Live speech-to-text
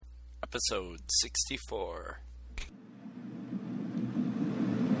episode 64.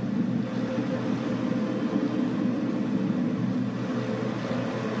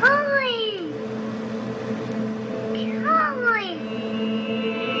 Calling!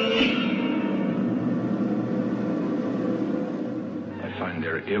 I find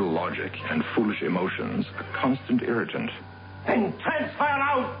their illogic and foolish emotions a constant irritant. Then transfer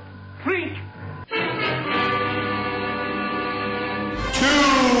out, freak! 2,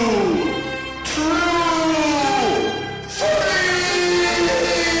 3.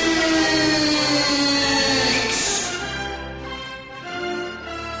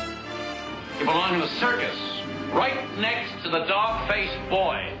 You belong in the circus, right next to the dog-faced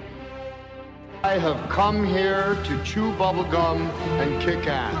boy. I have come here to chew bubblegum and kick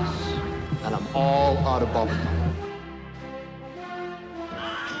ass, and I'm all out of bubblegum.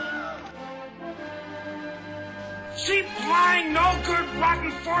 Cheap, lying, no good,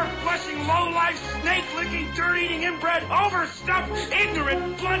 rotten, fork-flushing, low-life, snake-licking, dirt-eating, inbred, overstuffed,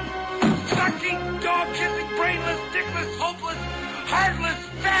 ignorant, blood-sucking, dog-kissing, brainless, dickless, hopeless, heartless,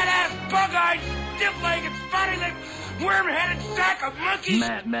 fat-ass, bug-eyed, stiff-legged, spotty-lipped, worm-headed sack of monkeys.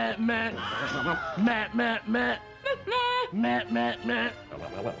 Matt.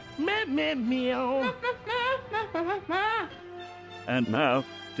 Meow. And now,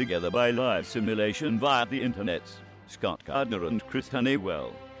 together by live simulation via the internet, Scott Gardner and Chris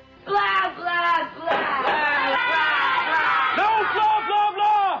Honeywell. Blah, blah, blah. No, blah, blah,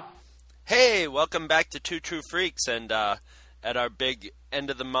 blah! Hey, welcome back to Two True Freaks, and at our big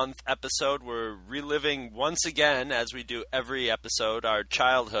end-of-the-month episode, we're reliving once again, as we do every episode, our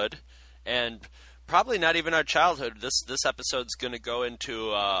childhood, and probably not even our childhood. This episode's going to go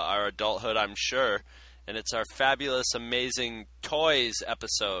into our adulthood, I'm sure, and it's our fabulous, amazing Toys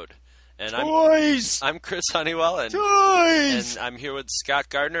episode. And Toys! I'm Chris Honeywell, and Toys! I'm here with Scott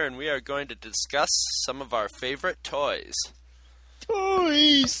Gardner, and we are going to discuss some of our favorite toys.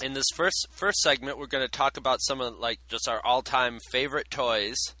 Toys! In this first segment, we're going to talk about some of just our all-time favorite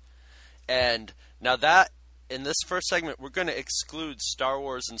toys. And now that in this first segment, we're going to exclude Star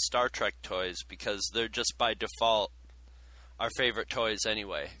Wars and Star Trek toys because they're just by default our favorite toys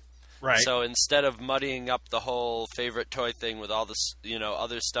anyway. Right. So instead of muddying up the whole favorite toy thing with all this,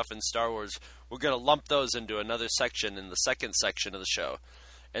 other stuff in Star Wars, we're going to lump those into another section in the second section of the show.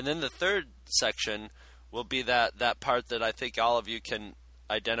 And then the third section will be that part that I think all of you can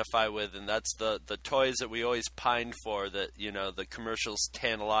identify with, and that's the toys that we always pined for, that, the commercials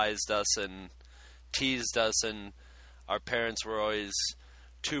tantalized us and teased us, and our parents were always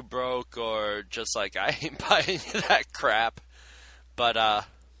too broke or just like, I ain't buying that crap. But,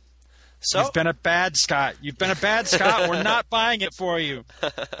 so You've been a bad Scott. We're not buying it for you.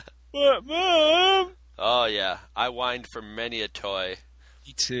 But, Mom! Oh, yeah. I whined for many a toy.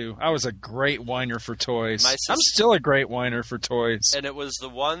 Me too. I was a great whiner for toys. I'm still a great whiner for toys. And it was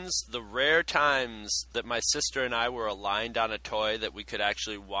the rare times that my sister and I were aligned on a toy that we could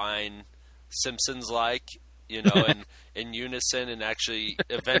actually whine Simpsons-like, in unison, and actually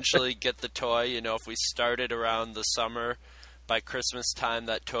eventually get the toy. If we started around the summer, by Christmas time,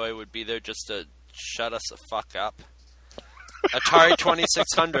 that toy would be there just to shut us the fuck up. Atari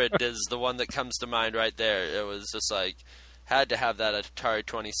 2600 is the one that comes to mind right there. It was just like, had to have that Atari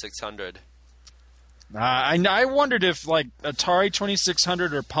 2600. I wondered if Atari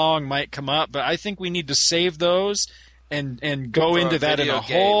 2600 or Pong might come up, but I think we need to save those and go into that in a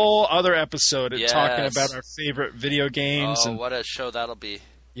whole other episode, yes, talking about our favorite video games. Oh, what a show that'll be.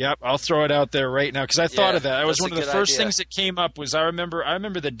 Yep, I'll throw it out there right now because I thought of that. That was one of the first idea. things that came up. Was I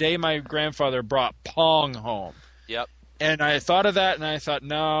remember the day my grandfather brought Pong home. Yep. And I thought of that, and I thought,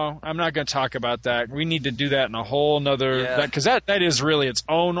 no, I'm not going to talk about that. We need to do that in a whole nother, because that is really its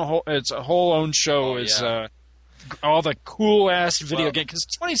a whole own show. All the cool ass video game, because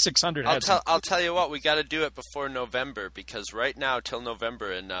 2600. I'll tell you what, we got to do it before November, because right now till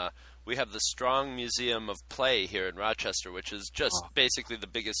November, and we have the Strong Museum of Play here in Rochester, which is just basically the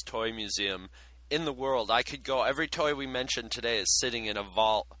biggest toy museum in the world. I could go. Every toy we mentioned today is sitting in a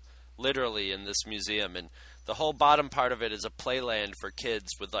vault, literally, in this museum, and the whole bottom part of it is a playland for kids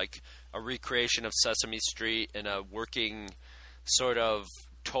with a recreation of Sesame Street and a working sort of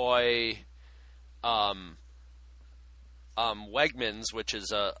toy Wegmans, which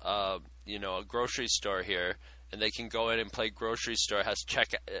is a grocery store here, and they can go in and play grocery store.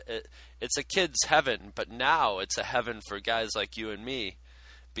 It's a kid's heaven, but now it's a heaven for guys like you and me,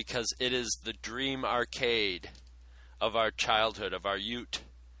 because it is the dream arcade of our childhood, of our youth.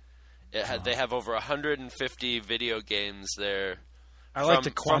 They have over 150 video games there. I like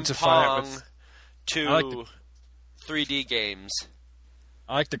to quantify from Pong it with to 3D games.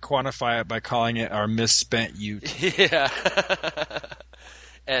 I like to quantify it by calling it our misspent youth. Yeah.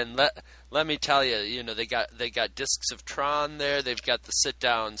 And let me tell you, you know, they got Discs of Tron there. They've got the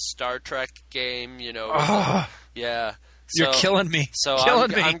sit-down Star Trek game, you know. Yeah. So, you're killing me. So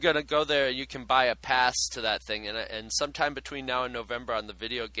I'm going to go there. You can buy a pass to that thing, and sometime between now and November on the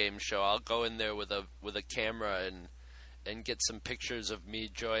video game show, I'll go in there with a camera and get some pictures of me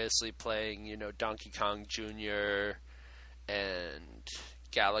joyously playing, you know, Donkey Kong Jr. and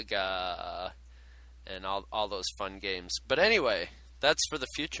Galaga and all those fun games. But anyway, that's for the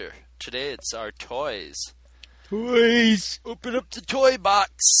future. Today it's our toys. Toys. Open up the toy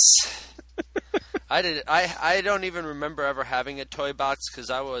box. I don't even remember ever having a toy box because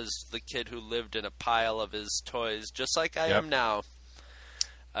I was the kid who lived in a pile of his toys, just like I am now.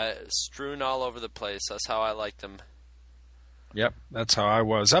 Strewn all over the place. That's how I liked them. Yep, that's how I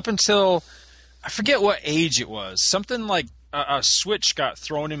was. Up until, I forget what age it was. Something like a switch got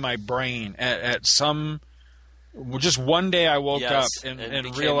thrown in my brain at some... Just one day I woke up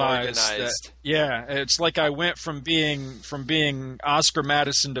and realized that it's like I went from being Oscar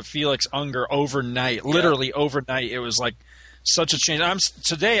Madison to Felix Unger overnight, literally overnight. It was like such a change.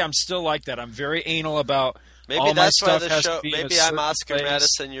 Today I'm still like that. I'm very anal about all my stuff. Maybe I'm Oscar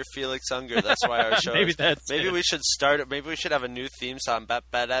Madison, you're Felix Unger. That's why our show. Maybe we should start it. Maybe we should have a new theme song.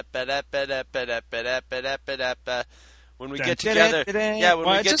 When we get together,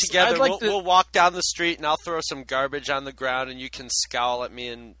 we'll walk down the street and I'll throw some garbage on the ground and you can scowl at me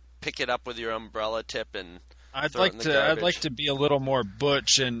and pick it up with your umbrella tip and I'd like to be a little more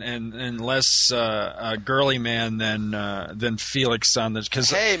butch and less girly man than Felix on this.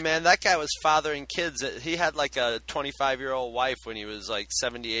 Hey man, that guy was fathering kids. He had like a 25-year-old wife when he was like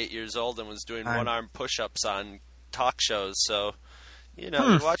 78 years old and was doing one-arm push-ups on talk shows. So, you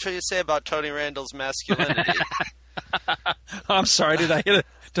know, watch what you say about Tony Randall's masculinity. I'm sorry. Did I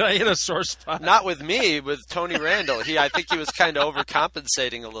hit a sore spot? Not with me. With Tony Randall. I think he was kind of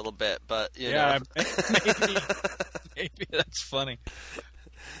overcompensating a little bit, but you know. Maybe that's funny.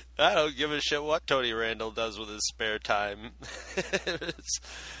 I don't give a shit what Tony Randall does with his spare time.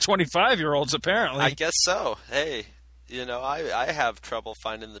 25-year-olds apparently. I guess so. Hey. You know, I have trouble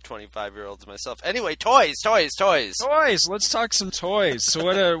finding the 25-year-olds myself. Anyway, toys. Let's talk some toys.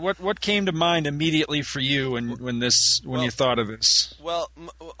 So, what came to mind immediately for you when you thought of this? Well,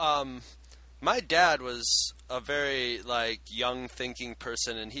 my dad was a very young thinking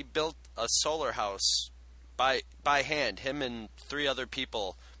person, and he built a solar house by hand. Him and 3 other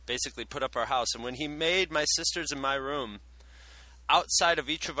people basically put up our house. And when he made my sisters and my room, outside of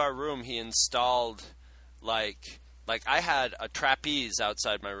each of our room, he installed Like I had a trapeze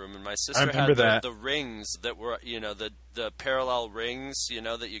outside my room, and my sister had the rings that were, you know, the parallel rings, you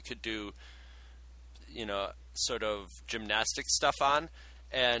know, that you could do, you know, sort of gymnastic stuff on.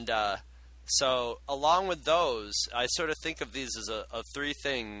 And so along with those, I sort of think of these as a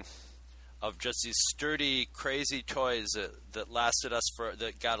 3-thing of just these sturdy, crazy toys that lasted us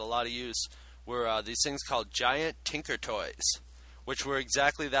that got a lot of use, were these things called giant Tinker Toys, which were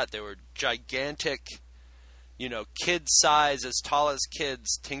exactly that. They were gigantic, you know, kid size, as tall as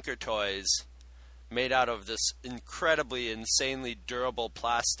kids, Tinker Toys made out of this incredibly, insanely durable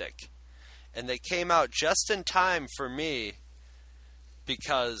plastic. And they came out just in time for me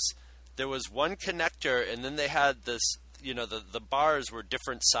because there was one connector, and then they had this, you know, the bars were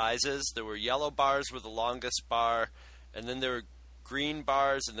different sizes. There were yellow bars were the longest bar, and then there were green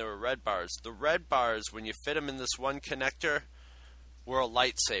bars and there were red bars. The red bars, when you fit them in this one connector, were a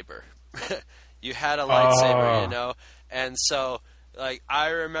lightsaber. You had a lightsaber, you know, and so I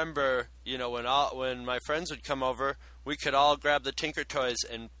remember, you know, when my friends would come over, we could all grab the Tinker Toys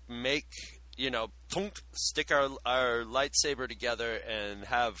and make, you know, stick our lightsaber together and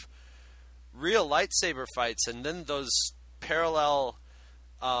have real lightsaber fights, and then those parallel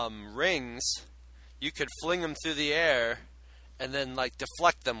rings, you could fling them through the air and then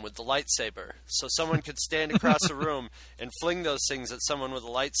deflect them with the lightsaber. So someone could stand across the room and fling those things at someone with a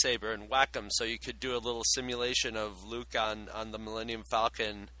lightsaber and whack them. So you could do a little simulation of Luke on the Millennium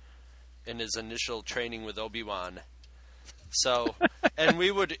Falcon in his initial training with Obi-Wan. So, and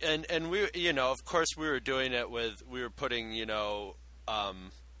we would, and we, you know, of course we were doing it we were putting, you know,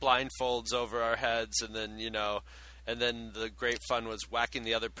 blindfolds over our heads, and then, you know, and then the great fun was whacking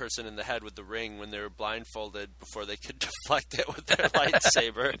the other person in the head with the ring when they were blindfolded before they could deflect it with their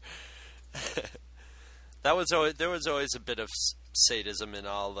lightsaber. There was always a bit of sadism in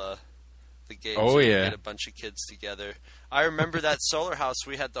all the games. Oh, yeah. Get a bunch of kids together. I remember that solar house.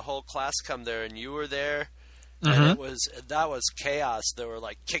 We had the whole class come there, and you were there. And that was chaos. There were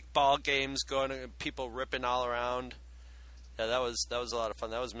kickball games going, and people ripping all around. Yeah, that was a lot of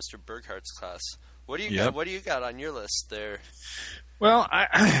fun. That was Mr. Burghart's class. What do you got on your list there? Well,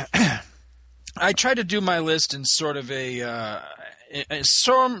 I try to do my list in sort of a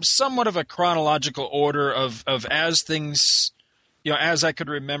somewhat of a chronological order of as things, as I could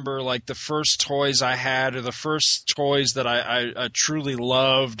remember, like the first toys I had or the first toys that I truly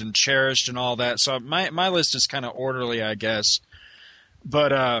loved and cherished and all that. So my list is kind of orderly, I guess.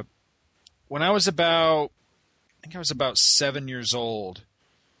 But when I was about 7 years old,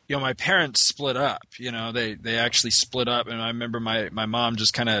 my parents split up. They actually split up, and I remember my mom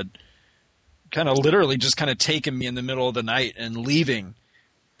just kind of literally just kind of taking me in the middle of the night and leaving.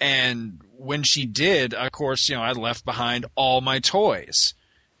 And when she did, of course, I left behind all my toys.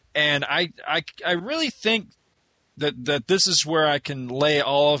 And I really think that this is where I can lay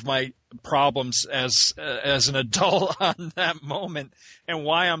all of my problems as an adult on that moment, and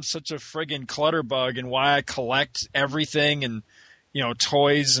why I'm such a friggin' clutterbug, and why I collect everything, and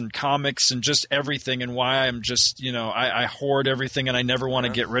toys and comics and just everything, and why I'm just I hoard everything and I never want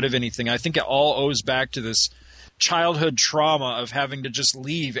to get rid of anything. I think it all owes back to this childhood trauma of having to just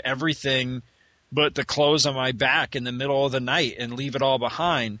leave everything but the clothes on my back in the middle of the night and leave it all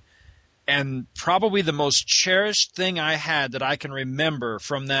behind. And probably the most cherished thing I had that I can remember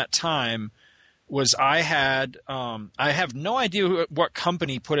from that time was I have no idea what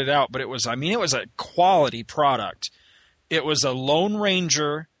company put it out, but it was a quality product. It was a Lone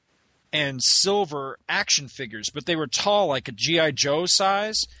Ranger and silver action figures, but they were tall, like a G.I. Joe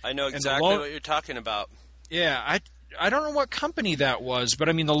size. I know exactly what you're talking about. Yeah, I don't know what company that was, but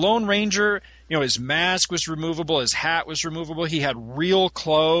the Lone Ranger, his mask was removable, his hat was removable, he had real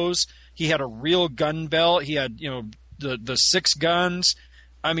clothes, he had a real gun belt, he had, the 6 guns.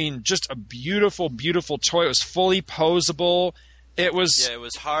 Just a beautiful, beautiful toy. It was fully posable. It was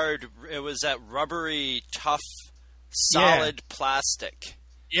hard. It was that rubbery, tough, solid plastic.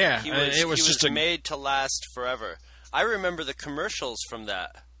 Yeah, it was just made to last forever. I remember the commercials from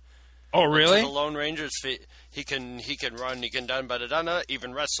that. Oh, really? The Lone Ranger's feet. He can run. He can dun-ba-da-dun-na,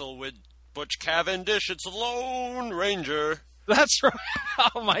 even wrestle with Butch Cavendish. It's the Lone Ranger. That's right.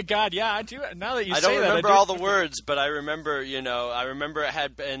 Oh my God! Yeah, I do. Now that you say that, I don't remember all the words, but I remember. I remember it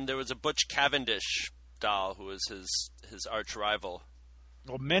had, and there was a Butch Cavendish doll who was his arch rival.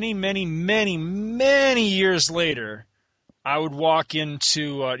 Well, many, many, many, many years later, I would walk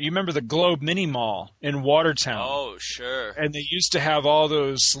into, you remember the Globe Mini Mall in Watertown? Oh, sure. And they used to have all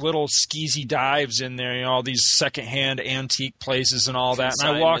those little skeezy dives in there, all these secondhand antique places and all that.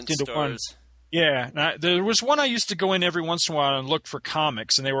 And I walked into one. Yeah. There was one I used to go in every once in a while and look for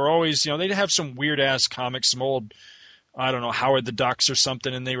comics. And they were always, they'd have some weird-ass comics, some old, I don't know, Howard the Ducks or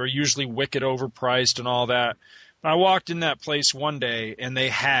something. And they were usually wicked overpriced and all that. I walked in that place one day, and they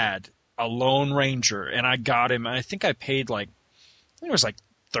had a Lone Ranger, and I got him. I think I paid it was like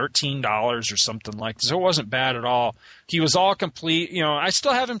 $13 or something like this. So it wasn't bad at all. He was all complete. I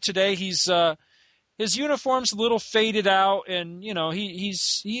still have him today. He's his uniform's a little faded out, and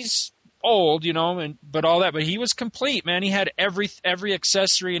he's old, but all that. But he was complete, man. He had every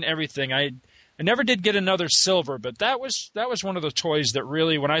accessory and everything. I never did get another silver, but that was one of the toys that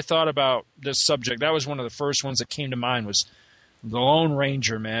really, when I thought about this subject, that was one of the first ones that came to mind was the Lone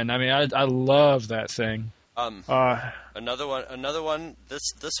Ranger, man. I love that thing. Another one.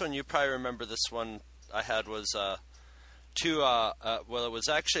 This one you probably remember. This one I had was two. It was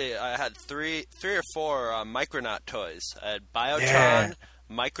actually I had three or four Micronaut toys. I had Biotron,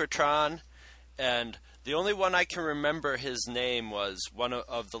 Microtron, and the only one I can remember his name was one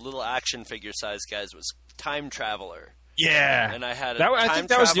of the little action figure size guys was Time Traveler. Yeah, and I had I think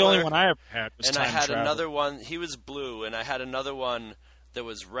that was the only one I ever had. And I had another one. He was blue, and I had another one that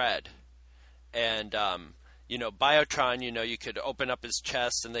was red. And Biotron. You could open up his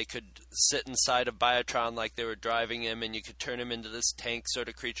chest, and they could sit inside of Biotron like they were driving him, and you could turn him into this tank sort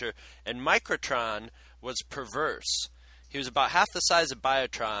of creature. And Microtron was perverse. He was about half the size of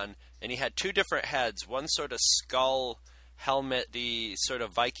Biotron, and he had two different heads. One sort of skull helmet, the sort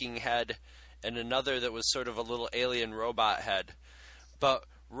of Viking head, and another that was sort of a little alien robot head. But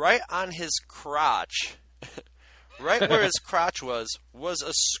right on his crotch, right where his crotch was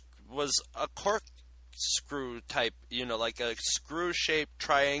a corkscrew type, like a screw-shaped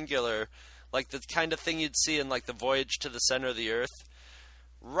triangular, like the kind of thing you'd see in like the Voyage to the Center of the Earth.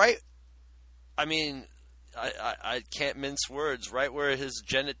 Right, I can't mince words. Right where his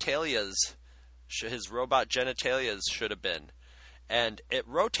genitalias, his robot genitalias should have been, and it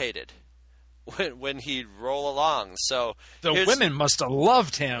rotated. when he'd roll along. So the women must have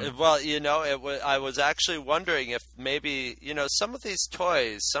loved him. Well, I was actually wondering if maybe, some of these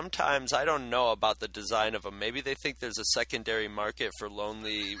toys, sometimes I don't know about the design of them. Maybe they think there's a secondary market for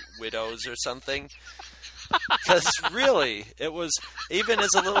lonely widows or something. Because really, it was, even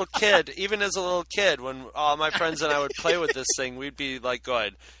as a little kid, when all my friends and I would play with this thing, we'd be like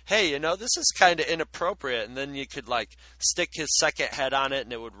going, hey, this is kind of inappropriate. And then you could like stick his second head on it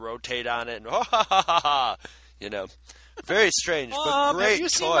and it would rotate on it. And ha ha ha ha. Very strange, but great toys. Have you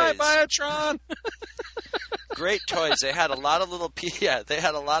seen my Biotron? Great toys. They had a lot of they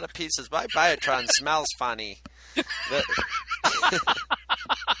had a lot of pieces. My Biotron smells funny.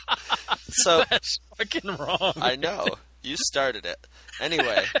 So that's fucking wrong. I know. You started it.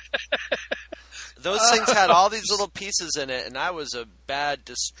 Anyway, those things had all these little pieces in it, and I was a bad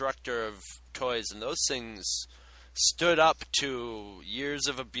destructor of toys, and those things stood up to years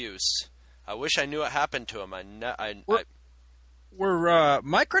of abuse. I wish I knew what happened to them. Were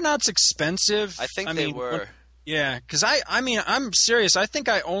Micronauts expensive? I think they were. Yeah, because I'm serious. I think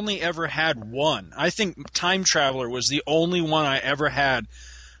I only ever had one. I think Time Traveler was the only one I ever had.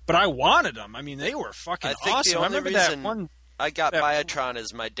 But I wanted them. I mean, they were fucking awesome. I remember that one. I got Biotron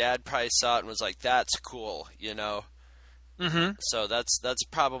as my dad probably saw it and was like, "That's cool," Mm-hmm. So that's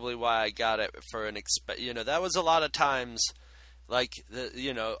probably why I got it for an that was a lot of times, like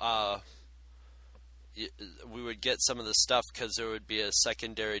we would get some of the stuff because there would be a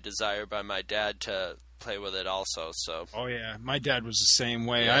secondary desire by my dad to play with it also. So yeah, my dad was the same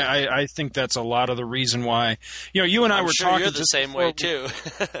way. Yeah. I think that's a lot of the reason why you and I were sure talking you're the same way too.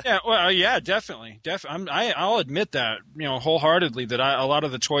 Yeah, well, yeah, definitely. I'll admit that wholeheartedly that a lot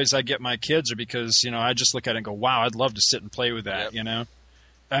of the toys I get my kids are because I just look at it and go, wow, I'd love to sit and play with that. Yep.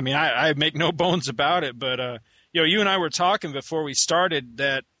 I mean, I make no bones about it, but you and I were talking before we started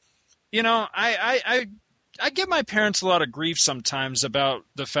that I give my parents a lot of grief sometimes about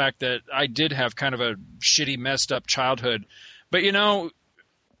the fact that I did have kind of a shitty, messed up childhood. But,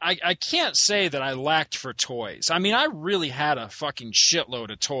 I can't say that I lacked for toys. I mean, I really had a fucking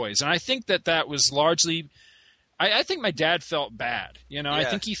shitload of toys. And I think that was largely – I think my dad felt bad. I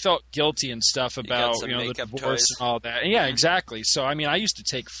think he felt guilty and stuff about the divorce toys. And all that. And yeah, exactly. So, I mean, I used to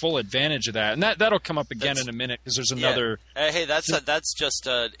take full advantage of that. And that'll come up again in a minute because there's another – Hey, that's just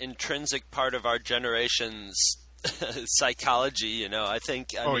an intrinsic part of our generation's psychology, I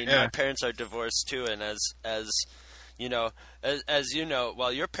think my parents are divorced too, and as you know,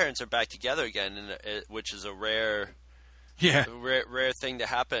 well, your parents are back together again, which is a rare thing to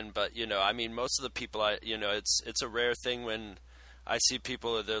happen. But most of the people it's a rare thing when I see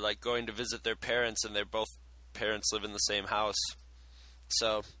people they're like going to visit their parents and they're both parents live in the same house.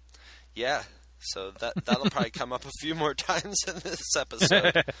 So yeah. So that'll probably come up a few more times in this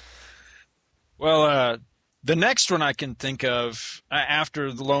episode. Well, the next one I can think of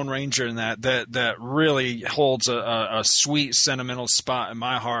after the Lone Ranger and that really holds a sweet sentimental spot in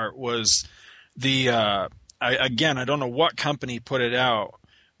my heart was the I don't know what company put it out,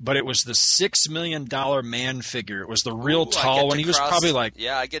 but it was the $6 Million Man figure. It was the real tall one. He was probably like...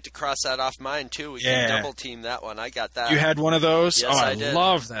 Yeah, I get to cross that off mine, too. We can double team that one. I got that. You had one of those? Yes, I did. I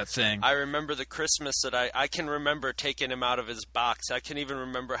love that thing. I remember the Christmas that I can remember taking him out of his box. I can even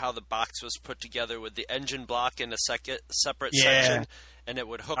remember how the box was put together with the engine block in a separate section, and it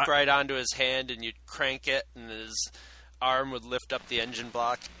would hook right onto his hand, and you'd crank it, and his arm would lift up the engine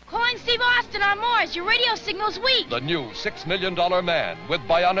block. Calling Steve Austin on Mars. Your radio signal's weak. The new $6 Million Man with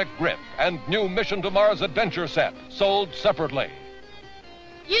bionic grip and new Mission to Mars adventure set, sold separately.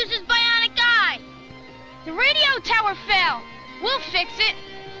 Use his bionic eye. The radio tower fell. We'll fix it.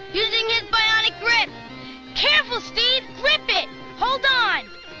 Using his bionic grip. Careful, Steve. Grip it. Hold on.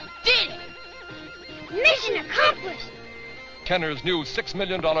 Did it. Mission accomplished. Kenner's new $6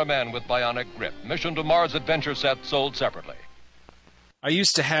 Million Man with bionic grip. Mission to Mars adventure set, sold separately. I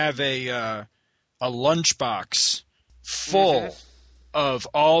used to have a lunchbox full of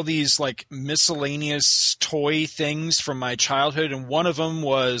all these like miscellaneous toy things from my childhood, and one of them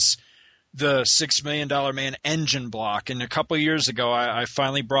was the $6 Million Man engine block. And a couple of years ago, I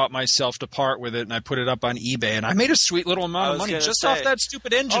finally brought myself to part with it, and I put it up on eBay, and I made a sweet little amount of money just off that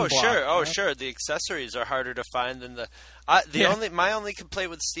stupid engine block. Sure. The accessories are harder to find than my only complaint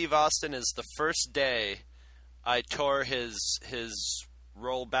with Steve Austin is the first day I tore his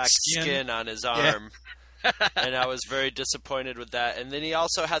rollback skin on his arm. And I was very disappointed with that. And then he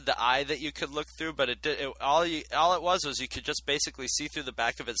also had the eye that you could look through, but all it was you could just basically see through the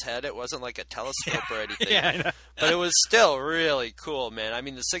back of his head. It wasn't like a telescope or anything. Yeah, I know. But it was still really cool, man. I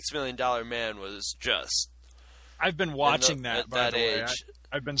mean, the $6 Million Man was just... I've been watching that, by the way.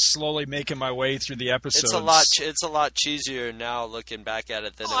 I've been slowly making my way through the episodes. It's a lot cheesier now looking back at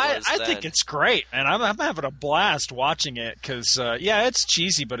it than it was then. I think it's great, and I'm having a blast watching it because it's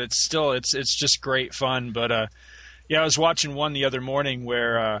cheesy, but it's still it's just great fun. But I was watching one the other morning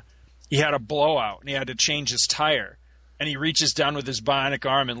where he had a blowout and he had to change his tire. And he reaches down with his bionic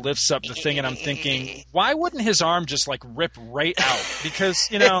arm and lifts up the thing, and I'm thinking, why wouldn't his arm just like rip right out? Because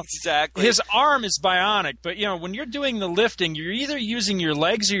exactly. His arm is bionic, but when you're doing the lifting, you're either using your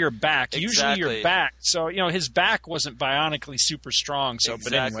legs or your back. Exactly. Usually your back. So his back wasn't bionically super strong. So,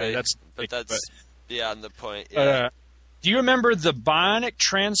 exactly. But anyway, that's beyond the point. Yeah. Do you remember the Bionic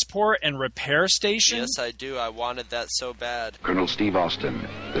Transport and Repair Station? Yes, I do. I wanted that so bad. Colonel Steve Austin,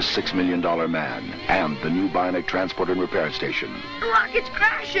 the $6 Million Man, and the new Bionic Transport and Repair Station. The rocket's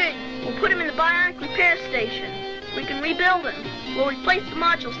crashing! We'll put him in the Bionic Repair Station. We can rebuild him. We'll replace the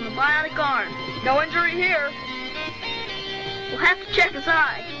modules in the bionic arm. No injury here. We'll have to check his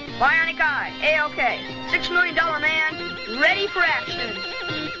eye. Bionic eye, A-OK. $6 Million Man, ready for action.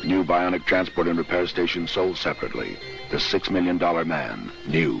 New Bionic Transport and Repair Station sold separately. The $6 Million Man,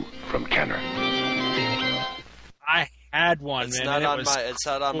 new from Kenner. I had one, it's man. It's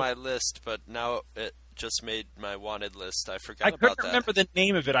not on my list, but now it just made my wanted list. I forgot about that. I couldn't remember the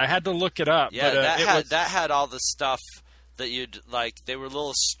name of it. I had to look it up. Yeah, but, that had all the stuff that you'd like. They were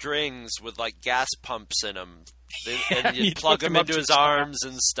little strings with like gas pumps in them, and you'd plug them into his arms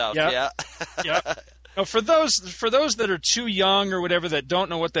and stuff. Yep. Yeah. Yep. Now, for those that are too young or whatever that don't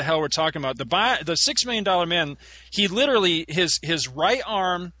know what the hell we're talking about, the $6 Million Man, he literally his right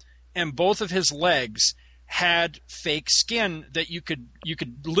arm and both of his legs had fake skin that you could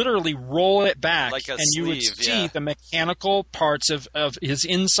literally roll it back like a and sleeve, you would see the mechanical parts of his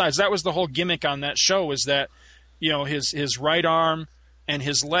insides. That was the whole gimmick on that show, was that his right arm and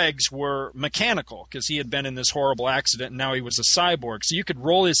his legs were mechanical because he had been in this horrible accident and now he was a cyborg. So you could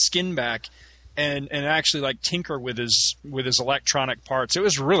roll his skin back and actually like tinker with his electronic parts. It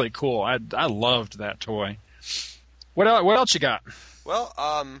was really cool. I loved that toy. What else you got? Well,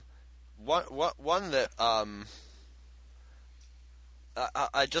 one that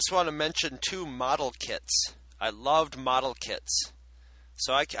I just want to mention two model kits. I loved model kits.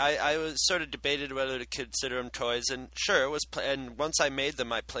 So I was sort of debated whether to consider them toys, and sure, it was. And once I made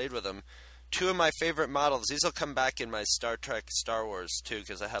them, I played with them. Two of my favorite models. These will come back in my Star Trek, Star Wars too,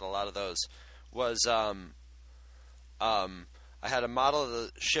 because I had a lot of those. Was I had a model of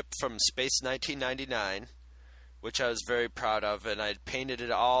the ship from Space 1999, which I was very proud of, and I'd painted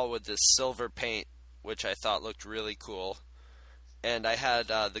it all with this silver paint, which I thought looked really cool. And I had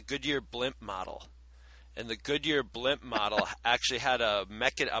the Goodyear blimp model, and the Goodyear blimp model actually had a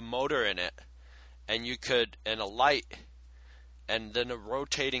motor in it, and a light, and then a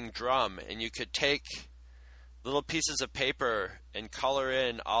rotating drum, and you could take little pieces of paper and color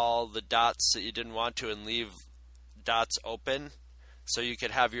in all the dots that you didn't want to and leave dots open so you could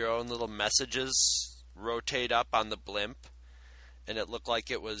have your own little messages rotate up on the blimp, and it looked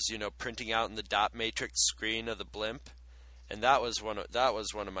like it was printing out in the dot matrix screen of the blimp. And that was one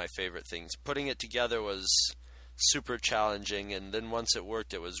of my favorite things. Putting it together was super challenging, and then once it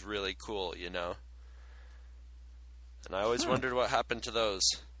worked, it was really cool, And I always wondered what happened to those.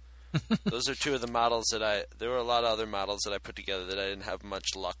 Those are two of the models there were a lot of other models that I put together that I didn't have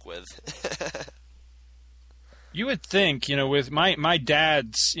much luck with. You would think, with my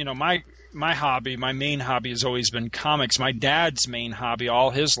dad's, my hobby, my main hobby has always been comics. My dad's main hobby all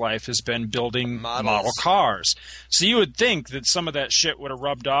his life has been building model cars. So you would think that some of that shit would have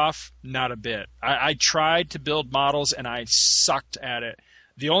rubbed off. Not a bit. I tried to build models and I sucked at it.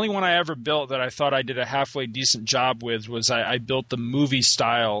 The only one I ever built that I thought I did a halfway decent job with was I built the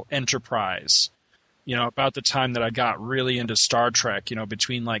movie-style Enterprise. About the time that I got really into Star Trek,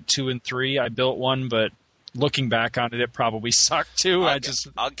 between like 2 and 3, I built one, but looking back on it, it probably sucked too.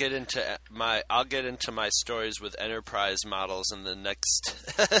 I'll get into my stories with Enterprise models in the next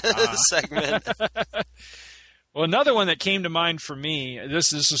segment. Well, another one that came to mind for me,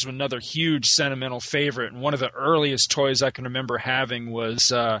 this is another huge sentimental favorite, and one of the earliest toys I can remember having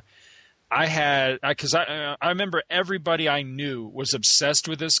was I remember everybody I knew was obsessed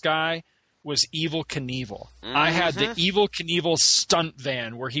with this guy, was Evel Knievel. Mm-hmm. I had the Evel Knievel stunt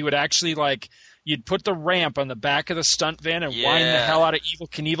van where he would actually you'd put the ramp on the back of the stunt van and wind the hell out of Evel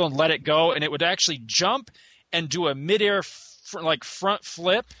Knievel and let it go, and it would actually jump and do a midair front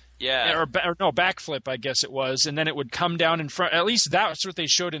flip. Yeah. Or no, backflip, I guess it was, and then it would come down in front. At least that's what they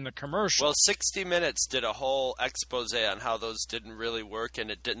showed in the commercial. Well, 60 Minutes did a whole expose on how those didn't really work,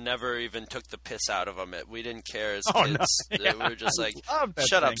 and it never even took the piss out of them. We didn't care as kids. No. Yeah, we were just like,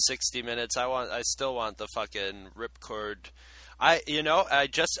 shut up, 60 Minutes. I still want the fucking ripcord. I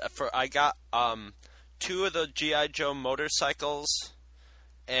got 2 of the G.I. Joe motorcycles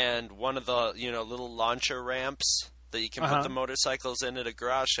and one of the little launcher ramps that you can put the motorcycles in at a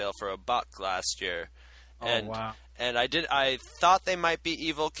garage sale for $1 last year. And, wow! And I thought they might be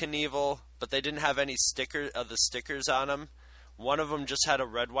Evel Knievel, but they didn't have any stickers on them. One of them just had a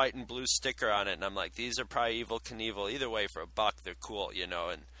red, white, and blue sticker on it, and I'm like, these are probably Evel Knievel. Either way, for $1, they're cool,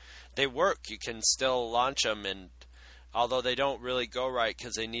 and they work. You can still launch them, and although they don't really go right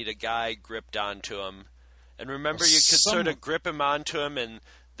because they need a guy gripped onto them. And remember, you could sort of grip him onto him,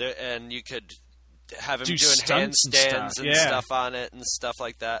 and you could have him doing handstands and stuff on it and stuff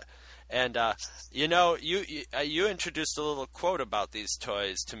like that. And you introduced a little quote about these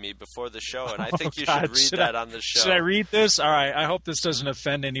toys to me before the show, and I think you should read that on the show. Should I read this? All right. I hope this doesn't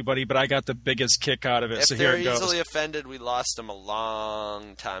offend anybody, but I got the biggest kick out of it. So here it goes. If they're easily offended, we lost them a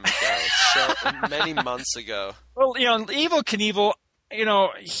long time ago, many months ago. Well, Evel Knievel,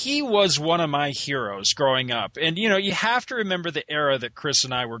 he was one of my heroes growing up, and you have to remember the era that Chris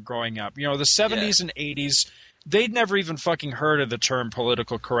and I were growing up. The 70s and 80s. They'd never even fucking heard of the term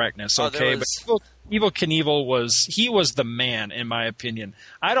political correctness, okay? But Evel Knievel was the man, in my opinion.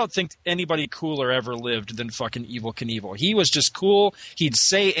 I don't think anybody cooler ever lived than fucking Evel Knievel. He was just cool. He'd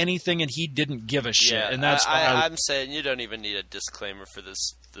say anything, and he didn't give a shit. Yeah, and that's I'm saying you don't even need a disclaimer for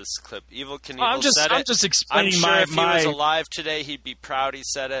this clip. Evel Knievel I'm just explaining if he was alive today, he'd be proud he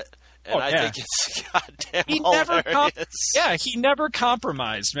said it. And I think it's goddamn hilarious. He never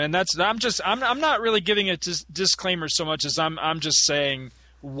compromised, man. I'm not really giving a disclaimer so much as I'm just saying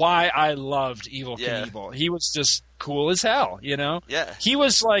why I loved Evel Knievel. He was just cool as hell, Yeah. He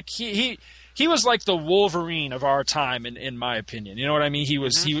was like he was like the Wolverine of our time, in my opinion. You know what I mean? He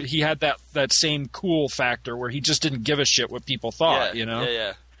was he had that same cool factor where he just didn't give a shit what people thought.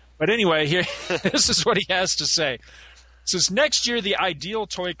 Yeah. But anyway, here this is what he has to say. It says, next year, the Ideal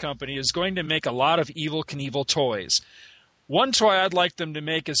Toy Company is going to make a lot of Evel Knievel toys. One toy I'd like them to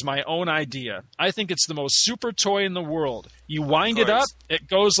make is my own idea. I think it's the most super toy in the world. You wind it up, it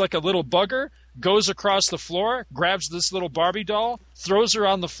goes like a little bugger, goes across the floor, grabs this little Barbie doll, throws her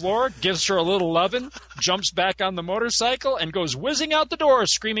on the floor, gives her a little lovin', jumps back on the motorcycle, and goes whizzing out the door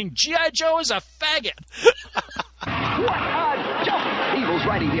screaming, G.I. Joe is a faggot! What a jump! Evel's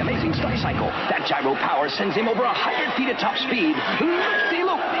riding the amazing Star Cycle. That gyro power sends him over 100 feet at top speed.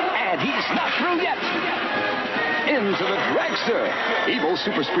 Loop-de-loop! And he's not through yet! Into the dragster. Evel's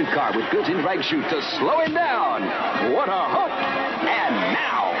super sprint car with built-in drag chute to slow him down. What a hook! And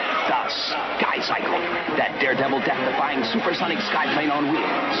now, the Sky Cycle. That daredevil, death-defying supersonic skyplane on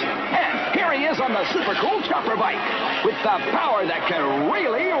wheels. And here he is on the super cool chopper bike with the power that can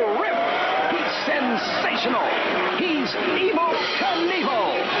really rip. He's sensational. He's Evel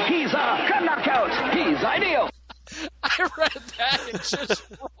Knievel. He's a knockout. He's ideal. I read that and just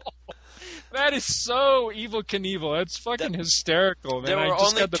that is so Evel Knievel. That's fucking hysterical, man. There were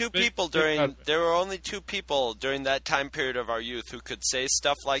only two people during that time period of our youth who could say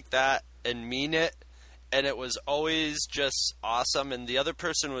stuff like that and mean it, and it was always just awesome. And the other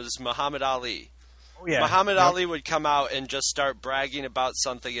person was Muhammad Ali. Oh, yeah. Muhammad Ali would come out and just start bragging about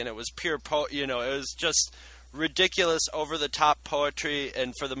something, and it was pure it was just ridiculous, over-the-top poetry,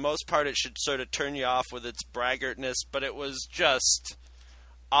 and for the most part it should sort of turn you off with its braggartness, but it was just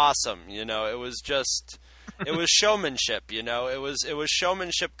awesome, it was showmanship, it was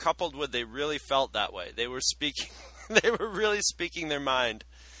showmanship coupled with they really felt that way. They were really speaking their mind,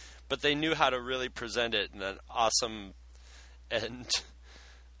 but they knew how to really present it in an awesome and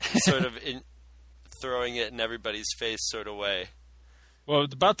sort of throwing it in everybody's face sort of way. Well,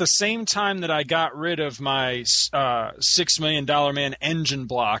 about the same time that I got rid of my $6 Million Man engine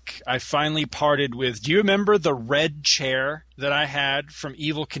block, I finally parted with, do you remember the red chair that I had from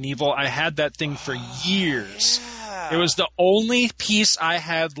Evel Knievel? I had that thing for years. Yeah. It was the only piece I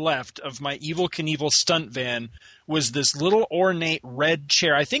had left of my Evel Knievel stunt van was this little ornate red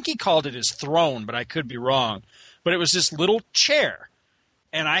chair. I think he called it his throne, but I could be wrong. But it was this little chair.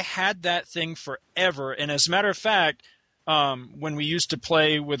 And I had that thing forever. And as a matter of fact, when we used to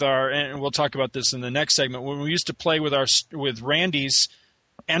play with and we'll talk about this in the next segment, when we used to play with Randy's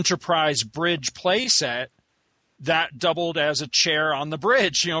Enterprise Bridge play set, that doubled as a chair on the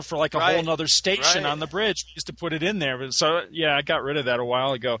bridge, for like a whole nother station on the bridge. We used to put it in there. So, yeah, I got rid of that a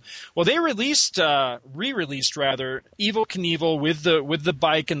while ago. Well, they re-released Evel Knievel with the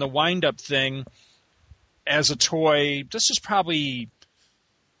bike and the wind-up thing as a toy. This was probably...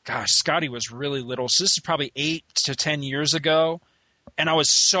 Gosh, Scotty was really little, so this is probably 8 to 10 years ago, and I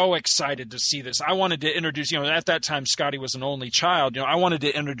was so excited to see this. I wanted to introduce, at that time Scotty was an only child. I wanted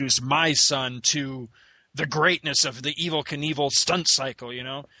to introduce my son to the greatness of the Evel Knievel stunt cycle, you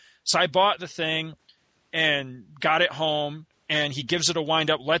know? So I bought the thing and got it home, and he gives it a wind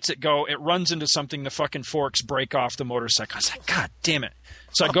up, lets it go. It runs into something, the fucking forks break off the motorcycle. I was like, God damn it.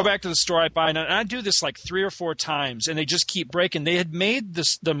 So I go back to the store, I buy it, and I do this like 3 or 4 times, and they just keep breaking. They had made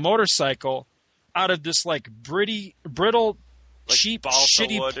the motorcycle out of this like brittle, like cheap,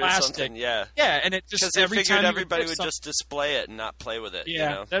 shitty wood plastic. Or something, yeah. Yeah, and it just because they every figured time everybody would just display it and not play with it. Yeah,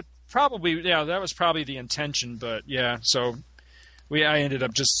 you know? that was probably the intention, but yeah, so I ended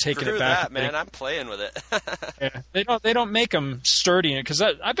up just taking Screw it back. That, man, I'm playing with it. Yeah, they don't make them sturdy, because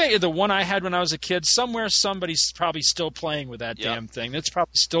I bet you the one I had when I was a kid, somebody's probably still playing with that damn thing. It's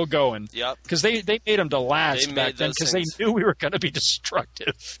probably still going. Yep. Because they made them to last back then, because they knew we were going to be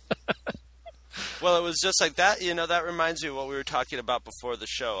destructive. Well, it was just like that. You know, that reminds me of what we were talking about before the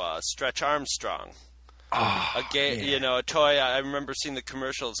show. Stretch Armstrong. Oh, you know, a toy. I remember seeing the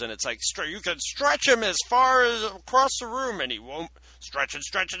commercials, and it's like you can stretch him as far as across the room, and he won't stretch and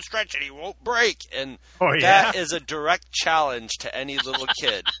stretch and stretch, and he won't break. And that is a direct challenge to any little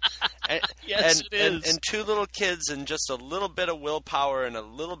kid. Yes, it is. And 2 little kids and just a little bit of willpower and a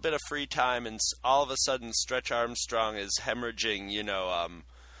little bit of free time, and all of a sudden, Stretch Armstrong is hemorrhaging. You know,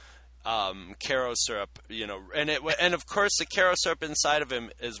 Caro syrup. You know, and of course the Caro syrup inside of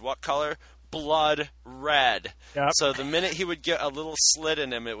him is what color? Blood red. Yep. So the minute he would get a little slit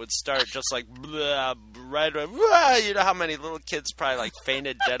in him, it would start just like red. You know how many little kids probably like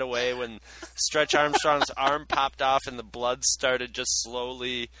fainted dead away when Stretch Armstrong's arm popped off and the blood started just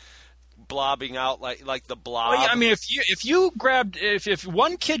slowly blobbing out like the blob. Well, yeah, I mean, if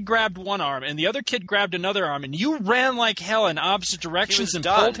one kid grabbed one arm and the other kid grabbed another arm, and you ran like hell in opposite directions and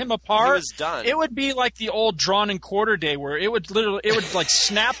pulled him apart, he was done. It would be like the old Drawn and Quarter Day, where it would like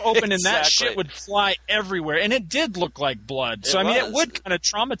snap open and that shit would fly everywhere, and it did look like blood. So I mean, it would kind of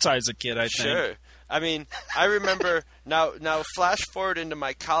traumatize a kid, I think. Sure. I mean, I remember now flash forward into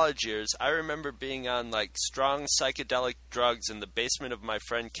my college years. I remember being on like strong psychedelic drugs in the basement of my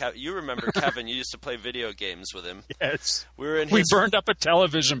friend Kevin. You remember Kevin? You used to play video games with him. Yes. We burned up a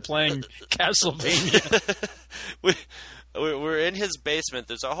television playing Castlevania. we were in his basement.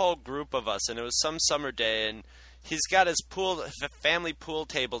 There's a whole group of us, and it was some summer day, and he's got his family pool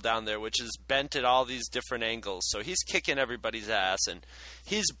table down there, which is bent at all these different angles. So he's kicking everybody's ass, and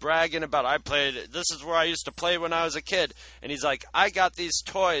he's bragging about, this is where I used to play when I was a kid. And he's like, I got these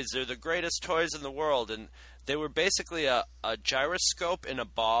toys. They're the greatest toys in the world. And they were basically a gyroscope in a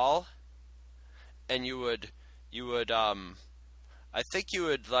ball, and you would I think you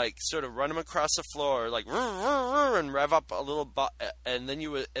would like sort of run them across the floor, like and rev up a little, and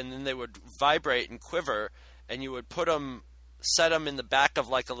then they would vibrate and quiver. And you would set them in the back of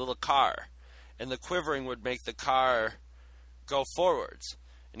like a little car, and the quivering would make the car go forwards.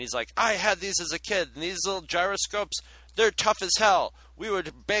 And he's like, I had these as a kid, and these little gyroscopes, they're tough as hell. We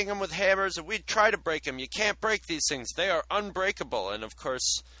would bang them with hammers, and we'd try to break them. You can't break these things. They are unbreakable. And, of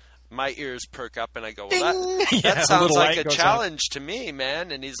course, my ears perk up, and I go, well, that sounds like a challenge to me,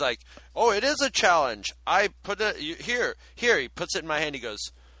 man. And he's like, oh, it is a challenge. I put it here. He puts it in my hand. He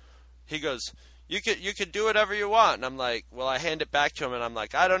goes, You could do whatever you want. And I'm like, well, I hand it back to him, and I'm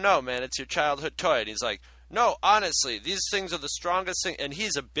like, I don't know, man. It's your childhood toy. And he's like, no, honestly, these things are the strongest thing. And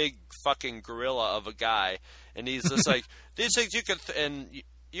he's a big fucking gorilla of a guy. And he's just like, these things you can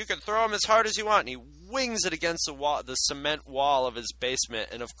throw them as hard as you want. And he wings it against the cement wall of his basement.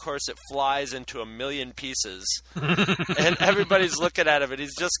 And, of course, it flies into a million pieces. And everybody's looking at him, and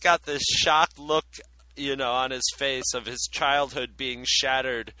he's just got this shocked look, you know, on his face of his childhood being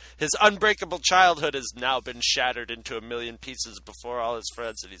shattered. His unbreakable childhood has now been shattered into a million pieces before all his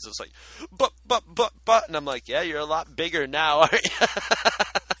friends, and he's just like, but, and I'm like, yeah, you're a lot bigger now, aren't you?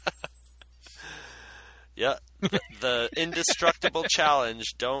 Yeah, the indestructible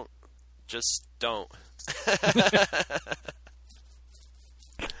challenge, don't.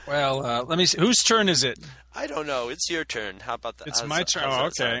 Well, let me see. Whose turn is it? I don't know. It's your turn. How about that? It's my turn. Oh,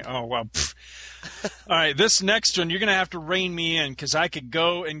 okay. Oh, well. All right. This next one, you're going to have to rein me in, because I could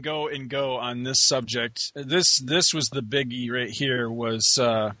go and go and go on this subject. This was the biggie right here. Was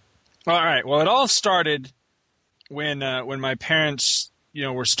all right. Well, it all started when my parents, you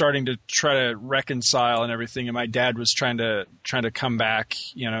know, were starting to try to reconcile and everything, and my dad was trying to come back,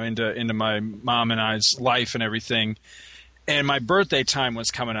 you know, into my mom and I's life and everything. And my birthday time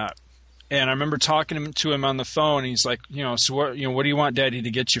was coming up. And I remember talking to him on the phone. And he's like, you know, so what do you want Daddy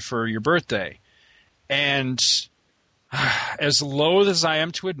to get you for your birthday? And as loath as I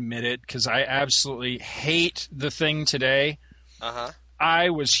am to admit it, because I absolutely hate the thing today,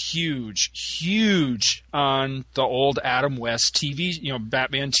 I was huge on the old Adam West TV,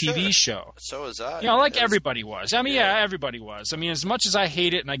 Batman TV show. So was I. Everybody was. I mean, everybody was. I mean, as much as I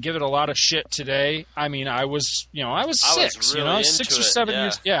hate it and I give it a lot of shit today, I mean, I was 6, really 6 or 7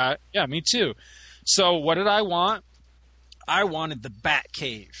 years. Yeah, me too. So what did I want? I wanted the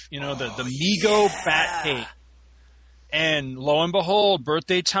Batcave, the Mego Batcave. And lo and behold,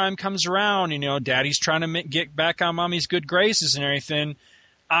 birthday time comes around, Daddy's trying to get back on Mommy's good graces and everything.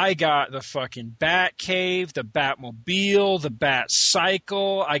 I got the fucking Batcave, the Batmobile, the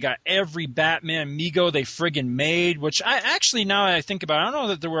Batcycle. I got every Batman Mego they friggin' made, which now that I think about it, I don't know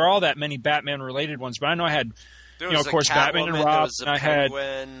that there were all that many Batman-related ones, but I know I had, of course, Batman and Robin. I had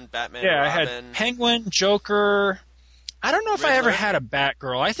Batman and Robin. I had Penguin, Joker. I don't know if I ever had a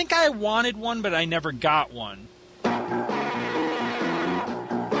Batgirl. I think I wanted one, but I never got one.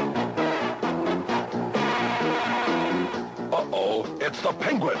 Uh-oh, it's the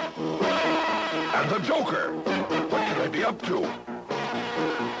Penguin. And the Joker. What can they be up to?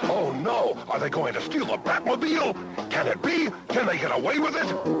 Oh, no. Are they going to steal the Batmobile? Can it be? Can they get away with it?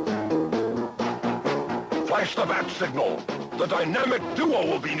 Flash the bat signal. The dynamic duo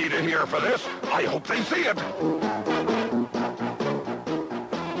will be needed here for this. I hope they see it.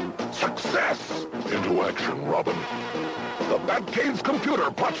 Success! Into action, Robin. The Batcave's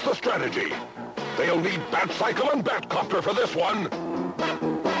computer plots the strategy. They'll need Batcycle and Batcopter for this one.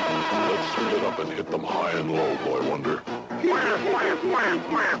 Let's split up and hit them high and low, Boy Wonder.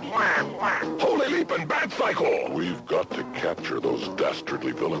 Holy Leap and Batcycle! We've got to capture those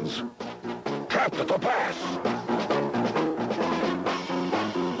dastardly villains. Trapped at the pass.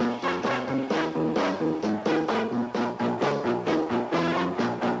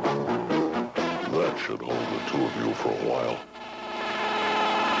 That should hold the two of you for a while.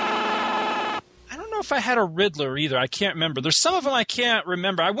 I don't know if I had a Riddler either. I can't remember. There's some of them I can't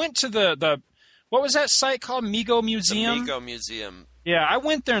remember. I went to the what was that site called? Mego Museum? The Mego Museum. Yeah, I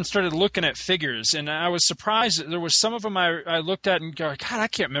went there and started looking at figures, and I was surprised that there was some of them I looked at and go, God, I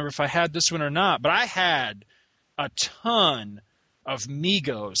can't remember if I had this one or not. But I had a ton of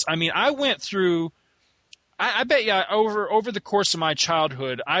Megos. I mean, I went through, I bet you over the course of my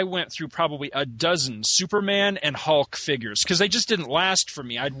childhood, I went through probably a dozen Superman and Hulk figures because they just didn't last for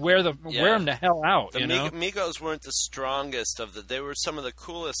me. I'd wear them the hell out. Megos weren't the strongest of they were some of the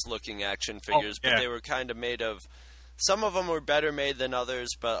coolest looking action figures, but they were kind of made of. Some of them were better made than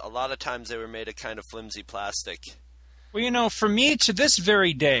others, but a lot of times they were made of kind of flimsy plastic. Well, for me, to this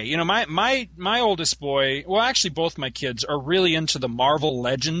very day, my oldest boy, well, actually both my kids are really into the Marvel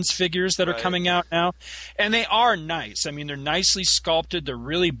Legends figures that are coming out now. And they are nice. I mean, they're nicely sculpted. They're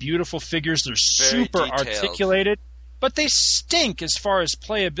really beautiful figures. They're super articulated. But they stink as far as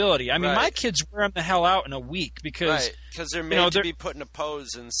playability. I mean, my kids wear them the hell out in a week because they're made to be put in a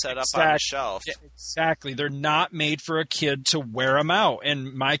pose and set up on a shelf. Yeah, exactly. They're not made for a kid to wear them out.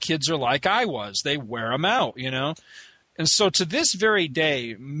 And my kids are like I was. They wear them out, And so to this very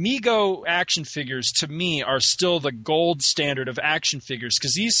day, Mego action figures, to me, are still the gold standard of action figures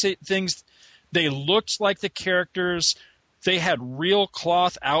because these things, they looked like the characters. They had real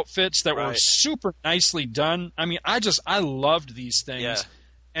cloth outfits that were super nicely done. I mean, I loved these things. Yeah.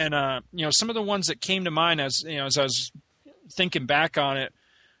 And, some of the ones that came to mind as I was thinking back on it,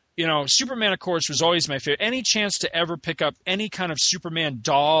 Superman, of course, was always my favorite. Any chance to ever pick up any kind of Superman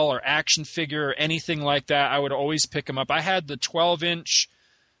doll or action figure or anything like that, I would always pick them up. I had the 12-inch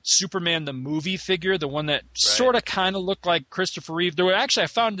Superman the movie figure, the one that sort of kind of looked like Christopher Reeve. I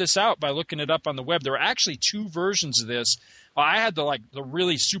found this out by looking it up on the web. There were actually two versions of this. I had the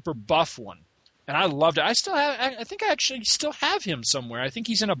really super buff one, and I loved it. I think I actually still have him somewhere. I think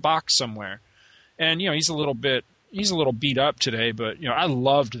he's in a box somewhere, and he's a little beat up today, but I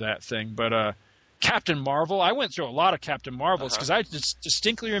loved that thing. But Captain Marvel, I went through a lot of Captain Marvels because I just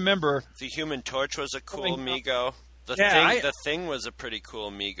distinctly remember the Human Torch was a cool Mego. The Thing was a pretty cool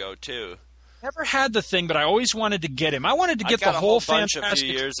Mego too. Never had the Thing, but I always wanted to get him. I wanted to get the whole Fantastic. A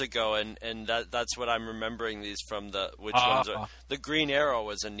few years ago, and that's what I'm remembering these from. Ones are the Green Arrow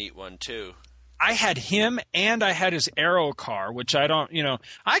was a neat one too. I had him and I had his Arrow car, which I don't.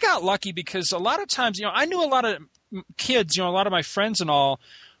 I got lucky because a lot of times, I knew a lot of kids, a lot of my friends and all,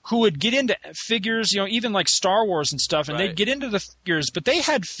 who would get into figures, even like Star Wars and stuff, and they'd get into the figures, but they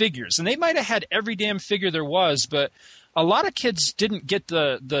had figures, and they might have had every damn figure there was, but a lot of kids didn't get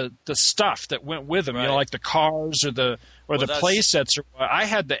the stuff that went with them, like the cars or the play sets. I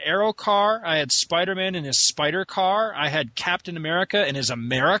had the Arrow car, I had Spider-Man in his Spider car, I had Captain America in his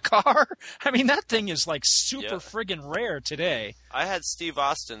AmeriCar. I mean, that thing is like super friggin' rare today. I had Steve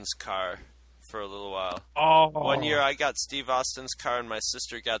Austin's car for a little while. Oh. One year I got Steve Austin's car, and my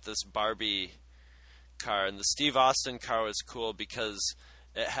sister got this Barbie car. And the Steve Austin car was cool because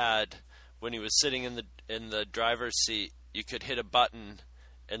it had, when he was sitting in the driver's seat, you could hit a button,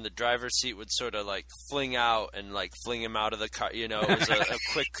 and the driver's seat would sort of like fling out and like fling him out of the car. You know, it was a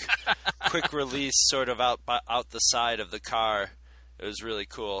quick release sort of out the side of the car. It was really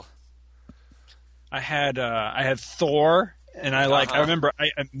cool. I had Thor, and I remember I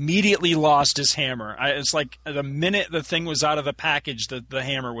immediately lost his hammer. It's like the minute the thing was out of the package, the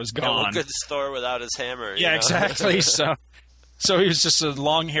hammer was gone. Yeah, what good is Thor without his hammer? Yeah, exactly. So he was just a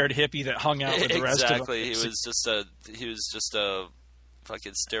long-haired hippie that hung out with the rest of them. Exactly. He was just a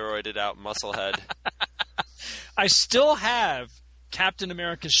fucking steroided out musclehead. I still have Captain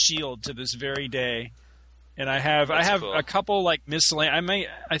America's shield to this very day. And I have cool. A couple like miscellaneous.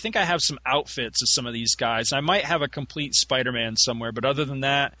 I think I have some outfits of some of these guys. I might have a complete Spider-Man somewhere, but other than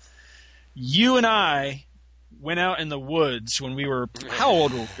that, you and I went out in the woods when we were, how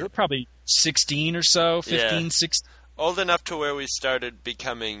old were we? We were probably 16 or so, 15, 16. Old enough to where we started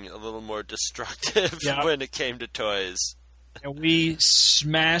becoming a little more destructive when it came to toys. And we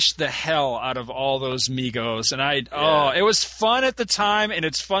smashed the hell out of all those Migos. And it was fun at the time, and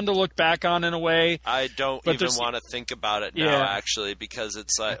it's fun to look back on in a way. I don't even want to think about it now, actually, because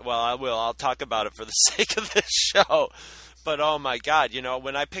it's like, well, I will. I'll talk about it for the sake of this show. But, oh, my God, you know,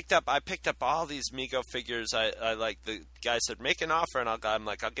 when I picked up all these Mego figures, I like, the guy said, make an offer, and I'm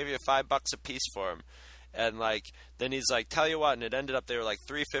like, I'll give you $5 a piece for them. And like, then he's like, tell you what, and it ended up they were like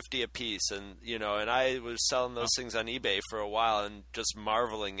 $3.50 a piece, and you know, and I was selling those things on eBay for a while and just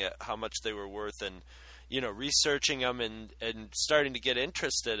marveling at how much they were worth, and you know, researching them and starting to get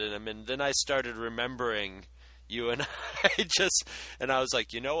interested in them, and then I started remembering you and I was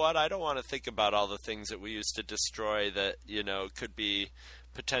like, you know what, I don't want to think about all the things that we used to destroy that, you know, could be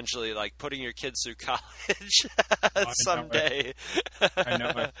potentially like putting your kids through college someday. I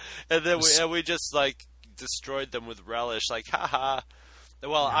know it. And then we just like destroyed them with relish, like haha.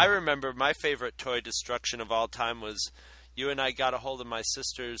 Well, I remember my favorite toy destruction of all time was you and I got a hold of my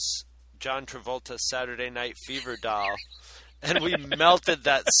sister's John Travolta Saturday Night Fever doll, and we melted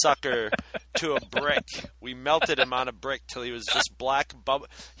that sucker to a brick. We melted him on a brick till he was just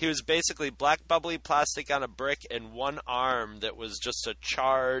he was basically black bubbly plastic on a brick, and one arm that was just a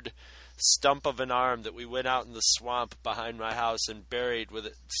charred stump of an arm that we went out in the swamp behind my house and buried with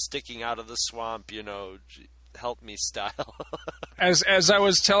it sticking out of the swamp, you know, help me style. As I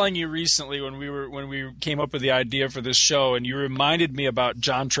was telling you recently when we came up with the idea for this show, and you reminded me about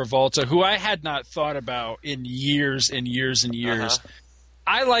John Travolta, who I had not thought about in years and years and years.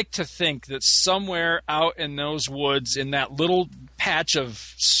 I like to think that somewhere out in those woods, in that little patch of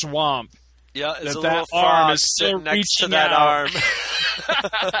swamp, that arm is still next to reaching that out. arm.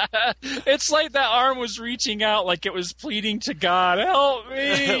 It's like that arm was reaching out, like it was pleading to God, "Help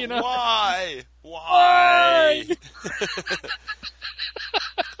me!" You know? Why?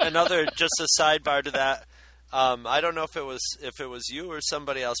 Just a sidebar to that. I don't know if it was you or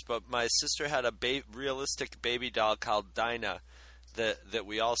somebody else, but my sister had a realistic baby doll called Dinah that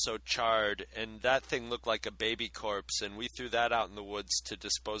we also charred, and that thing looked like a baby corpse, and we threw that out in the woods to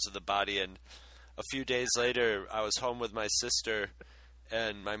dispose of the body. And a few days later, I was home with my sister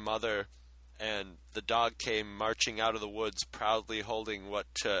and my mother, and the dog came marching out of the woods proudly holding what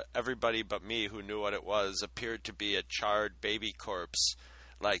to everybody but me who knew what it was appeared to be a charred baby corpse,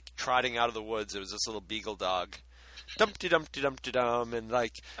 like trotting out of the woods. It was this little beagle dog. Dumpty-dumpty-dumpty-dum, and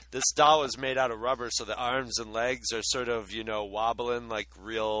like this doll was made out of rubber, so the arms and legs are sort of, you know, wobbling like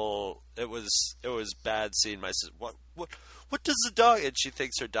real. It was bad seeing my sister. What does the dog? And she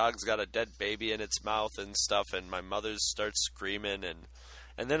thinks her dog's got a dead baby in its mouth and stuff. And my mother starts screaming,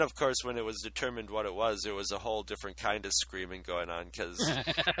 and then of course when it was determined what it was a whole different kind of screaming going on, because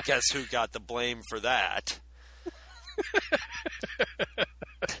guess who got the blame for that?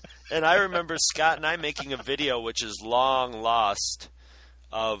 And I remember Scott and I making a video, which is long lost,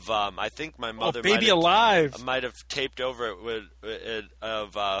 of I think my mother Baby Alive might have taped over it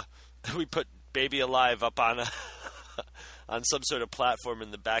we put Baby Alive up on on some sort of platform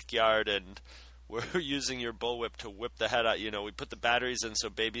in the backyard, and we're using your bullwhip to whip the head out. You know, we put the batteries in so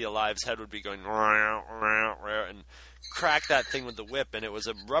Baby Alive's head would be going and crack that thing with the whip, and it was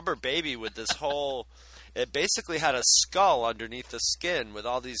a rubber baby with this whole. It basically had a skull underneath the skin with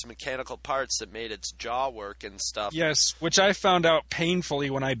all these mechanical parts that made its jaw work and stuff. Yes, which I found out painfully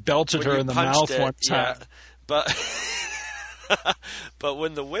when I belted her in the mouth one time. Yeah. But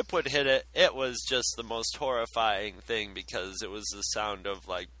when the whip would hit it, it was just the most horrifying thing, because it was the sound of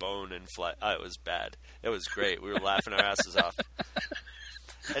like bone and flesh. It was bad. It was great. We were laughing our asses off.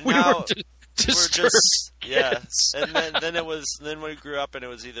 And we were And then we grew up and it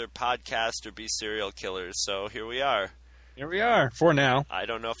was either podcast or be serial killers. So here we are. Here we are for now. I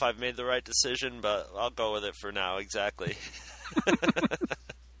don't know if I've made the right decision, but I'll go with it for now. Exactly.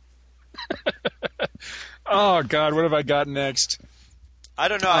 Oh God, what have I got next? I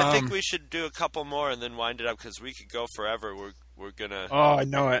don't know. I think we should do a couple more and then wind it up because we could go forever. We're gonna. Oh, I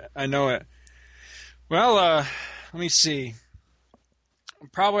know it. Well, let me see.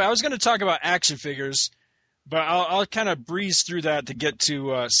 I was going to talk about action figures, but I'll kind of breeze through that to get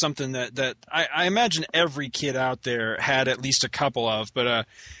to something that I imagine every kid out there had at least a couple of. But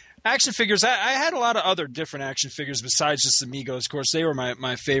action figures, I had a lot of other different action figures besides just Amigos. Of course, they were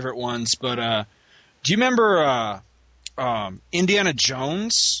my favorite ones. But do you remember Indiana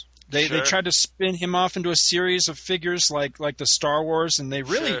Jones? They tried to spin him off into a series of figures like the Star Wars, and they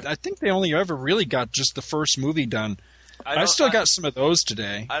really I think they only ever really got just the first movie done. I still got some of those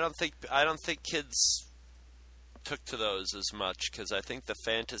today. I don't think kids took to those as much because I think the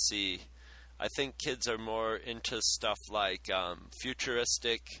fantasy. I think kids are more into stuff like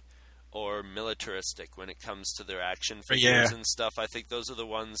futuristic or militaristic when it comes to their action figures and stuff. I think those are the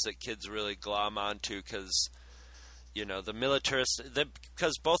ones that kids really glom onto because. You know, the militarist,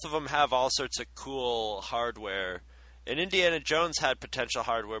 because both of them have all sorts of cool hardware. And Indiana Jones had potential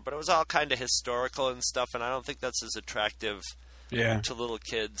hardware, but it was all kind of historical and stuff, and I don't think that's as attractive to little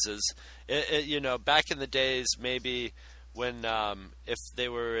kids as, you know, back in the days maybe when, if they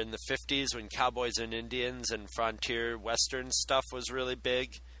were in the 50s when cowboys and Indians and frontier western stuff was really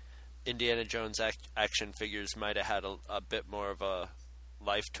big, Indiana Jones action figures might have had a bit more of a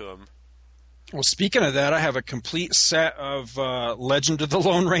life to them. Well, speaking of that, I have a complete set of Legend of the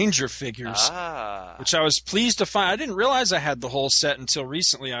Lone Ranger figures, which I was pleased to find. I didn't realize I had the whole set until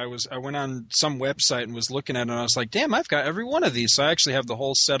recently. I went on some website and was looking at it, and I was like, damn, I've got every one of these. So I actually have the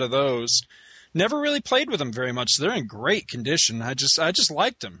whole set of those. Never really played with them very much. So they're in great condition. I just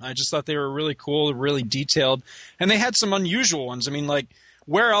liked them. I just thought they were really cool, really detailed, and they had some unusual ones. I mean, like,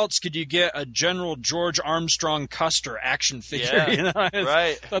 where else could you get a General George Armstrong Custer action figure? Yeah, you know?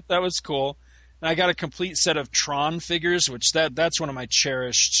 right. I thought that was cool. I got a complete set of Tron figures, which that's one of my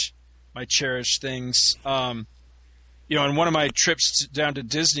cherished things. You know, in one of my trips down to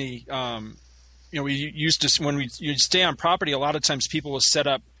Disney, you know, we used to when you'd stay on property, a lot of times people will set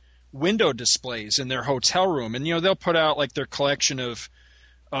up window displays in their hotel room, and you know they'll put out like their collection of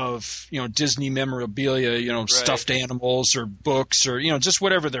you know Disney memorabilia, you know, stuffed animals or books or you know just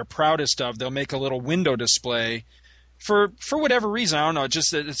whatever they're proudest of. They'll make a little window display. For whatever reason, I don't know, just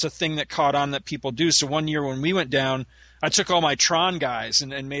that it's a thing that caught on that people do. So one year when we went down, I took all my Tron guys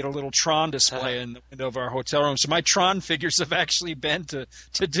and made a little Tron display in the window of our hotel room. So my Tron figures have actually been to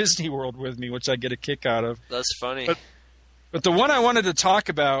Disney World with me, which I get a kick out of. That's funny. But the one I wanted to talk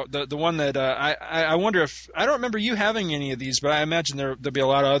about, the one that I wonder if – I don't remember you having any of these, but I imagine there'll be a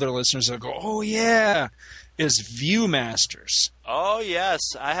lot of other listeners that go, oh, yeah, is Viewmasters. Oh, yes.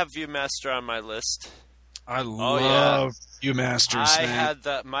 I have Viewmaster on my list. I love Viewmasters. I had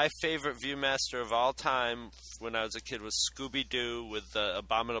my favorite Viewmaster of all time when I was a kid was Scooby-Doo with the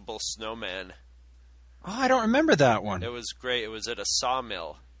Abominable Snowman. Oh, I don't remember that one. It was great. It was at a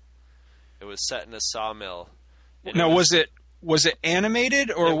sawmill. It was set in a sawmill. Now, was it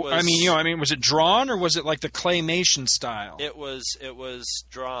animated or was it drawn or was it like the claymation style? It was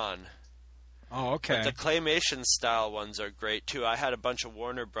drawn. Oh, okay. But the claymation style ones are great too. I had a bunch of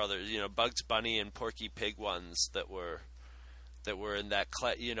Warner Brothers, you know, Bugs Bunny and Porky Pig ones that were in that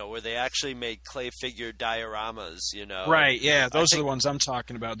clay, you know, where they actually made clay figure dioramas, you know. Right, yeah, those are the ones I'm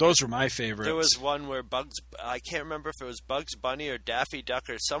talking about. Those were my favorites. There was one where I can't remember if it was Bugs Bunny or Daffy Duck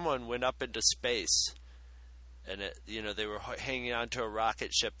or someone went up into space. And they were hanging onto a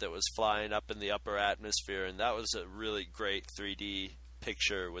rocket ship that was flying up in the upper atmosphere, and that was a really great 3D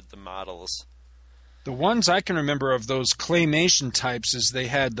picture with the models. The ones I can remember of those claymation types is they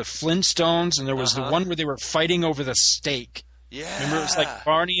had the Flintstones, and there was the one where they were fighting over the steak. Yeah. Remember, it was like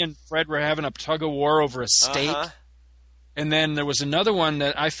Barney and Fred were having a tug of war over a steak. And then there was another one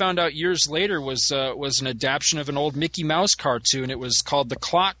that I found out years later was an adaptation of an old Mickey Mouse cartoon. It was called The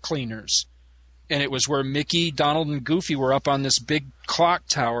Clock Cleaners. And it was where Mickey, Donald, and Goofy were up on this big clock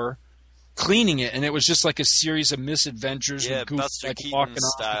tower cleaning it, and it was just like a series of misadventures with Goofy Buster Keaton walking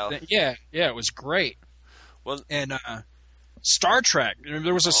style. off. Yeah, it was great. Well, and Star Trek.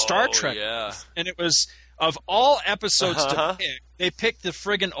 There was a Star Trek, and it was of all episodes to pick. They picked the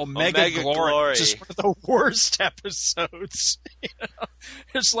friggin' Omega Glory, which is one of the worst episodes. You know?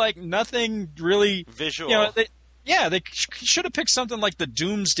 It's like nothing really visual. You know, Yeah, they should have picked something like the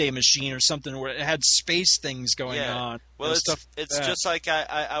Doomsday Machine or something where it had space things going on. Well, it's just like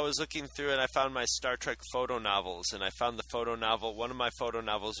I was looking through and I found my Star Trek photo novels, and I found the photo novel. One of my photo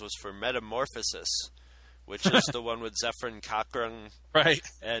novels was for Metamorphosis, which is the one with Zefram Cochrane. Right.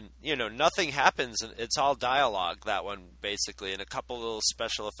 And, nothing happens. And it's all dialogue, that one, basically, and a couple little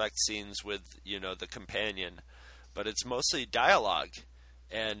special effects scenes with, the companion. But it's mostly dialogue.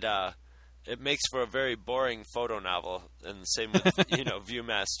 And it makes for a very boring photo novel. And the same with,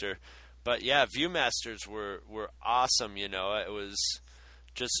 Viewmaster. But, yeah, Viewmasters were awesome, It was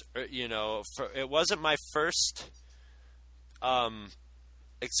just, it wasn't my first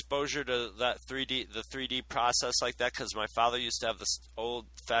exposure to that the 3D process like that, because my father used to have this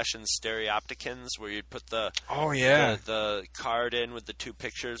old-fashioned stereopticons where you'd put the card in with the two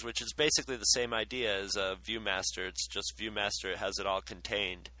pictures, which is basically the same idea as a Viewmaster. It's just Viewmaster. It has it all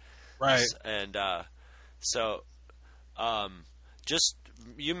contained. Right. And just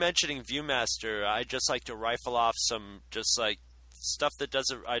you mentioning Viewmaster, I just like to rifle off some just like stuff that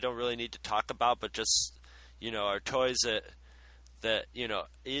I don't really need to talk about, but just are toys that you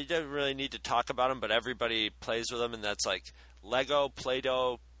don't really need to talk about them, but everybody plays with them, and that's like Lego,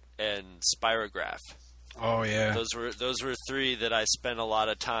 Play-Doh, and Spirograph. Oh yeah, those were three that I spent a lot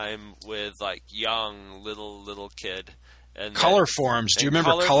of time with, like young little kid. And Color Forms. Do you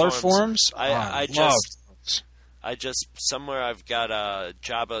remember Color Forms? I just somewhere I've got a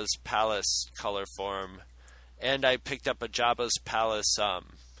Jabba's Palace Color Form, and I picked up a Jabba's Palace.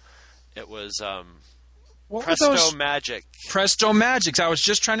 It was Presto Magic. Presto Magics. I was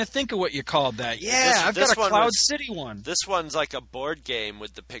just trying to think of what you called that. Yeah, I've got a Cloud City one. This one's like a board game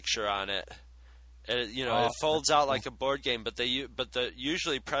with the picture on it. It folds out like a board game, but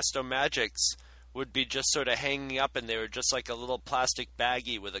usually Presto Magics would be just sort of hanging up, and they were just like a little plastic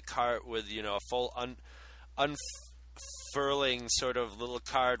baggie with a card with a full unfurling sort of little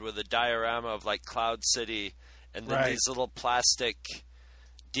card with a diorama of like Cloud City, and then these little plastic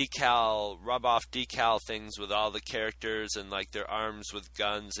rub-off decal things with all the characters and like their arms with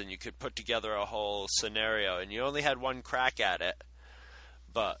guns, and you could put together a whole scenario, and you only had one crack at it,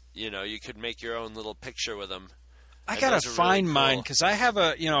 but you could make your own little picture with them. I gotta find mine, because I have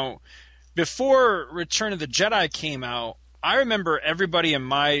before Return of the Jedi came out, I remember everybody in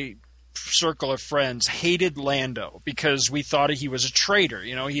my circle of friends hated Lando because we thought he was a traitor.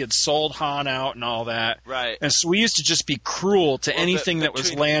 He had sold Han out and all that. Right. And so we used to just be cruel to anything that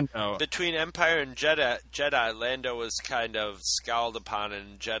was Lando. Between Empire and Jedi, Lando was kind of scowled upon,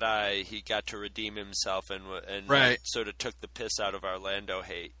 and Jedi, he got to redeem himself and sort of took the piss out of our Lando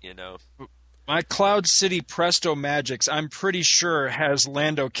hate, My Cloud City Presto Magics, I'm pretty sure, has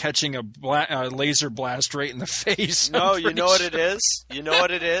Lando catching a laser blast right in the face. No, you know what it is? You know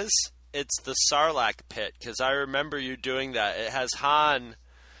what it is? It's the Sarlacc pit, because I remember you doing that. It has Han,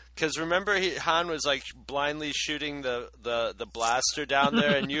 because remember Han was like blindly shooting the blaster down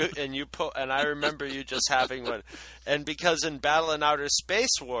there, and I remember you just having one. And because in Battle in Outer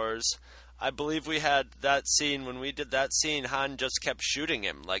Space Wars, I believe we had that scene. When we did that scene, Han just kept shooting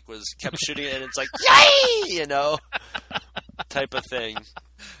him, kept shooting, and it's like, yay, type of thing.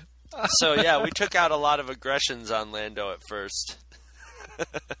 So yeah, we took out a lot of aggressions on Lando at first.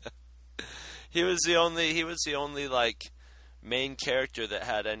 He was the only like main character that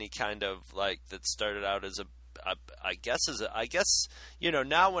had any kind of like that started out as I guess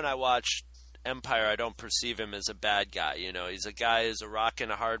now when I watch Empire, I don't perceive him as a bad guy. He's a guy who's a rock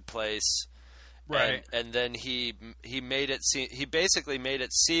in a hard place. Right. And then he basically made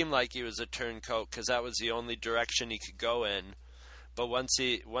it seem like he was a turncoat, because that was the only direction he could go in. But once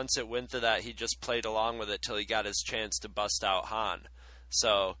it went to that, he just played along with it till he got his chance to bust out Han.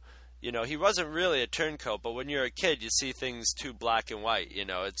 So, he wasn't really a turncoat, but when you're a kid, you see things too black and white.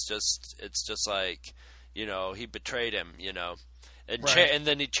 It's just like, he betrayed him. And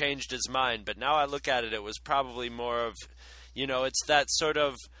then he changed his mind. But now I look at it, it was probably more of, it's that sort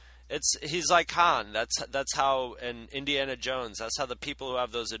of. He's like Han. That's how, and Indiana Jones. That's how the people who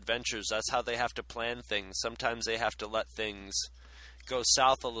have those adventures. That's how they have to plan things. Sometimes they have to let things go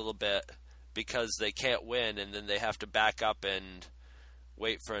south a little bit because they can't win, and then they have to back up and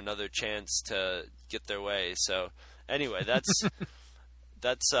wait for another chance to get their way. So anyway, that's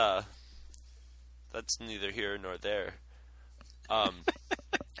neither here nor there.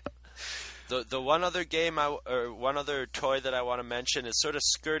 The one other game one other toy that I want to mention is sort of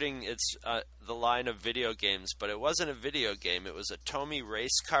skirting the line of video games, but it wasn't a video game. It was a Tomy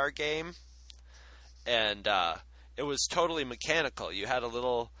race car game, and it was totally mechanical. You had a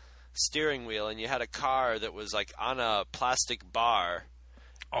little steering wheel, and you had a car that was like on a plastic bar.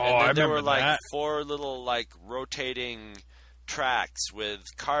 Oh, and then I there remember were like that. 4 little like rotating tracks with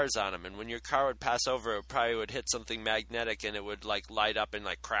cars on them, and when your car would pass over, it probably would hit something magnetic, and it would like light up and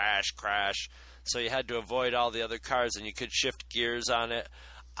like crash. So you had to avoid all the other cars, and you could shift gears on it.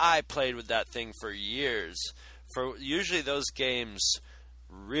 I played with that thing for years. Usually those games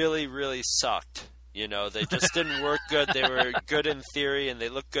really, really sucked. You know, they just didn't work good. They were good in theory, and they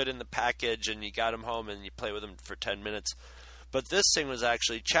looked good in the package, and you got them home, and you play with them for 10 minutes. But this thing was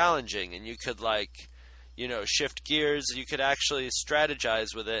actually challenging, and you could, like, you know, shift gears. You could actually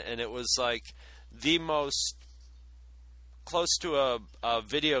strategize with it, and it was, like, the most close to a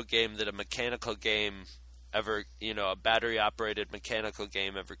video game that a mechanical game ever, you know, a battery-operated mechanical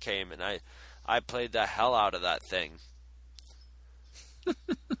game ever came. And I played the hell out of that thing.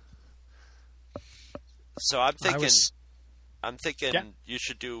 So I'm thinking yeah. You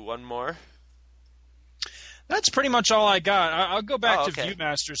should do one more. That's pretty much all I got. I'll go back okay. to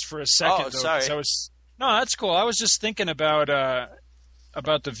Viewmasters for a second. Oh, though, sorry. No, that's cool. I was just thinking about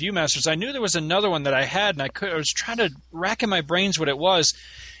the Viewmasters. I knew there was another one that I had, and I was trying to rack in my brains what it was.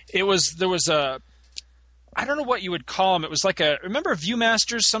 There was a, I don't know what you would call them. It was like remember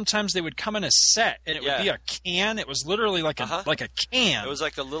Viewmasters? Sometimes they would come in a set, and it would be a can. It was literally like a can. It was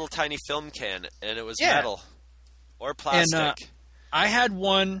like a little tiny film can, and it was metal or plastic. And I had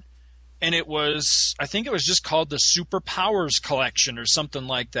one, and I think it was just called the Superpowers Collection or something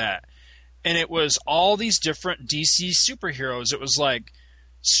like that. And it was all these different DC superheroes. It was like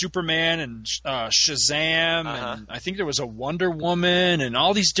Superman and Shazam, and I think there was a Wonder Woman, and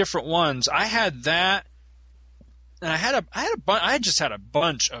all these different ones. I had that. And I just had a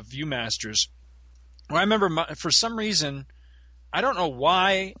bunch of Viewmasters. Well, I remember for some reason, I don't know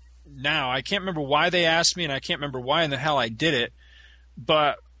why now. I can't remember why they asked me, and I can't remember why in the hell I did it.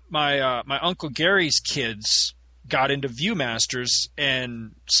 But my Uncle Gary's kids got into Viewmasters,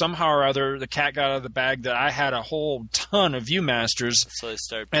 and somehow or other, the cat got out of the bag that I had a whole ton of Viewmasters. So they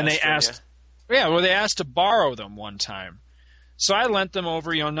started and they asked, they asked to borrow them one time. So I lent them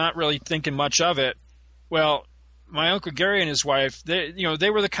over, not really thinking much of it. Well, my Uncle Gary and his wife, they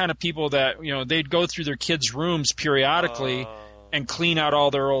were the kind of people that, they'd go through their kids' rooms periodically and clean out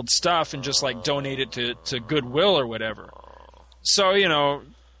all their old stuff and just like donate it to Goodwill or whatever. So,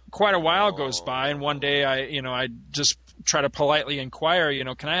 quite a while goes by, and one day I just try to politely inquire,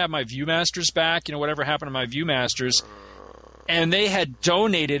 can I have my Viewmasters back? Whatever happened to my Viewmasters? And they had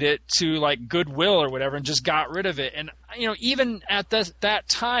donated it to like Goodwill or whatever and just got rid of it. And, even at that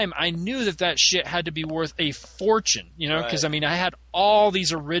time, I knew that shit had to be worth a fortune, because, I had all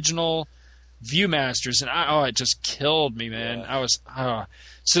these original Viewmasters, and it just killed me, man. Yeah. I was,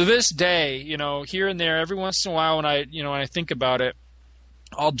 so this day, here and there, every once in a while when I think about it,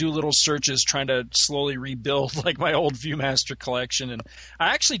 I'll do little searches trying to slowly rebuild like my old Viewmaster collection. And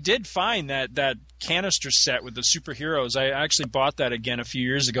I actually did find that canister set with the superheroes. I actually bought that again a few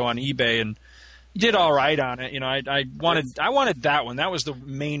years ago on eBay and did all right on it. I wanted that one. That was the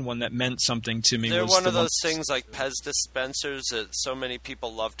main one that meant something to me. They're one of those things like Pez dispensers that so many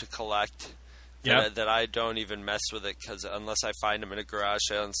people love to collect. That I don't even mess with it unless I find them in a garage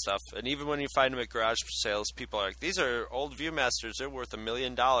sale and stuff. And even when you find them at garage sales, people are like, "These are old Viewmasters. They're worth $1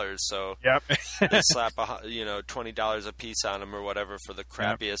 million." So they slap $20 a piece on them or whatever for the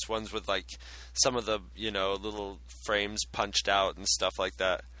crappiest ones with like some of the little frames punched out and stuff like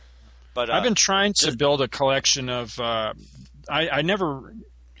that. But I've been trying to build a collection of. I never.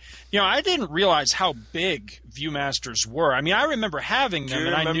 I didn't realize how big Viewmasters were. I remember having them,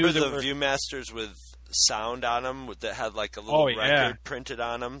 and I knew the Viewmasters with sound on them that had like a little record printed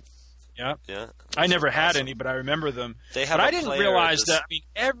on them. Yeah, yeah. I never had any, but I remember them. But I didn't realize that.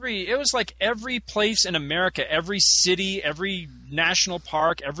 It was like every place in America, every city, every national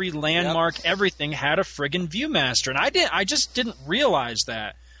park, every landmark, everything had a friggin' Viewmaster, and I just didn't realize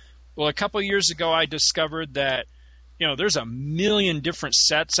that. Well, a couple of years ago, I discovered that. There's a million different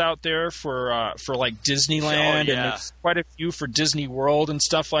sets out there for like Disneyland, and there's quite a few for Disney World and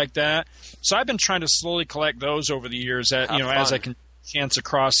stuff like that. So I've been trying to slowly collect those over the years, as I can chance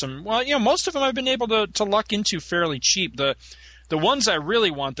across them. Well, most of them I've been able to luck into fairly cheap. The ones I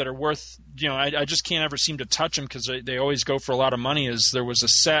really want that are worth, I just can't ever seem to touch them because they always go for a lot of money. There was a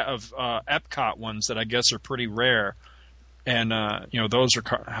set of Epcot ones that I guess are pretty rare, and those are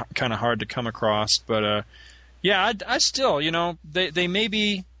kind of hard to come across, but. Yeah, I still, they may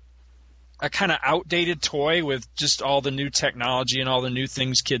be a kind of outdated toy with just all the new technology and all the new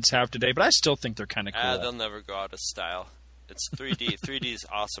things kids have today, but I still think they're kind of cool. They'll never go out of style. It's 3D. 3D is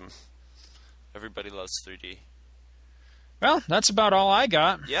awesome. Everybody loves 3D. Well, that's about all I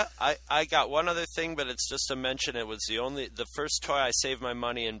got. Yeah, I got one other thing, but it's just to mention it was the first toy I saved my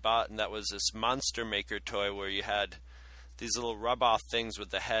money and bought, and that was this Monster Maker toy where you had these little rub-off things with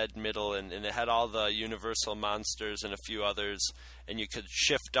the head, middle, and it had all the Universal monsters and a few others, and you could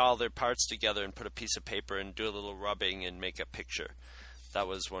shift all their parts together and put a piece of paper and do a little rubbing and make a picture. That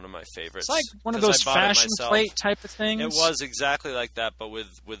was one of my favorites. It's like one of those fashion plate type of things. It was exactly like that, but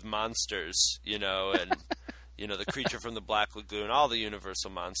with monsters, and the creature from the Black Lagoon, all the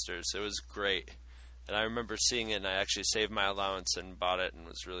Universal monsters. It was great. And I remember seeing it, and I actually saved my allowance and bought it and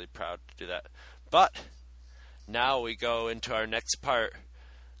was really proud to do that. But now we go into our next part.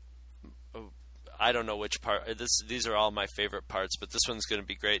 I don't know which part. These are all my favorite parts, but this one's going to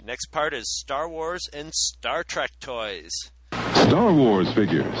be great. Next part is Star Wars and Star Trek toys. Star Wars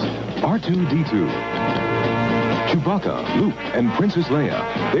figures. R2-D2. Chewbacca, Luke, and Princess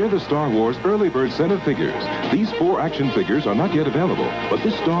Leia. They're the Star Wars Early Bird set of figures. These 4 action figures are not yet available, but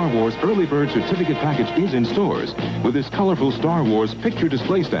this Star Wars Early Bird certificate package is in stores with this colorful Star Wars picture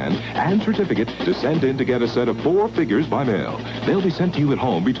display stand and certificate to send in to get a set of 4 figures by mail. They'll be sent to you at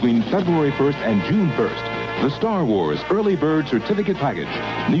home between February 1st and June 1st. The Star Wars Early Bird certificate package,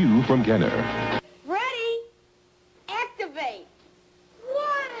 new from Kenner. Ready? Activate.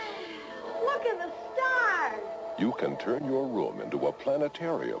 Wow! Look at the stars. You can turn your room into a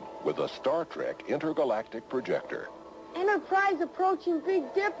planetarium with a Star Trek intergalactic projector. Enterprise approaching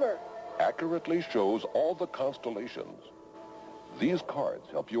Big Dipper. Accurately shows all the constellations. These cards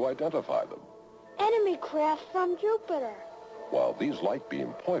help you identify them. Enemy craft from Jupiter. While these light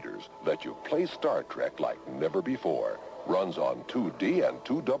beam pointers let you play Star Trek like never before. Runs on 2D and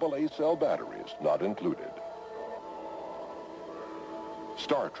 2 AA cell batteries, not included.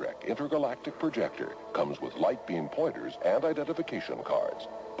 Star Trek Intergalactic Projector comes with light beam pointers and identification cards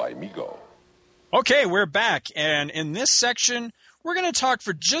by Mego. Okay, we're back, and in this section, we're going to talk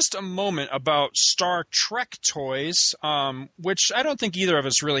for just a moment about Star Trek toys, which I don't think either of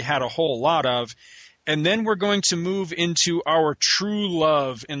us really had a whole lot of. And then we're going to move into our true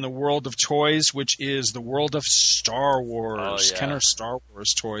love in the world of toys, which is the world of Star Wars. Oh, yeah. Kenner Star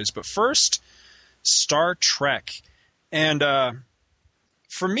Wars toys. But first, Star Trek. And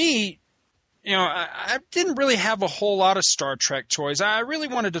for me, I didn't really have a whole lot of Star Trek toys. I really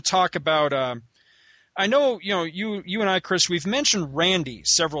wanted to talk about I know, you and I, Chris, we've mentioned Randy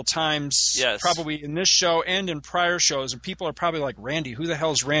several times, yes, probably in this show and in prior shows, and people are probably like, Randy, who the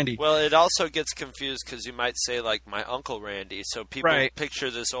hell is Randy? Well, it also gets confused because you might say, like, my Uncle Randy, so people picture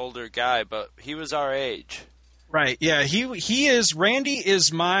this older guy, but he was our age. Right, yeah, Randy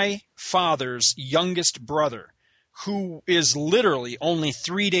is my father's youngest brother, who is literally only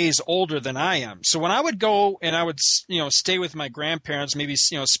 3 days older than I am. So when I would go and I would, stay with my grandparents, maybe,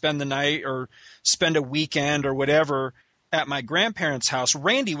 spend the night or spend a weekend or whatever at my grandparents' house,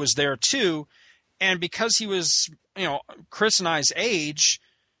 Randy was there too. And because he was, Chris and I's age,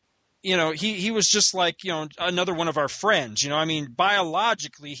 he was just like, another one of our friends.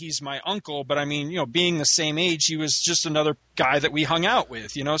 Biologically, he's my uncle, but being the same age, he was just another guy that we hung out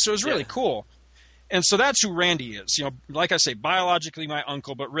with, so it was really cool. And so that's who Randy is. Like I say, biologically my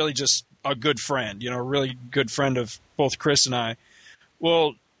uncle, but really just a good friend, a really good friend of both Chris and I.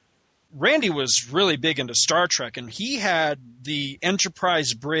 Well, Randy was really big into Star Trek, and he had the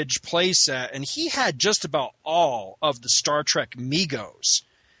Enterprise Bridge playset, and he had just about all of the Star Trek Megos.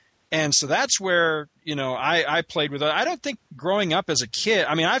 And so that's where, I played with it. I don't think growing up as a kid,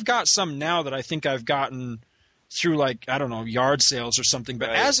 I've got some now that I think I've gotten through, like, I don't know, yard sales or something.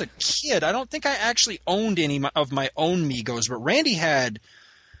 But as a kid, I don't think I actually owned any of my own Megos. But Randy had,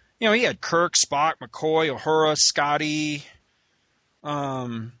 he had Kirk, Spock, McCoy, Uhura, Scotty.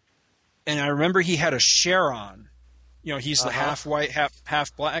 And I remember he had a Charon. He's the half white, half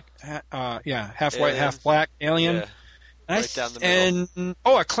black. Half white, half black alien. Yeah. Right down the middle. And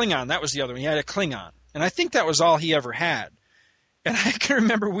a Klingon. That was the other one. He had a Klingon. And I think that was all he ever had. And I can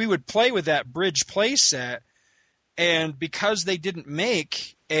remember we would play with that Bridge play set. And because they didn't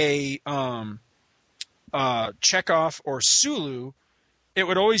make a Chekhov or Sulu, it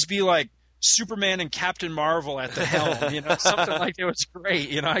would always be like Superman and Captain Marvel at the helm, something like it was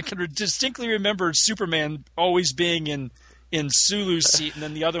great. I can distinctly remember Superman always being in Sulu's seat, and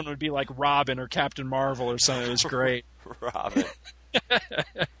then the other one would be like Robin or Captain Marvel or something. It was great. Robin.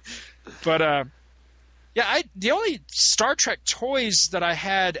 But the only Star Trek toys that I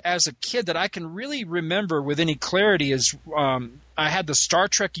had as a kid that I can really remember with any clarity is I had the Star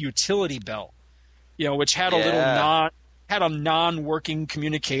Trek utility belt, which had a non-working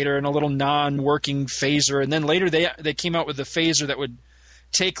communicator and a little non-working phaser, and then later they came out with the phaser that would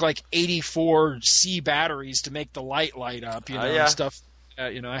take like 84 C batteries to make the light up, and stuff.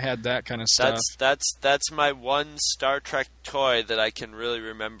 I had that kind of stuff. That's my one Star Trek toy that I can really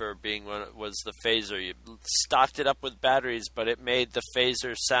remember being when it was the phaser. You stocked it up with batteries, but it made the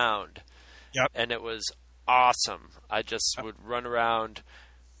phaser sound. Yep. And it was awesome. I just would run around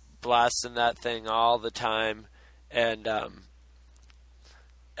blasting that thing all the time. And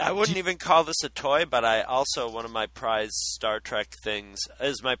I wouldn't even call this a toy, but I also, one of my prized Star Trek things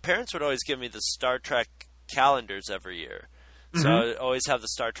is my parents would always give me the Star Trek calendars every year. So I would always have the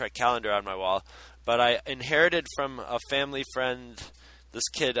Star Trek calendar on my wall. But I inherited from a family friend, this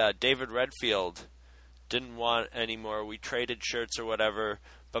kid, David Redfield, didn't want any more. We traded shirts or whatever.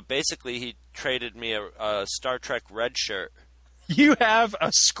 But basically he traded me a Star Trek red shirt. You have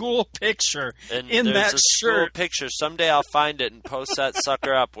a school picture in that shirt. School picture. Someday I'll find it and post that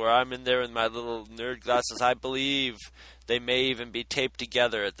sucker up where I'm in there with my little nerd glasses. I believe they may even be taped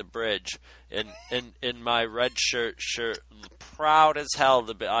together at the bridge. In my red shirt, proud as hell.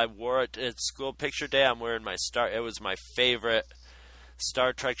 I wore it at school picture day. I'm wearing my It was my favorite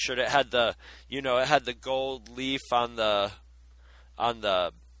Star Trek shirt. It had the gold leaf on the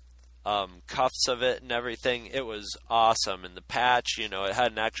cuffs of it and everything. It was awesome. And the patch, it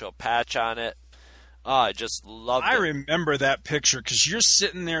had an actual patch on it. Oh, I just loved it. I remember that picture because you're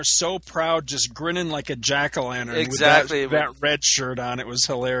sitting there so proud, just grinning like a jack-o'-lantern exactly. with that red shirt on. It was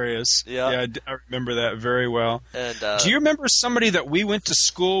hilarious. Yeah, I remember that very well. And do you remember somebody that we went to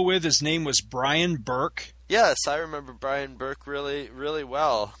school with? His name was Brian Burke. Yes, I remember Brian Burke really, really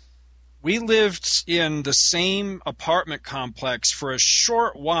well. We lived in the same apartment complex for a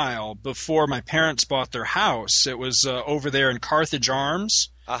short while before my parents bought their house. It was over there in Carthage Arms.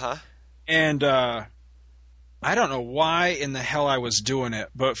 Uh-huh. And I don't know why in the hell I was doing it,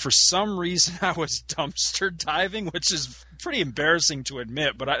 but for some reason I was dumpster diving, which is pretty embarrassing to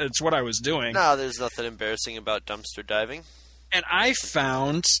admit, but it's what I was doing. No, there's nothing embarrassing about dumpster diving. And I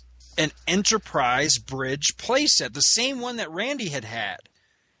found an Enterprise bridge playset, the same one that Randy had.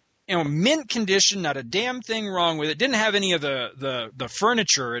 Mint condition, not a damn thing wrong with it. Didn't have any of the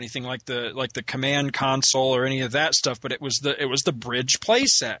furniture or anything like the command console or any of that stuff, but it was the bridge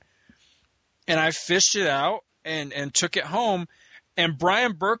playset. And I fished it out and took it home. And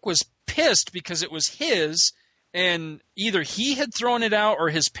Brian Burke was pissed because it was his, and either he had thrown it out or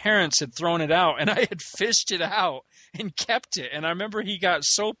his parents had thrown it out, and I had fished it out and kept it. And I remember he got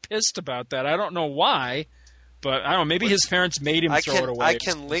so pissed about that. I don't know why. But I don't know, maybe his parents made him throw it away. I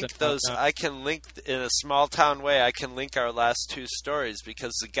can link those. I can link in a small town way. I can link our last two stories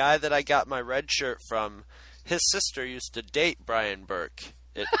because the guy that I got my red shirt from, his sister used to date Brian Burke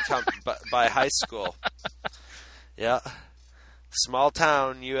by high school. Yeah, small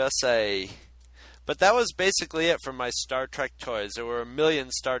town USA. But that was basically it for my Star Trek toys. There were a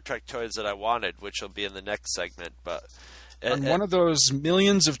million Star Trek toys that I wanted, which will be in the next segment, but. On one of those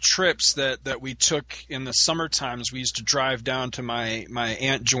millions of trips that we took in the summer times, we used to drive down to my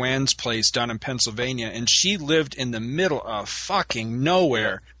Aunt Joanne's place down in Pennsylvania, and she lived in the middle of fucking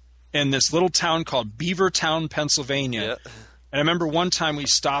nowhere in this little town called Beavertown, Pennsylvania. Yeah. And I remember one time we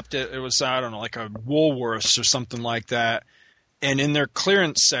stopped at, it was, I don't know, like a Woolworths or something like that, and in their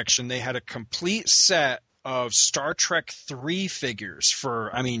clearance section they had a complete set of Star Trek 3 figures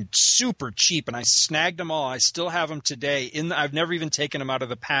for, super cheap, and I snagged them all. I still have them today. I've never even taken them out of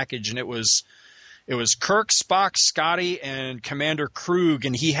the package, and it was Kirk, Spock, Scotty, and Commander Krug,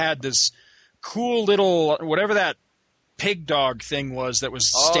 and he had this cool little, whatever that pig dog thing was that was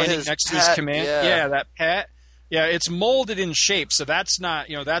standing next to his command. Yeah, that pet. Yeah, it's molded in shape, so that's not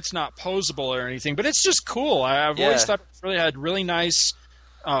posable or anything, but it's just cool. I've always thought it really had really nice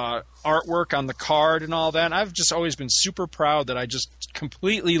artwork on the card and all that. And I've just always been super proud that I just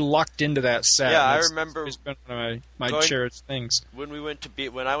completely lucked into that set. Yeah, I remember. It's been one of my cherished things. When I went to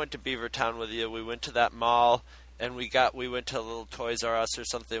Beavertown with you, we went to that mall and we went to a little Toys R Us or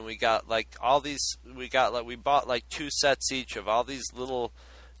something. We got we bought like 2 sets each of all these little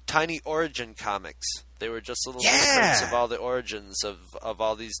tiny Origin comics. They were just little reprints of all the origins of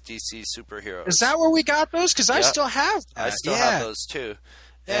all these DC superheroes. Is that where we got those? Because I still have that. I still have those too.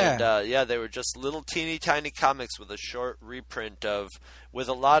 Yeah. And they were just little teeny tiny comics with a short reprint with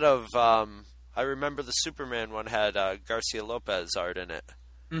a lot of. I remember the Superman one had Garcia Lopez art in it.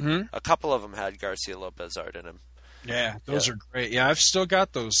 Mm-hmm. A couple of them had Garcia Lopez art in them. Yeah, those are great. Yeah, I've still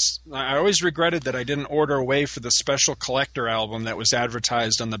got those. I always regretted that I didn't order away for the special collector album that was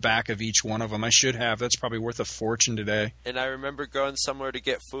advertised on the back of each one of them. I should have. That's probably worth a fortune today. And I remember going somewhere to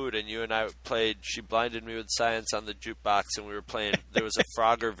get food, and you and I played She Blinded Me with Science on the jukebox, and we were playing. There was a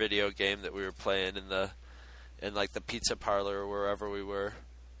Frogger video game that we were playing in in like the pizza parlor or wherever we were.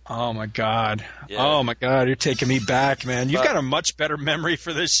 Oh my God! Yeah. Oh my God! You're taking me back, man. You've got a much better memory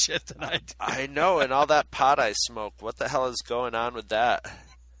for this shit than I do. I know, and all that pot I smoke. What the hell is going on with that?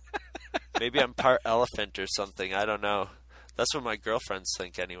 Maybe I'm part elephant or something. I don't know. That's what my girlfriends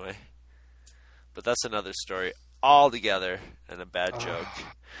think anyway. But that's another story altogether and a bad joke.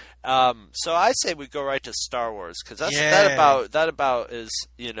 So I say we go right to Star Wars because that about is,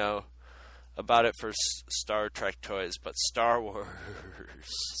 you know, about it for Star Trek toys, but Star Wars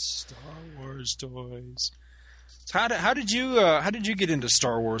toys. So how did you get into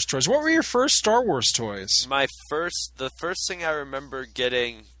Star Wars toys? What were your first Star Wars toys? The first thing I remember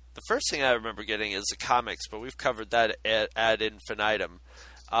getting is the comics, but we've covered that ad infinitum.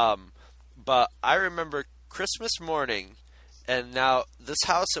 But I remember Christmas morning, and now this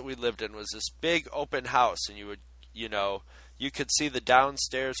house that we lived in was this big open house, and you could see the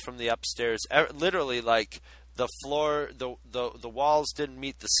downstairs from the upstairs. Literally, like the floor, the walls didn't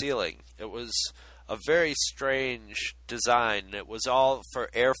meet the ceiling. It was a very strange design. It was all for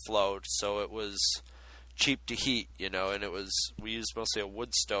airflow, so it was cheap to heat, and we used mostly a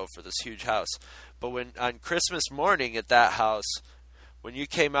wood stove for this huge house. But when on Christmas morning at that house, when you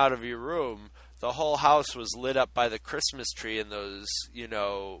came out of your room, the whole house was lit up by the Christmas tree and those,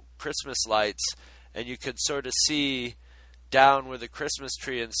 Christmas lights, and you could sort of see down with the Christmas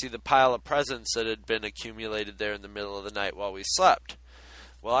tree and see the pile of presents that had been accumulated there in the middle of the night while we slept.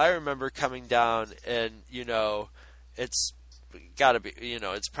 Well, I remember coming down and, it's got to be,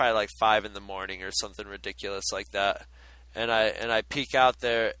 it's probably like 5 a.m. or something ridiculous like that. And I peek out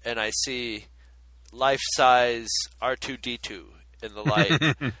there and I see life-size R2-D2 in the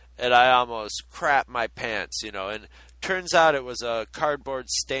light. And I almost crap my pants, and turns out it was a cardboard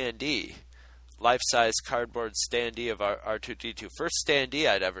standee, life-size cardboard standee of R2-D2. First standee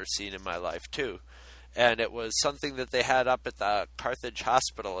I'd ever seen in my life, too. And it was something that they had up at the Carthage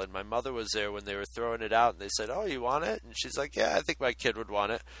Hospital, and my mother was there when they were throwing it out, and they said, "Oh, you want it?" And she's like, "Yeah, I think my kid would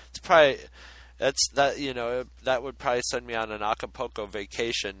want it." That would probably send me on an Acapulco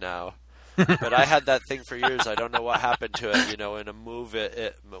vacation now. But I had that thing for years. I don't know what happened to it. In a move,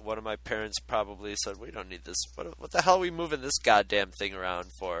 one of my parents probably said, "We don't need this. What the hell are we moving this goddamn thing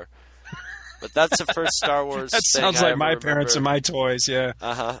around for?" But that's the first Star Wars that thing sounds like my parents and my toys, yeah.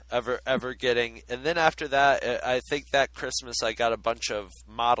 Ever getting. And then after that, I think that Christmas I got a bunch of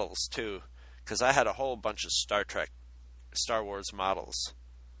models, too. Because I had a whole bunch of Star Wars models.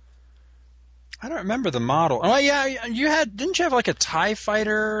 I don't remember the model. Oh, yeah, didn't you have like a TIE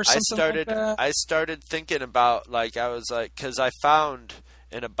fighter or something like that? I started thinking about, because I found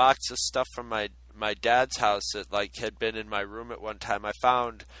in a box of stuff from my dad's house that, had been in my room at one time, I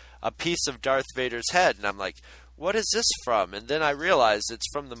found a piece of Darth Vader's head, and I'm like, what is this from? And then I realized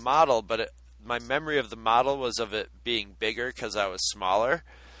it's from the model, but my memory of the model was of it being bigger because I was smaller.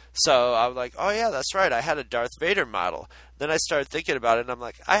 So I was like, oh yeah, that's right, I had a Darth Vader model. Then I started thinking about it, and I'm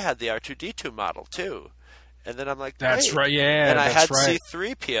like, I had the R2-D2 model too. And then I'm like, that's right, yeah. And I had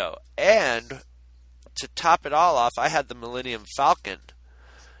C-3PO. And to top it all off, I had the Millennium Falcon.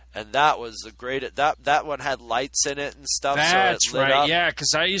 And that was the greatest. That one had lights in it and stuff. That's so it lit right. up. Yeah,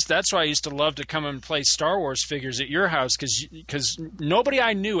 because that's why I used to love to come and play Star Wars figures at your house because nobody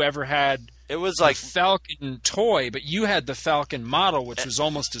I knew ever had. It was like Falcon toy, but you had the Falcon model, which was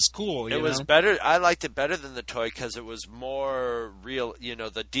almost as cool. It was better. I liked it better than the toy because it was more real.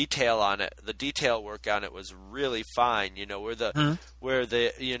 The detail on it, the detail work on it was really fine. Where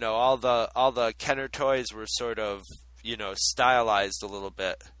the all the Kenner toys were sort of stylized a little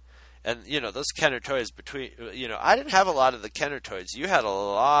bit. And, those Kenner toys I didn't have a lot of the Kenner toys. You had a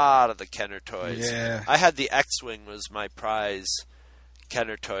lot of the Kenner toys. Yeah. I had the X-Wing was my prize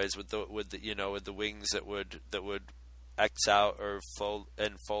Kenner toys with the wings that would X out or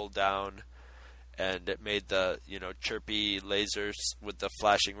fold down. And it made the, chirpy lasers with the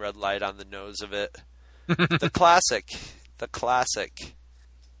flashing red light on the nose of it. The classic.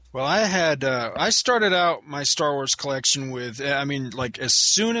 Well, I started out my Star Wars collection with, as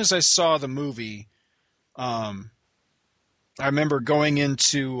soon as I saw the movie, I remember going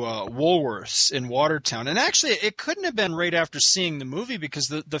into Woolworths in Watertown. And actually, it couldn't have been right after seeing the movie because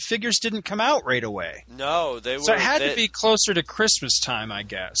the figures didn't come out right away. No, they were. So it had to be closer to Christmas time, I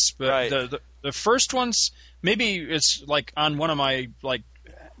guess. But right. the first ones, maybe it's like on one of my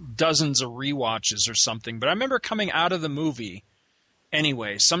dozens of rewatches or something. But I remember coming out of the movie.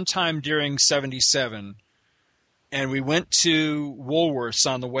 Anyway, sometime during 1977, and we went to Woolworths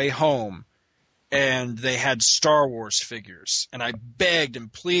on the way home, and they had Star Wars figures. And I begged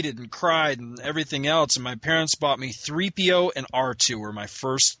and pleaded and cried and everything else, and my parents bought me 3PO and R2 were my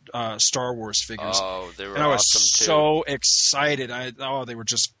first Star Wars figures. Oh, they were and I was awesome, so excited. They were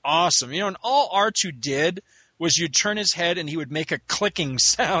just awesome. And all R2 did was you'd turn his head and he would make a clicking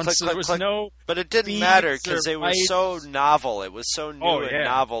sound. Click, so click, there was click. no... But it didn't matter because they were so novel. It was so new and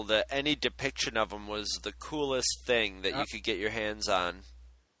novel that any depiction of them was the coolest thing that you could get your hands on.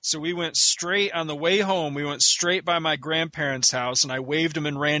 So we went straight on the way home. We went straight by my grandparents' house, and I waved him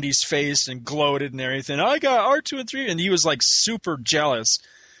in Randy's face and gloated and everything. I got R2 and 3, and he was like super jealous.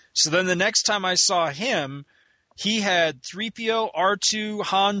 So then the next time I saw him, he had 3PO, R2,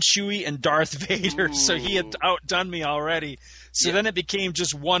 Han, Chewie, and Darth Vader. Ooh. So he had outdone me already. So then it became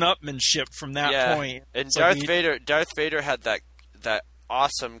just one-upmanship from that point. And Darth Vader had that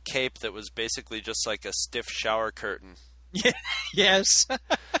awesome cape that was basically just like a stiff shower curtain. Yes.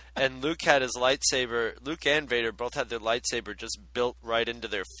 And Luke had his lightsaber. Luke and Vader both had their lightsaber just built right into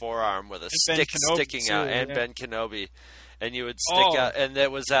their forearm with a stick sticking out. And Ben Kenobi. And you would stick out, and there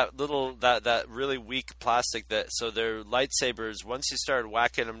was that little that really weak plastic so their lightsabers, once you started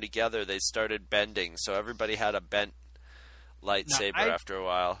whacking them together, they started bending. So everybody had a bent lightsaber after a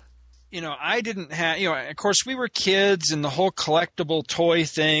while. I didn't have, of course we were kids and the whole collectible toy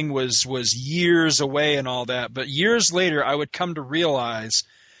thing was years away and all that. But years later, I would come to realize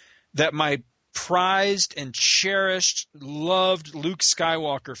that my prized and cherished, loved Luke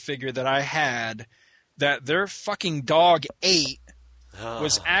Skywalker figure that I had, that their fucking dog ate,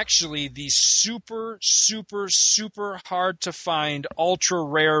 was actually the super, super, super hard to find, ultra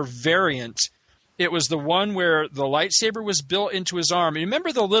rare variant. It was the one where the lightsaber was built into his arm. You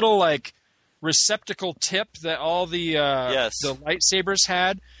remember the little receptacle tip that all the lightsabers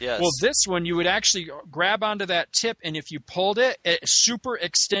had? Yes. Well, this one you would actually grab onto that tip, and if you pulled it, it super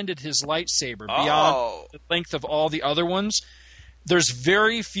extended his lightsaber beyond the length of all the other ones. There's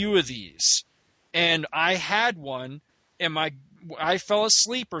very few of these, and I had one, and I fell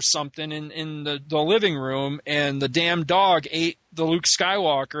asleep or something in the living room, and the damn dog ate the Luke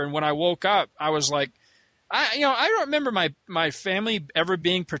Skywalker. And when I woke up, I was like, I don't remember my family ever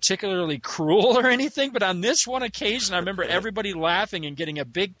being particularly cruel or anything, but on this one occasion, I remember everybody laughing and getting a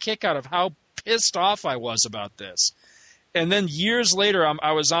big kick out of how pissed off I was about this. And then years later,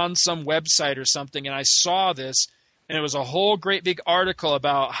 I was on some website or something, and I saw this, and it was a whole great big article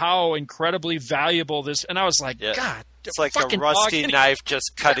about how incredibly valuable this, and I was like, God, it's like a rusty knife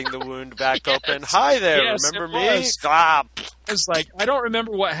just cutting the wound back open. Hi there, remember me? Stop. It's like, I don't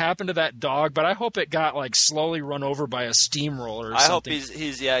remember what happened to that dog, but I hope it got slowly run over by a steamroller or something. I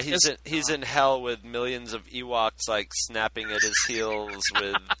hope he's in hell with millions of Ewoks snapping at his heels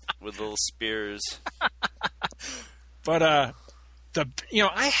with little spears. But I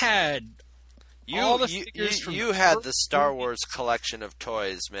had You had the Star Wars collection of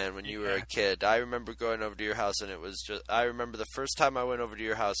toys, man, when you were a kid. I remember going over to your house, and it was just... I remember the first time I went over to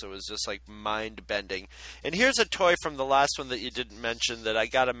your house, it was just, mind-bending. And here's a toy from the last one that you didn't mention that I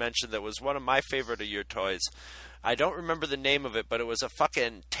gotta mention that was one of my favorite of your toys. I don't remember the name of it, but it was a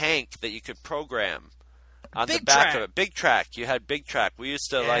fucking tank that you could program on the back of it. Big Track. You had Big Track. We used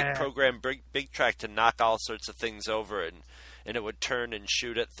to, program Big Track to knock all sorts of things over, and it would turn and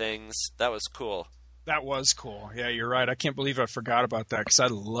shoot at things. That was cool. That was cool. Yeah, you're right. I can't believe I forgot about that because I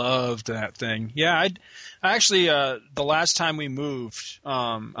loved that thing. Yeah, I actually, the last time we moved,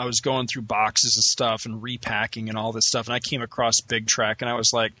 I was going through boxes of stuff and repacking and all this stuff, and I came across Big Track, and I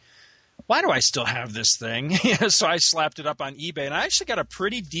was like, why do I still have this thing? So I slapped it up on eBay, and I actually got a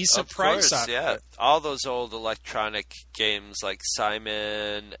pretty decent price on it. All those old electronic games like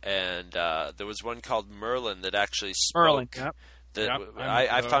Simon, and there was one called Merlin that actually spoke. Merlin, yep.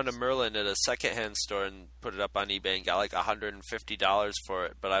 I found a Merlin at a secondhand store and put it up on eBay and got $150 for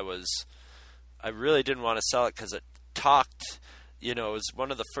it, but I really didn't want to sell it because it talked. It was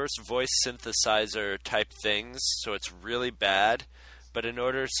one of the first voice synthesizer type things, so it's really bad. But in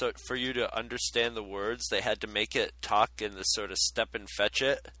order for you to understand the words, they had to make it talk in this sort of step and fetch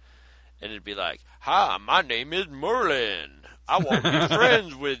it. And it'd be like, "Hi, my name is Merlin. I want to be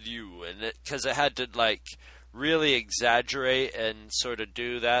friends with you." And because it had to really exaggerate and sort of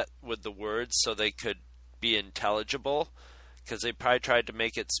do that with the words so they could be intelligible. Because they probably tried to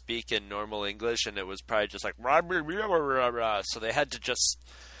make it speak in normal English, and it was probably just like rah, rah, rah, rah, rah. So they had to just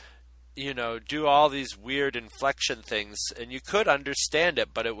do all these weird inflection things, and you could understand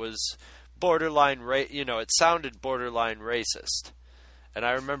it, but it was borderline, it sounded borderline racist. And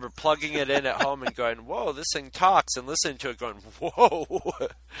I remember plugging it in at home and going, "Whoa, this thing talks," and listening to it going, "Whoa,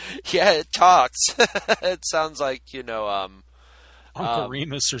 yeah, it talks." It sounds like, Uncle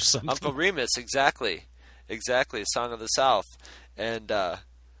Remus or something. Uncle Remus, exactly, Song of the South, and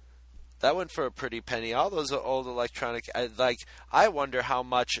that went for a pretty penny. All those old electronic, I wonder how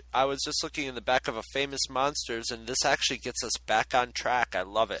much. I was just looking in the back of a Famous Monsters, and this actually gets us back on track. I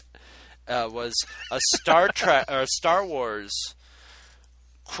love it. Was a Star Wars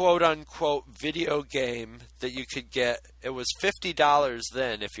quote unquote video game that you could get. It was $50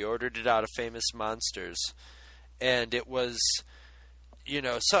 then if you ordered it out of Famous Monsters, and it was,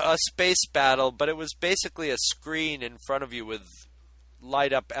 so a space battle, but it was basically a screen in front of you with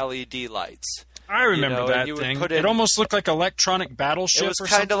light up LED lights. I remember that thing. It almost looked like Electronic Battleship. It was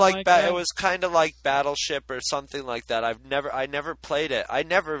kind of like that. It was kind of like Battleship or something like that. I never played it. I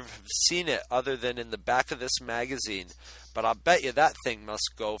never seen it other than in the back of this magazine. But I'll bet you that thing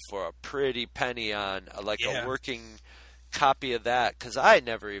must go for a pretty penny on a working copy of that, because I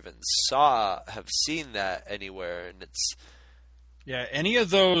never even have seen that anywhere, and it's. Yeah, any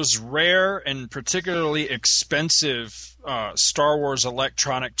of those rare and particularly expensive Star Wars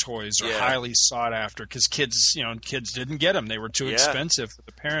electronic toys are highly sought after, because kids didn't get them; they were too expensive for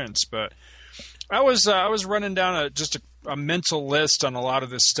the parents. But I was running down a mental list on a lot of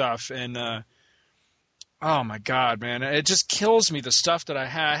this stuff, and oh my God, man, it just kills me the stuff that I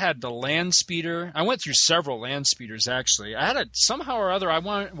had. I had the Land Speeder. I went through several Land Speeders actually. I had somehow or other I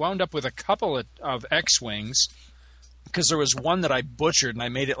wound up with a couple of X-wings. Because there was one that I butchered and I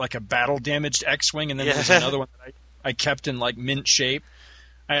made it like a battle damaged X-wing, and then there was another one that I kept in like mint shape.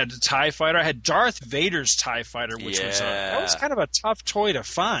 I had a TIE Fighter. I had Darth Vader's TIE Fighter, which was kind of a tough toy to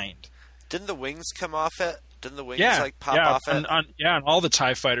find. Didn't the wings come off it? Didn't the wings pop off it? On all the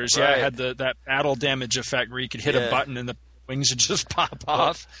TIE Fighters. Right. Yeah, I had that battle damage effect where you could hit a button and the wings would just pop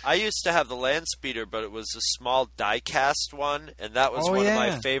off. I used to have the Land Speeder, but it was a small die-cast one, and that was one of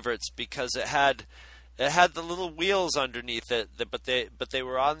my favorites because it had the little wheels underneath it, but they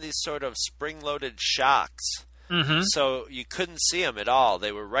were on these sort of spring-loaded shocks, so you couldn't see them at all.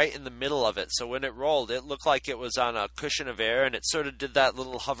 They were right in the middle of it, so when it rolled, it looked like it was on a cushion of air, and it sort of did that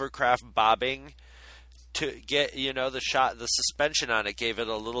little hovercraft bobbing to get the suspension on it gave it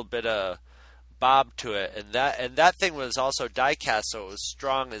a little bit of bob to it, and that thing was also die-cast, so it was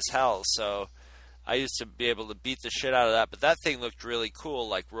strong as hell. So I used to be able to beat the shit out of that, but that thing looked really cool,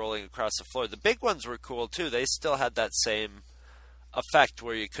 like rolling across the floor. The big ones were cool, too. They still had that same effect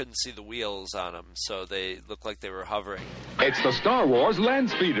where you couldn't see the wheels on them, so they looked like they were hovering. It's the Star Wars Land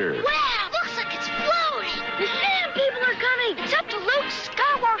Speeder. Wow, looks like it's floating. The Sand people are coming. It's up to Luke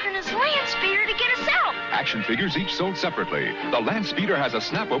Skywalker and his Land Speeder to get us out. Action figures each sold separately. The Land Speeder has a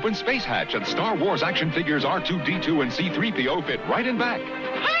snap-open space hatch, and Star Wars action figures R2-D2 and C-3PO fit right in back.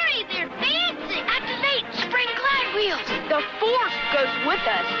 Hurry, they're fancy. Activate spring glide wheels. The Force goes with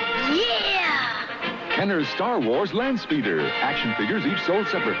us. Yeah! Kenner's Star Wars Land Speeder. Action figures each sold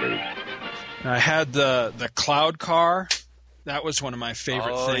separately. I had the Cloud Car. That was one of my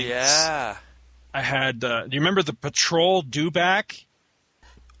favorite things. Oh, yeah. I had, do you remember the Patrol Dewback?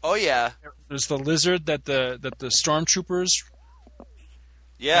 Oh, yeah. There's the lizard that the stormtroopers.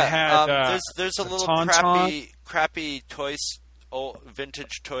 Yeah, I had, there's a little crappy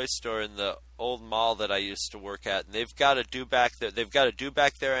vintage toy store in the old mall that I used to work at, and they've got a Dewback there. They've got a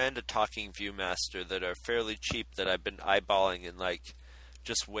Dewback there and a Talking Viewmaster that are fairly cheap that I've been eyeballing and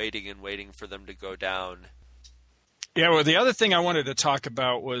just waiting for them to go down. Yeah, well, the other thing I wanted to talk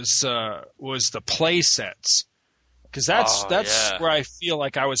about was the play sets, because that's where I feel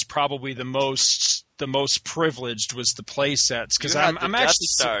like I was probably the most privileged was the play sets, because I'm actually Death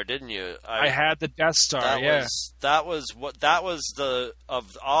Star, didn't you? I had the Death Star. That was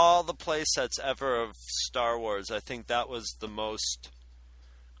of all the play sets ever of Star Wars. I think that was the most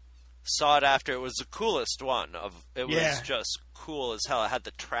sought after. It was the coolest one. Was just cool as hell. It had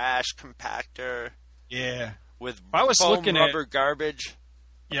the trash compactor. Yeah. With foam rubber garbage.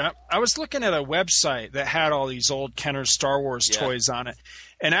 Yeah, I was looking at a website that had all these old Kenner Star Wars toys on it.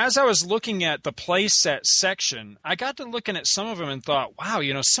 And as I was looking at the playset section, I got to looking at some of them and thought, wow,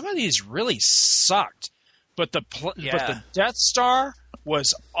 some of these really sucked. But the Death Star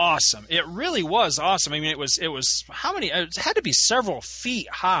was awesome. It really was awesome. I mean, it was how many? It had to be several feet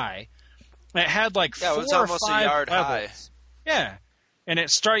high. It had like 4 it was almost or 5 a yard levels. high. Yeah, and it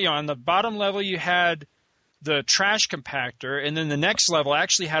started on the bottom level. You had the trash compactor, and then the next level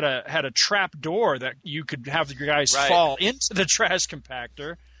actually had a trap door that you could have your guys fall into the trash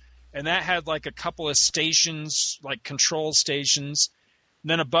compactor, and that had like a couple of stations, like control stations. And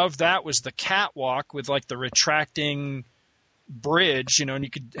then above that was the catwalk with like the retracting bridge, and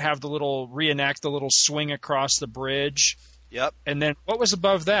you could have reenact the little swing across the bridge. Yep. And then what was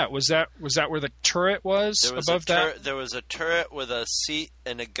above that? Was that where the turret was? That? There was a turret with a seat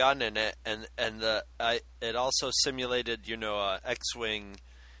and a gun in it, and it also simulated, a X-wing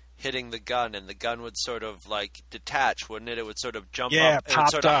hitting the gun, and the gun would sort of like detach, wouldn't it? It would sort of jump up, it would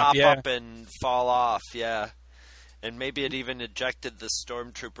sort of hop up and fall off, And maybe it even ejected the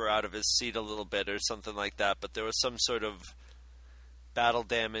stormtrooper out of his seat a little bit or something like that, but there was some sort of battle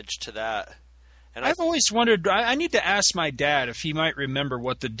damage to that. And I've always wondered, I need to ask my dad if he might remember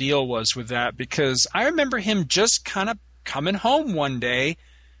what the deal was with that, because I remember him just kind of coming home one day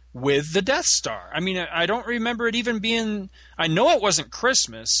with the Death Star. I mean, I don't remember it even being, I know it wasn't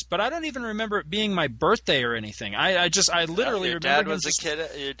Christmas, but I don't even remember it being my birthday or anything. I literally remember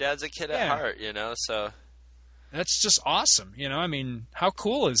your dad's a kid at heart, so. That's just awesome. I mean, how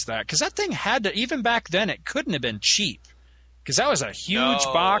cool is that? Because that thing had to, even back then, it couldn't have been cheap. Because that was a huge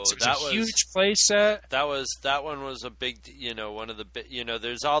box. It was a huge play set. That one was a big, one of the big,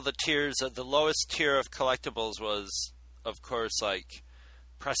 there's all the tiers. The lowest tier of collectibles was, of course, like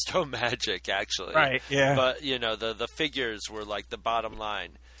Presto Magic, actually. Right, yeah. But, the figures were like the bottom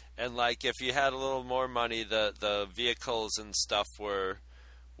line. And like if you had a little more money, the vehicles and stuff were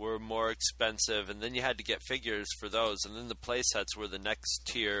more expensive, and then you had to get figures for those, and then the play sets were the next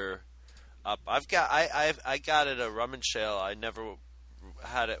tier up. I got it at a rummage sale. I never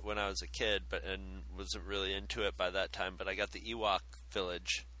had it when I was a kid, and wasn't really into it by that time. But I got the Ewok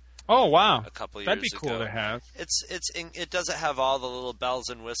Village. Oh wow! A couple That'd years be cool ago. to have. It doesn't have all the little bells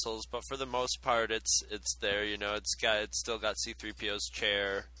and whistles, but for the most part, it's there. It's still got C-3PO's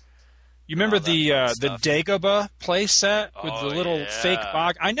chair. You remember the Dagobah play set with the little fake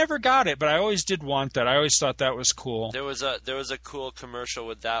box? I never got it, but I always did want that. I always thought that was cool. There was a cool commercial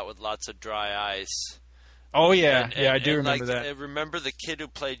with that, with lots of dry ice. Oh yeah, I do remember that. I remember the kid who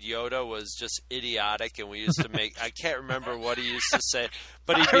played Yoda was just idiotic, and we used to make. I can't remember what he used to say,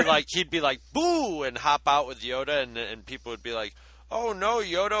 but he'd be like boo and hop out with Yoda, and people would be like, "Oh no,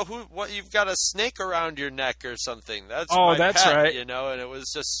 Yoda! What? You've got a snake around your neck or something?" That's pet, right. And it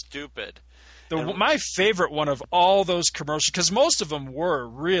was just stupid. My favorite one of all those commercials, because most of them were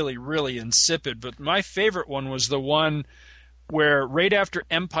really, really insipid, but my favorite one was the one where right after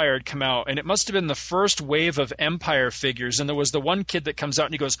Empire had come out, and it must have been the first wave of Empire figures, and there was the one kid that comes out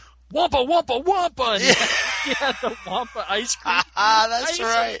and he goes, "Wampa, Wampa, Wampa!" And he had the Wampa ice cream. That's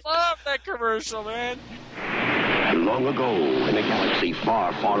right. I love that commercial, man. And long ago, in a galaxy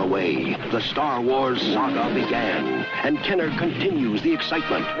far, far away, the Star Wars saga began, and Kenner continues the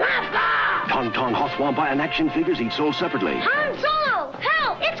excitement. Tauntaun, Hoth Wampa, and action figures each sold separately. Han Solo!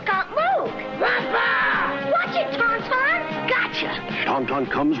 Help! It's got Luke! Wampa! Watch it, Tauntaun! Gotcha!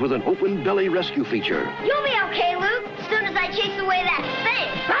 Tauntaun comes with an open belly rescue feature. You'll be okay, Luke, as soon as I chase away that thing.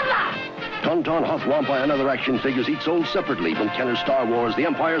 Wampa! Tauntaun, Hoth Wampa, and other action figures each sold separately from Kenner's Star Wars The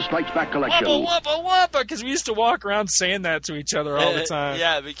Empire Strikes Back collection. Wampa, Wampa, Wampa! Because we used to walk around saying that to each other all the time.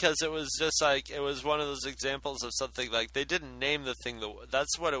 Yeah, because it was just like, it was one of those examples of something like, they didn't name the thing,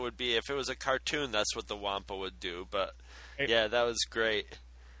 that's what it would be. If it was a cartoon, that's what the Wampa would do. But, yeah, that was great.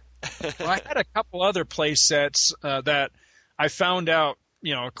 Well, I had a couple other play sets that I found out,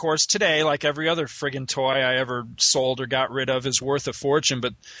 of course, today, like every other friggin' toy I ever sold or got rid of is worth a fortune,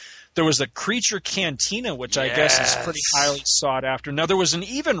 but there was a Creature Cantina, which I guess is pretty highly sought after. Now, there was an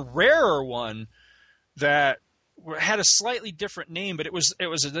even rarer one that had a slightly different name, but it was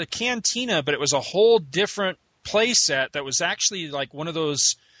the Cantina, but it was a whole different play set that was actually like one of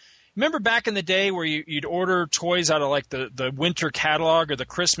those. Remember back in the day where you'd order toys out of like the winter catalog or the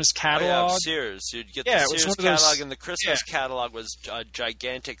Christmas catalog? Oh, yeah, Sears. You'd get the Sears catalog, and the Christmas catalog was a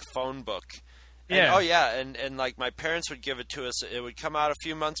gigantic phone book. And, and like my parents would give it to us. It would come out a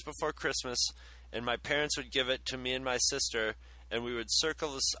few months before Christmas, and my parents would give it to me and my sister, and we would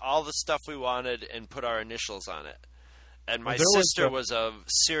circle all the stuff we wanted and put our initials on it. And my sister was a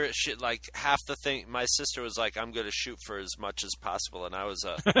serious shit. Like half the thing, my sister was like, "I'm going to shoot for as much as possible," and I was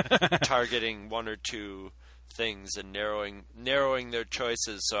targeting one or two things and narrowing their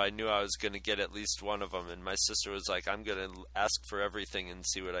choices. So I knew I was going to get at least one of them. And my sister was like, "I'm going to ask for everything and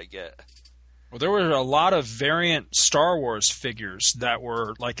see what I get." Well, there were a lot of variant Star Wars figures that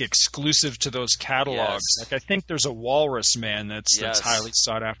were like exclusive to those catalogs. Like I think there's a Walrus Man that's highly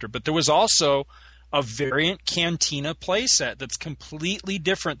sought after, but there was also a variant Cantina playset that's completely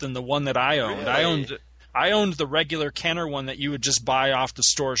different than the one that I owned. Really? I owned the regular Kenner one that you would just buy off the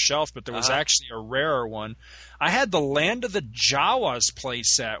store shelf, but there was actually a rarer one. I had the Land of the Jawas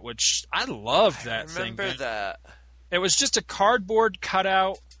playset, which I loved that thing. I remember that. It was just a cardboard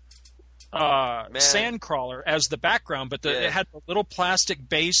cutout Sandcrawler as the background, but it had a little plastic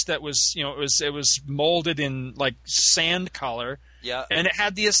base that was, it was molded in like sand color. Yeah. And it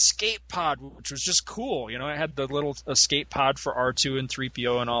had the escape pod, which was just cool. It had the little escape pod for R2 and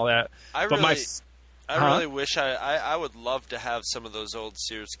 3PO and all that. I really wish I would love to have some of those old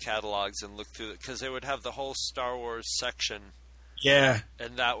Sears catalogs and look through it, because they would have the whole Star Wars section. Yeah.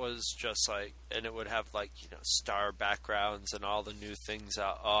 And that was just like, and it would have like, star backgrounds and all the new things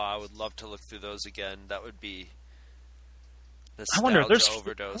out. Oh, I would love to look through those again. That would be I wonder if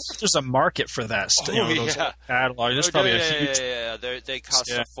overdose. There's a market for that. Those catalogs. There's probably a huge. Yeah. They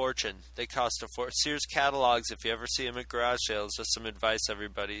cost a fortune. They cost a fortune. Sears catalogs. If you ever see them at garage sales, just some advice,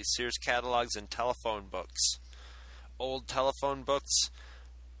 everybody. Sears catalogs and telephone books. Old telephone books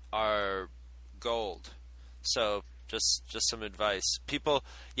are gold. So just some advice, people.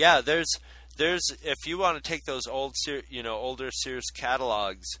 Yeah, there's if you want to take those older Sears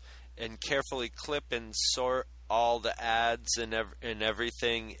catalogs and carefully clip and sort all the ads and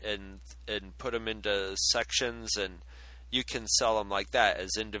everything and put them into sections, and you can sell them like that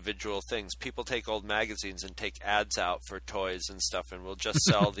as individual things. People take old magazines and take ads out for toys and stuff, and we'll just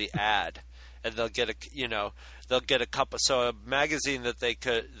sell the ad, and they'll get a couple. So a magazine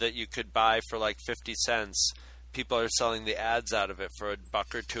that you could buy for like 50 cents, people are selling the ads out of it for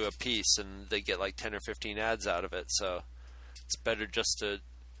 $1 or $2 a piece, and they get like 10 or 15 ads out of it. So it's better just to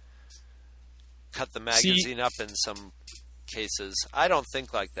cut the magazine up in some cases. I don't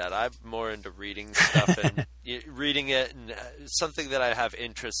think like that. I'm more into reading stuff and reading it, and something that I have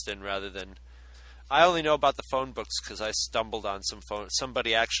interest in rather than. I only know about the phone books because I stumbled on some phone.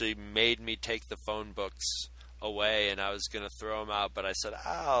 Somebody actually made me take the phone books away, and I was going to throw them out, but I said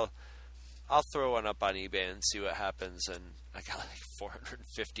I'll throw one up on eBay and see what happens, and I got like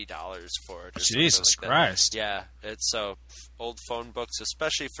 $450 for it. Jesus Christ! Yeah, it's so old phone books,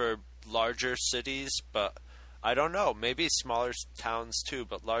 especially for larger cities, but I don't know, maybe smaller towns too,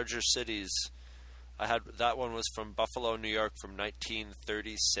 but larger cities. I had that one was from Buffalo, New York, from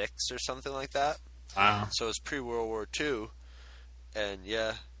 1936 or something like that. Wow! So it was pre-World War II, and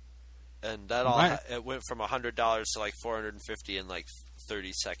and that it went from $100 to like $450 in like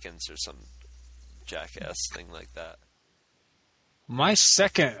 30 seconds or some jackass thing like that. My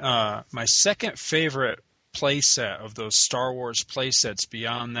second favorite playset of those Star Wars playsets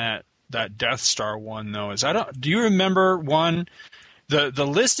beyond that Death Star one, though, is do you remember one? The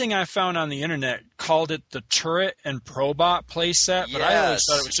listing I found on the internet called it the Turret and Probot playset, but I always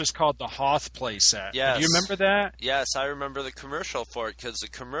thought it was just called the Hoth playset. Yes. Do you remember that? Yes, I remember the commercial for it, because the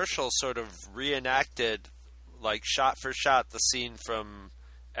commercial sort of reenacted, like shot for shot, the scene from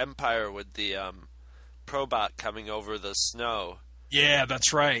Empire with the Probot coming over the snow. Yeah,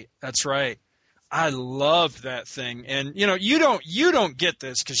 that's right. That's right. I loved that thing. And you don't get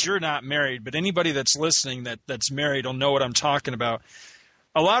this because you're not married, but anybody that's listening that's married will know what I'm talking about.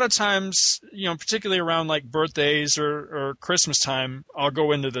 A lot of times, particularly around like birthdays or Christmas time, I'll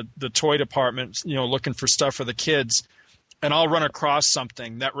go into the toy department, looking for stuff for the kids, and I'll run across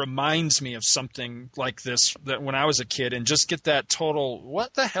something that reminds me of something like this that when I was a kid, and just get that total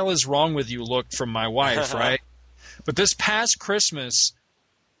 "what the hell is wrong with you" look from my wife, right? But this past Christmas,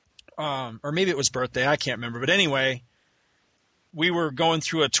 or maybe it was birthday, I can't remember. But anyway, we were going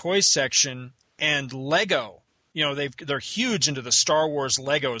through a toy section, and Lego, they're huge into the Star Wars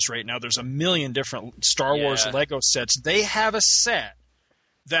Legos right now. There's a million different Star Wars Lego sets. They have a set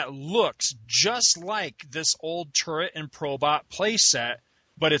that looks just like this old Turret and Probot play set,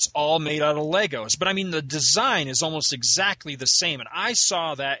 but it's all made out of Legos. But I mean, the design is almost exactly the same. And I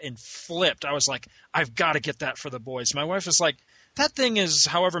saw that and flipped. I was like, I've got to get that for the boys. My wife was like, that thing is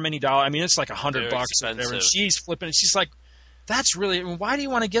however many dollars. I mean, it's like $100 or whatever. And she's flipping it. She's like, that's really, why do you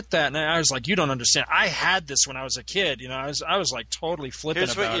want to get that? And I was like, you don't understand. I had this when I was a kid. I was like totally flipping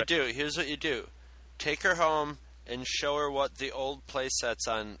about it. Here's what you do. Take her home and show her what the old play sets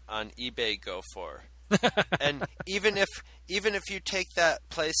on eBay go for. And even if you take that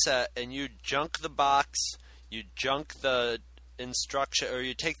play set and you junk the box, you junk the instruction, or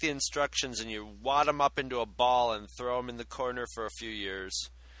you take the instructions and you wad them up into a ball and throw them in the corner for a few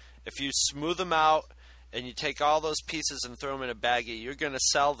years, if you smooth them out and you take all those pieces and throw them in a baggie, you're going to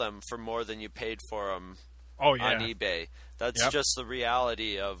sell them for more than you paid for them on eBay. That's just the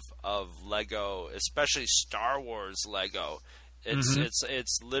reality of Lego, especially Star Wars Lego.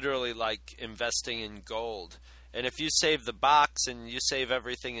 It's literally like investing in gold. And if you save the box and you save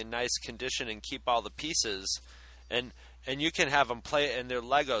everything in nice condition and keep all the pieces, and you can have them play, and they're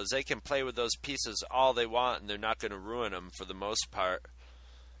Legos, they can play with those pieces all they want, and they're not going to ruin them for the most part.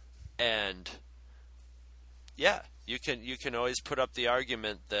 And yeah, you can always put up the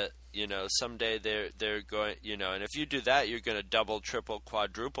argument that someday they're going, and if you do that, you're going to double, triple,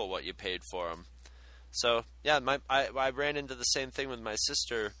 quadruple what you paid for them. So yeah, I ran into the same thing with my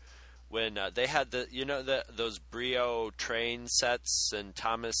sister when they had those Brio train sets and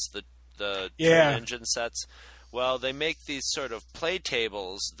Thomas the train engine sets. Well, they make these sort of play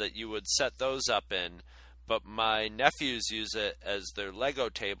tables that you would set those up in, but my nephews use it as their Lego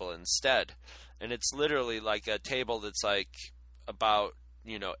table instead. And it's literally like a table that's like about,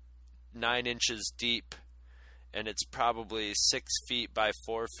 9 inches deep, and it's probably 6 feet by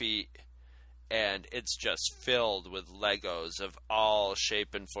 4 feet, and it's just filled with Legos of all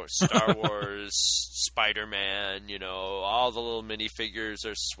shape and form. Star Wars, Spider-Man, all the little minifigures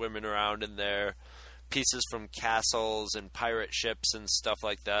are swimming around in there. Pieces from castles and pirate ships and stuff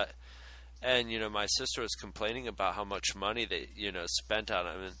like that. And, my sister was complaining about how much money they, spent on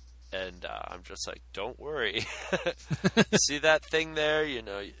them. And I'm just like, don't worry. See that thing there?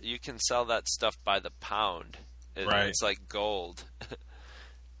 You can sell that stuff by the pound. Right. It's like gold.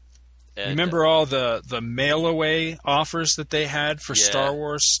 And, remember all the mail-away offers that they had for Star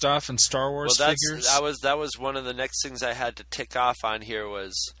Wars stuff and Star Wars figures? That was one of the next things I had to tick off on here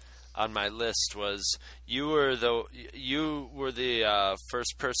on my list was you were the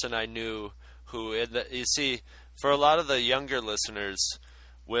first person I knew who you see, for a lot of the younger listeners,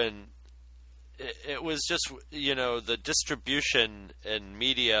 when it was just the distribution and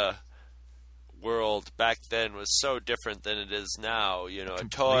media world back then was so different than it is now. A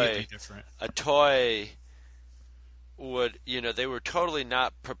toy would they were totally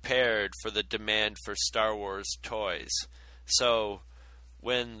not prepared for the demand for Star Wars toys. So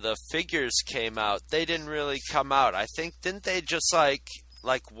when the figures came out, they didn't really come out. I think, didn't they just like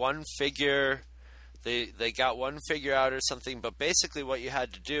one figure? They got one figure out or something, but basically what you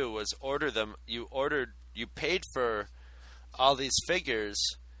had to do was order them. You paid for all these figures,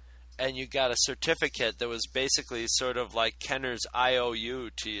 and you got a certificate that was basically sort of like Kenner's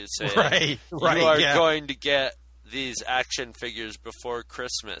IOU to you, saying, you are going to get these action figures before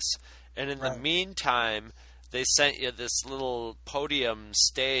Christmas. And in the meantime, they sent you this little podium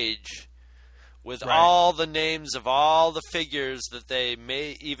stage with all the names of all the figures that they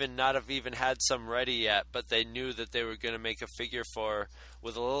may even not have even had some ready yet, but they knew that they were going to make a figure for,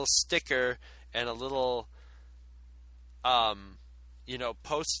 with a little sticker and a little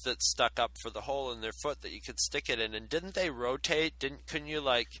post that stuck up for the hole in their foot that you could stick it in. And didn't they rotate? Couldn't you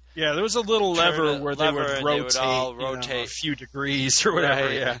there was a little lever where they would rotate a few degrees or whatever.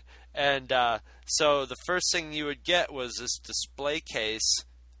 Right. Yeah. And so the first thing you would get was this display case,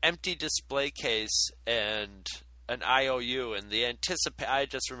 empty display case, and an IOU. And I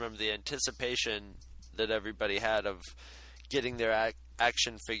just remember the anticipation that everybody had of getting their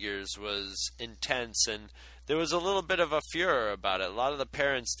action figures was intense, and there was a little bit of a furor about it. A lot of the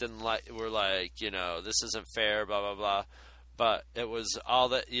parents were like, this isn't fair, blah blah blah. But it was all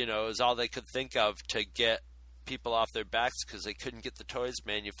that it was all they could think of to get people off their backs because they couldn't get the toys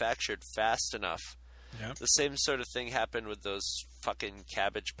manufactured fast enough. Yep. The same sort of thing happened with those fucking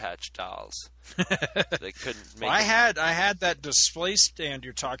Cabbage Patch dolls. They couldn't make I had that display stand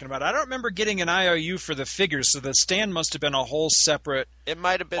you're talking about. I don't remember getting an IOU for the figures, so the stand must have been a whole separate. It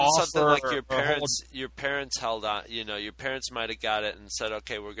might have been something like your parents held on. Your parents might have got it and said,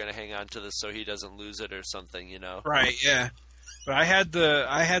 "Okay, we're going to hang on to this so he doesn't lose it or something." Right? Yeah. But I had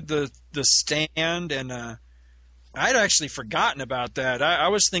the stand, and I'd actually forgotten about that. I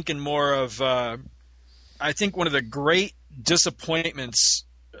was thinking more of. I think one of the great disappointments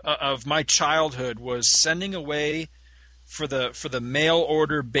of my childhood was sending away for the mail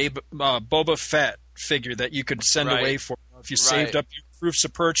order Boba Fett figure that you could send away for if you saved up your proofs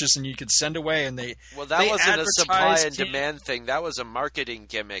of purchase, and you could send away. And that wasn't a supply and demand thing. That was a marketing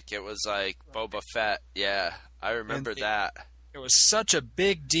gimmick. It was like Boba Fett. Yeah, I remember that. It was such a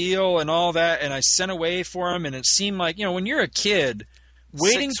big deal and all that, and I sent away for him, and it seemed like when you're a kid.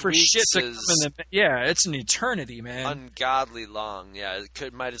 Waiting for shit to come in it's an eternity, man. Ungodly long. Yeah,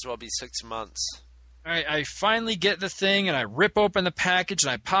 might as well be 6 months. I finally get the thing, and I rip open the package,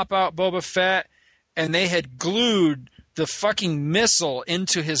 and I pop out Boba Fett, and they had glued the fucking missile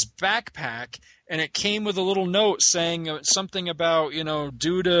into his backpack, and it came with a little note saying something about,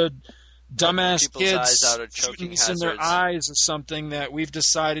 due to dumbass kids shooting in their eyes or something, that we've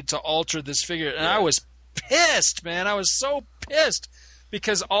decided to alter this figure. And I was pissed, man. I was so pissed.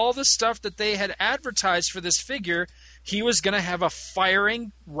 Because all the stuff that they had advertised for this figure, he was going to have a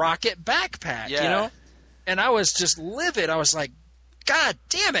firing rocket backpack, And I was just livid. I was like, God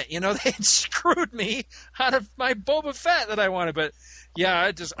damn it, they had screwed me out of my Boba Fett that I wanted. But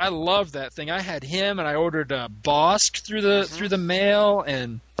yeah, I love that thing. I had him, and I ordered Bosk through the mail,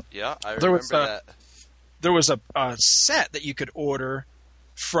 and Yeah, I remember that. There was a set that you could order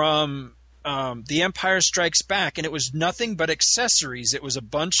from The Empire Strikes Back, and it was nothing but accessories. It was a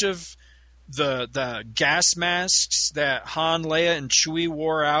bunch of the gas masks that Han, Leia, and Chewie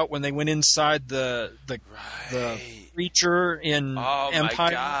wore out when they went inside the creature in Empire. Oh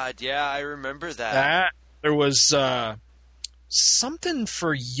my God! Yeah, I remember that. There was something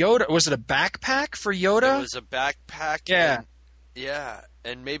for Yoda. Was it a backpack for Yoda? It was a backpack. Yeah.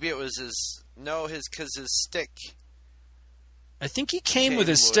 And maybe it was his stick. I think he came with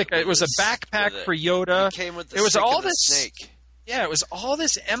his stick. It was a backpack for Yoda. He came with the it was stick all and the this snake. Yeah, it was all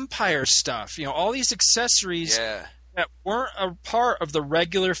this Empire stuff. All these accessories that weren't a part of the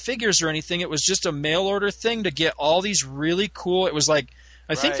regular figures or anything. It was just a mail order thing to get all these really cool. It was like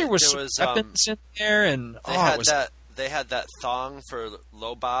I think there was weapons in there, and they had that thong for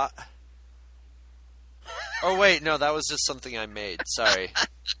Lobot. Oh wait, no, that was just something I made. Sorry.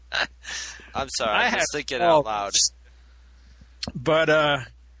 I'm sorry. I'm just thinking out loud. But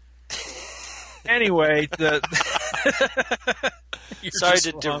anyway, sorry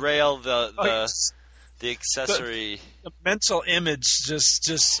to derail the accessory. The mental image just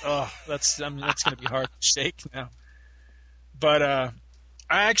that's going to be hard to shake now. But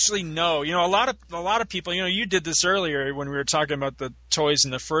I actually know, a lot of people, you did this earlier when we were talking about the toys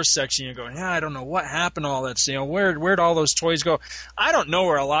in the first section. You're going, I don't know what happened to all that. Where'd all those toys go? I don't know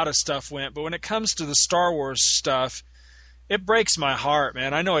where a lot of stuff went, but when it comes to the Star Wars stuff, it breaks my heart,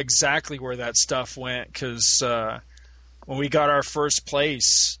 man. I know exactly where that stuff went because when we got our first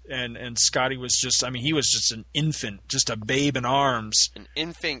place and Scotty was he was just an infant, just a babe in arms. An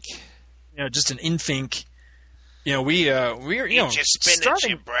infink. Just an infink. We're eat your spinach,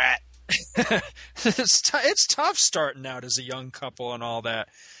 you brat. It's tough starting out as a young couple and all that.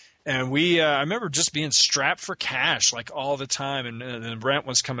 And I remember just being strapped for cash like all the time. And rent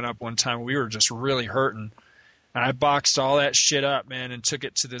was coming up one time. We were just really hurting. And I boxed all that shit up, man, and took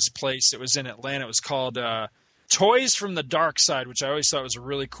it to this place. It was in Atlanta. It was called Toys from the Dark Side, which I always thought was a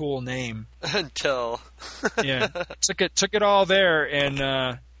really cool name. Until took it all there,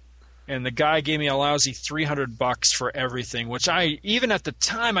 and the guy gave me a lousy $300 for everything, which even at the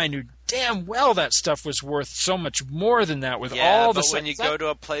time I knew damn well that stuff was worth so much more than that. With all the when you go to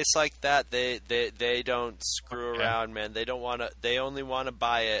a place like that, they don't screw around, man. They don't want to. They only want to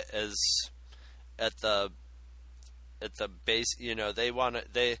buy it as at the base.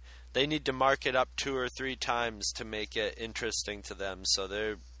 They need to mark it up 2 or 3 times to make it interesting to them. So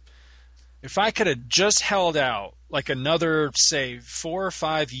they're. If I could have just held out like another, say, 4 or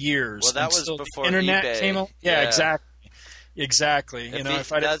 5 years, well, that was before the internet eBay. came out. Yeah, exactly.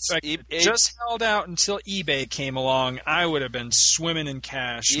 If I just held out until eBay came along, I would have been swimming in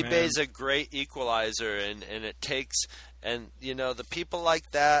cash. eBay's a great equalizer, and it takes the people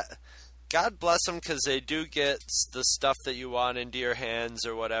like that. God bless them because they do get the stuff that you want into your hands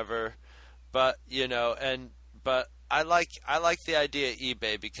or whatever, but I like the idea of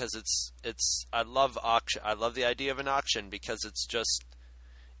eBay because I love auction. I love the idea of an auction because it's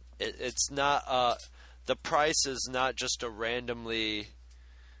not the price is not just a randomly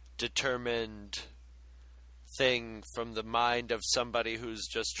determined thing from the mind of somebody who's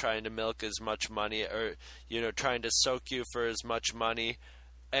just trying to milk as much money or trying to soak you for as much money,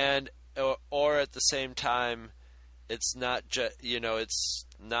 and or at the same time it's not it's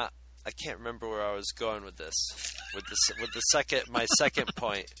not. I can't remember where I was going with this. My second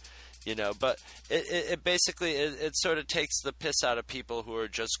point, but it basically it sort of takes the piss out of people who are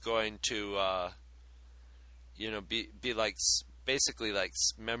just going to, be like basically like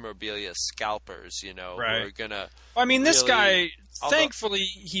memorabilia scalpers, right. who are gonna. This guy, thankfully,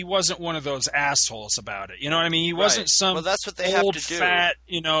 he wasn't one of those assholes about it. You know what I mean? He wasn't some that's what they old, have to do. Fat,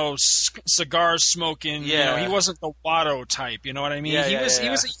 cigar smoking. Yeah. He wasn't the Watto type. You know what I mean? Yeah, he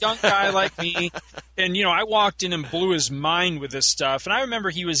was a young guy like me, and I walked in and blew his mind with this stuff. And I remember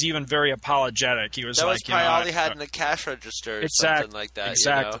he was even very apologetic. He was that like, was probably all he had in the cash register, or something like that.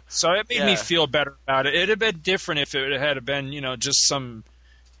 Exactly. So it made me feel better about it. It'd have been different if it had been, just some.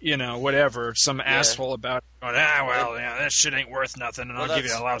 Whatever, some asshole about it, going, that shit ain't worth nothing, and I'll give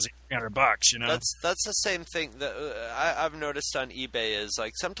you a lousy $300. That's the same thing that I've noticed on eBay is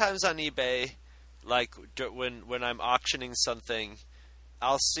like sometimes on eBay, like when I'm auctioning something,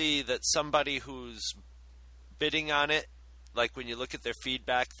 I'll see that somebody who's bidding on it, like when you look at their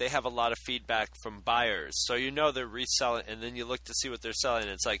feedback, they have a lot of feedback from buyers, so they're reselling, and then you look to see what they're selling,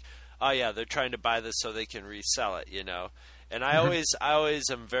 and it's like, oh yeah, they're trying to buy this so they can resell it, And I always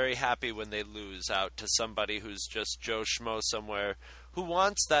am very happy when they lose out to somebody who's just Joe Schmo somewhere who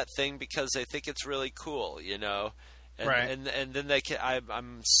wants that thing because they think it's really cool, And, right. And then they can.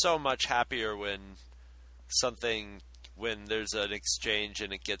 I'm so much happier when there's an exchange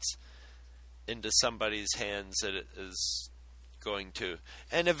and it gets into somebody's hands that it is going to.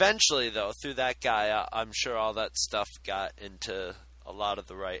 And eventually, though, through that guy, I'm sure all that stuff got into a lot of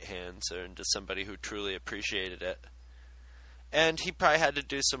the right hands, or into somebody who truly appreciated it. And he probably had to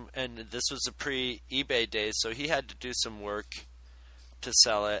do some, and this was a pre-eBay days, so he had to do some work to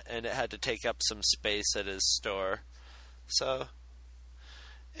sell it, and it had to take up some space at his store. So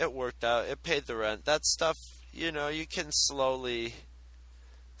it worked out. It paid the rent. That stuff, you can slowly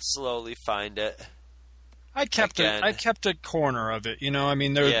find it. I kept a corner of it. I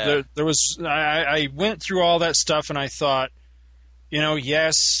mean, there was. I went through all that stuff, and I thought,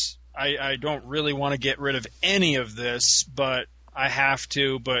 yes, I don't really want to get rid of any of this, but I have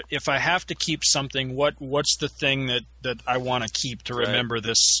to. But if I have to keep something, what's the thing that I want to keep to remember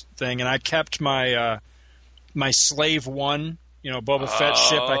this thing? And I kept my my Slave One, Boba Fett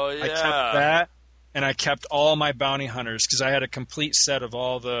ship. I kept that. And I kept all my bounty hunters because I had a complete set of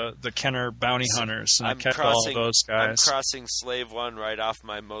all the Kenner bounty hunters, and I kept all those guys. I'm crossing Slave One right off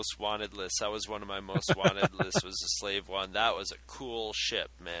my most wanted list. That was one of my most wanted lists, was the Slave One. That was a cool ship,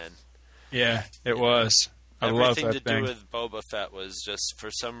 man. Yeah, it was. I love that thing. Everything to do with Boba Fett was just,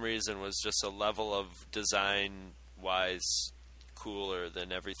 for some reason, was just a level of design-wise cooler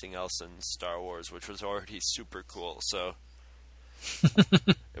than everything else in Star Wars, which was already super cool. So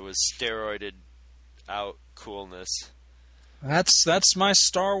it was steroided out coolness. That's my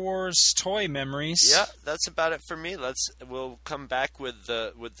Star Wars toy memories. Yeah, that's about it for me. We'll come back with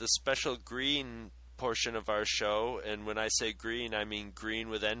the special green portion of our show, and when I say green, I mean green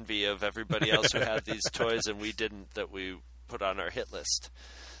with envy of everybody else who had these toys and we didn't, that we put on our hit list.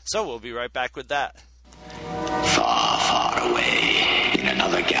 So we'll be right back with that. Far, far away in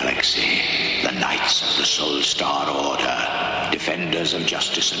another galaxy, the Knights of the Soul Star Order, defenders of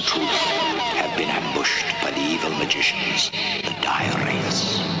justice and truth, have been ambushed by the evil magicians, the Dire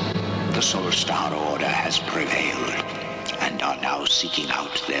Wraiths. The Soul Star Order has prevailed and are now seeking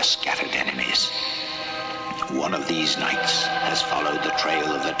out their scattered enemies. One of these knights has followed the trail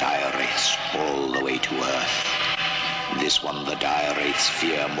of the Dire Wraiths all the way to Earth. This one the Dire Wraiths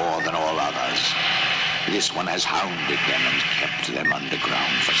fear more than all others. This one has hounded them and kept them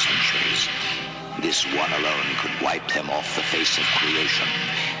underground for centuries. This one alone could wipe them off the face of creation.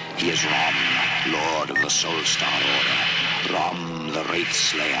 He is Rom, Lord of the Soul Star Order. Rom, the Wraith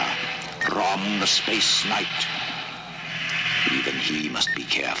Slayer. Rom, the Space Knight. Even he must be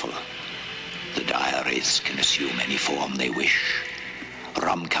careful. The Dire Wraiths can assume any form they wish.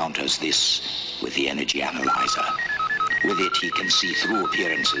 Rom counters this with the Energy Analyzer. With it, he can see through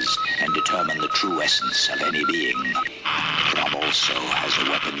appearances and determine the true essence of any being. Rom also has a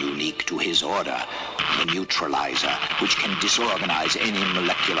weapon unique to his order, the Neutralizer, which can disorganize any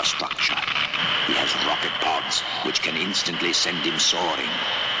molecular structure. He has rocket pods, which can instantly send him soaring.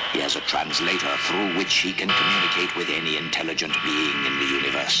 He has a translator through which he can communicate with any intelligent being in the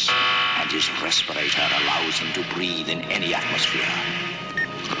universe. And his respirator allows him to breathe in any atmosphere.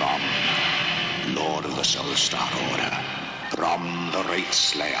 Rom, Lord of the Soul Star Order. Rom, the Wraith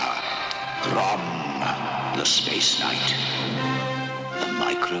Slayer. Rom, the Space Knight. A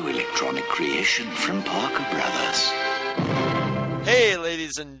microelectronic creation from Parker Brothers. Hey,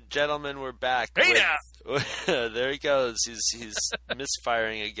 ladies and gentlemen, we're back. Hey now! There he goes. He's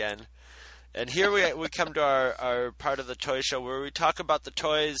misfiring again. And here we come to our part of the toy show where we talk about the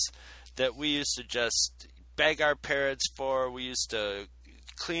toys that we used to just beg our parents for. We used to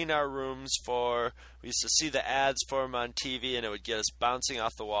clean our rooms for. We used to see the ads for them on TV, and it would get us bouncing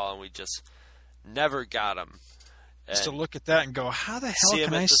off the wall, and we just never got them. Just to look at that and go, how the hell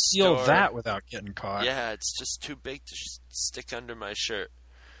can I steal that without getting caught? Yeah, it's just too big to stick under my shirt.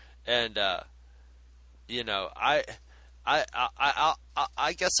 And I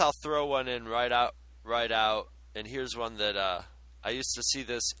guess I'll throw one in right out. And here's one that I used to see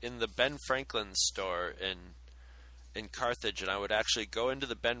this in the Ben Franklin store in Carthage, and I would actually go into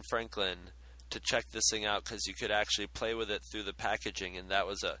the Ben Franklin to check this thing out because you could actually play with it through the packaging, and it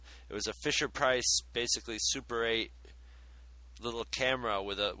was a Fisher-Price, basically Super 8 little camera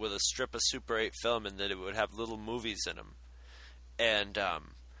with a strip of Super 8 film, and that it would have little movies in them. And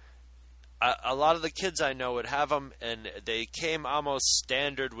a lot of the kids I know would have them, and they came almost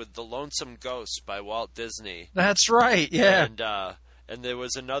standard with The Lonesome Ghost by Walt Disney. That's right, yeah. And there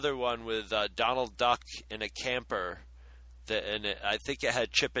was another one with Donald Duck in a camper, I think it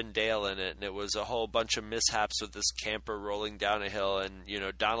had Chip and Dale in it, and it was a whole bunch of mishaps with this camper rolling down a hill, and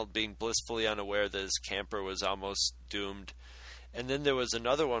Donald being blissfully unaware that his camper was almost doomed. And then there was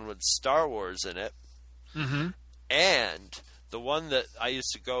another one with Star Wars in it. Mm-hmm. And the one that I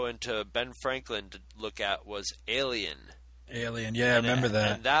used to go into Ben Franklin to look at was Alien. Alien, yeah, I remember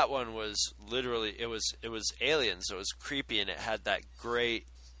that. And that one was literally, it was aliens. It was creepy, and it had that great,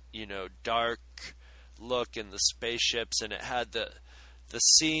 dark look in the spaceships, and it had the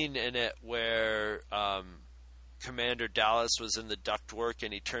scene in it where Commander Dallas was in the ductwork,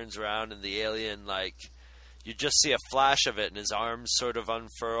 and he turns around, and the alien, you just see a flash of it, and his arms sort of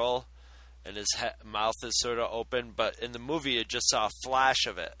unfurl, and his mouth is sort of open. But in the movie, you just saw a flash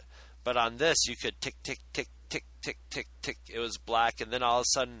of it. But on this, you could tick, tick, tick, tick, tick, tick, tick. It was black, and then all of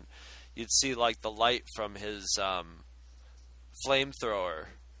a sudden, you'd see the light from his flamethrower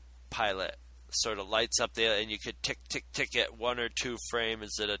pilot sort of lights up there, and you could tick, tick, tick at 1 or 2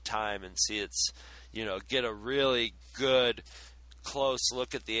 frames at a time and see it's, get a really good close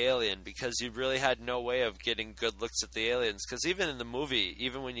look at the alien, because you really had no way of getting good looks at the aliens, because even in the movie,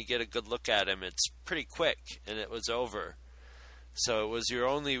 even when you get a good look at him, it's pretty quick and it was over. So it was your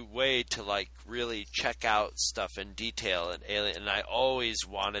only way to really check out stuff in detail in Alien, and I always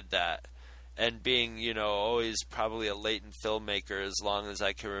wanted that. And being, always probably a latent filmmaker as long as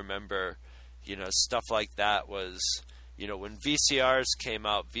I can remember, stuff like that was, when VCRs came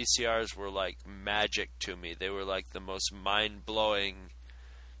out, VCRs were like magic to me. They were like the most mind-blowing,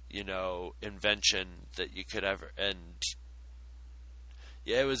 invention that you could ever, and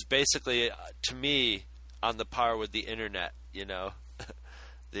yeah, it was basically, to me, on the par with the internet,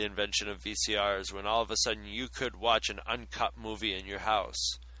 the invention of VCRs, when all of a sudden you could watch an uncut movie in your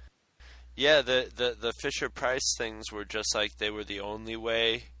house. Yeah, the Fisher-Price things were just like, they were the only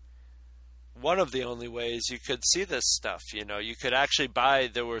way, one of the only ways you could see this stuff. You could actually buy,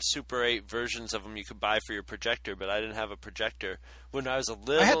 there were Super 8 versions of them you could buy for your projector, but I didn't have a projector when I was a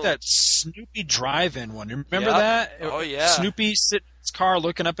little. I had that Snoopy drive-in one. Remember that? Oh, yeah. Snoopy sitting in his car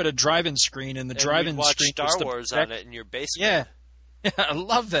looking up at a drive-in screen, and the drive-in screen Star Wars on it in your basement. Yeah, I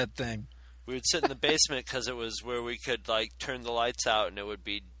love that thing. We would sit in the basement because it was where we could turn the lights out, and it would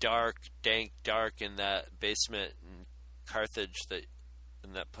be dark, dank, dark in that basement in Carthage,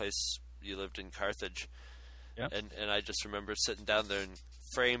 in that place you lived in, Carthage. Yep. And I just remember sitting down there and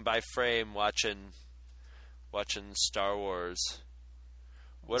frame by frame watching Star Wars.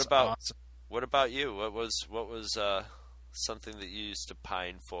 What about you? What was something that you used to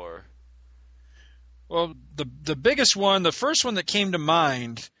pine for? Well, the biggest one, the first one that came to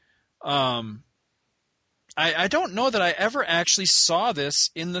mind, I don't know that I ever actually saw this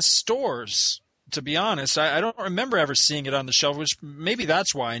in the stores, to be honest. I don't remember ever seeing it on the shelf, which maybe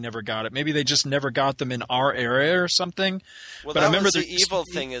that's why I never got it. Maybe they just never got them in our area or something. Well, but I remember the evil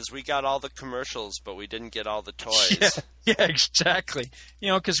thing is we got all the commercials, but we didn't get all the toys. Yeah, exactly.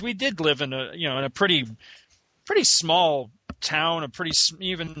 Because we did live in a pretty small town,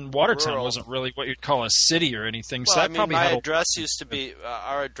 even Watertown rural. Wasn't really what you'd call a city or anything. Well, so our address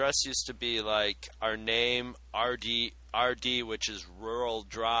used to be like our name, RD, which is Rural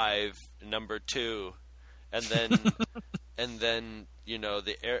Drive number 2, and then the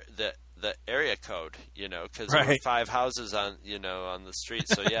area code, because there were 5 houses on the street.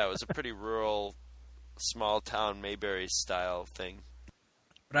 So yeah, it was a pretty rural, small town Mayberry style thing.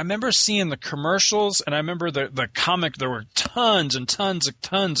 But I remember seeing the commercials, and I remember the comic. There were tons and tons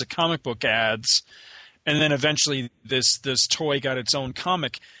of comic book ads, and then eventually this toy got its own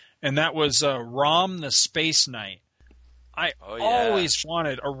comic, and that was Rom the Space Knight. I always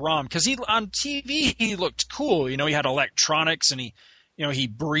wanted a Rom, because on TV he looked cool. He had electronics, and he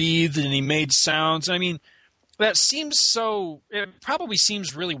breathed and he made sounds. I mean, that seems so. It probably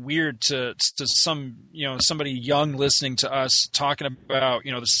seems really weird to some somebody young listening to us talking about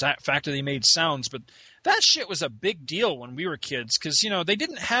the fact that he made sounds, but that shit was a big deal when we were kids, because they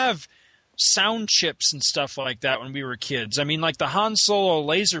didn't have sound chips and stuff like that when we were kids. I mean, like the Han Solo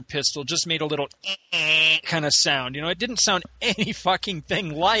laser pistol just made a little kind of sound. It didn't sound any fucking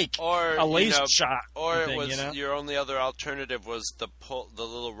thing like a laser shot. Or it was your only other alternative was the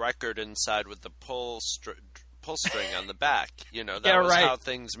little record inside with the pull string on the back. That was how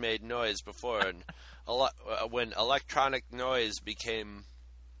things made noise before. And when electronic noise became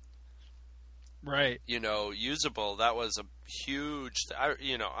usable, that was a huge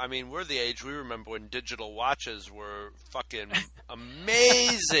we're the age, we remember when digital watches were fucking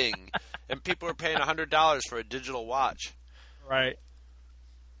amazing and people were paying $100 for a digital watch. Right.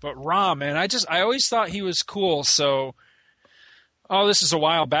 But Rom, man, I always thought he was cool. So this is a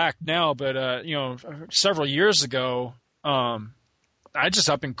while back now, but several years ago, I just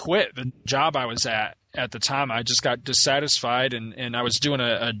up and quit the job I was at the time. I just got dissatisfied, and I was doing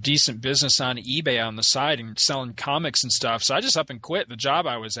a decent business on eBay on the side and selling comics and stuff. So I just up and quit the job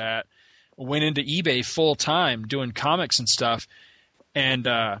I was at, went into eBay full time doing comics and stuff, and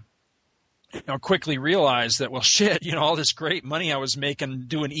quickly realized that, well, shit, all this great money I was making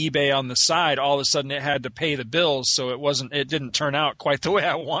doing eBay on the side, all of a sudden it had to pay the bills, so it didn't turn out quite the way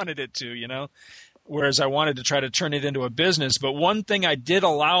I wanted it to, whereas I wanted to try to turn it into a business. But one thing I did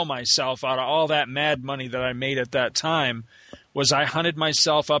allow myself out of all that mad money that I made at that time was I hunted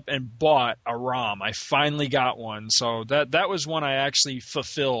myself up and bought a ROM. I finally got one. So that was one I actually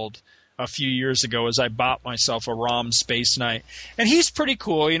fulfilled a few years ago, as I bought myself a ROM Space Knight. And he's pretty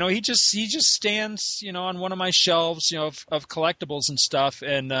cool. He just stands, on one of my shelves, of collectibles and stuff.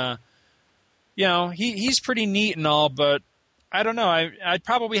 And, he's pretty neat and all, but I don't know. I'd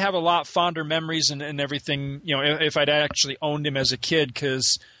probably have a lot fonder memories and everything, if I'd actually owned him as a kid,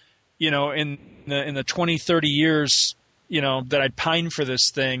 because, in the 20, 30 years, that I'd pined for this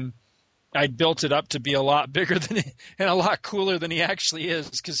thing, I built it up to be a lot bigger and a lot cooler than he actually is,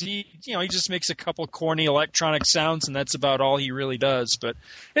 because he just makes a couple corny electronic sounds, and that's about all he really does. But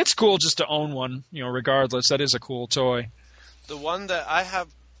it's cool just to own one, regardless. That is a cool toy. The one that I have,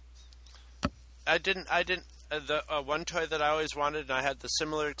 the one toy that I always wanted, and I had the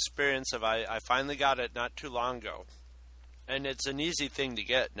similar experience of I finally got it not too long ago, and it's an easy thing to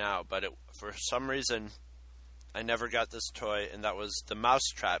get now, but for some reason I never got this toy, and that was the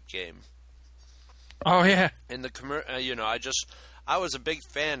Mousetrap game. Oh yeah. In the I was a big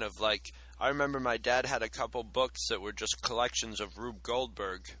fan of, I remember my dad had a couple books that were just collections of Rube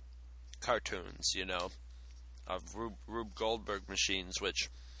Goldberg cartoons, of Rube Goldberg machines,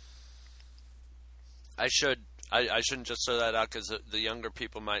 which I shouldn't just throw that out because the younger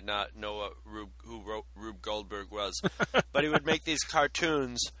people might not know who Rube Goldberg was, but he would make these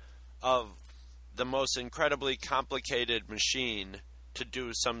cartoons of the most incredibly complicated machine to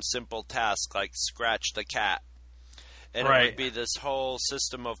do some simple task like scratch the cat. And It would be this whole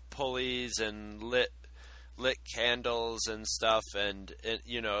system of pulleys and lit candles and stuff, and it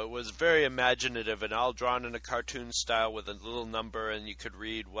was very imaginative and all drawn in a cartoon style with a little number, and you could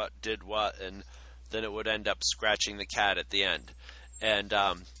read what did what, and then it would end up scratching the cat at the end. And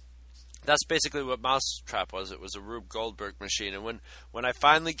that's basically what Mousetrap was. It was a Rube Goldberg machine. And when I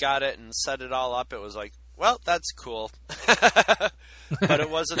finally got it and set it all up, it was like, well, that's cool. But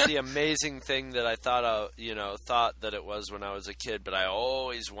it wasn't the amazing thing that I thought that it was when I was a kid. But I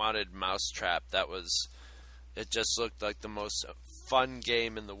always wanted Mousetrap. It just looked like the most fun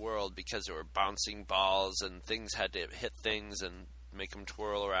game in the world, because there were bouncing balls and things had to hit things and make them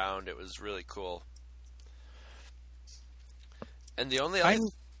twirl around. It was really cool. And the only other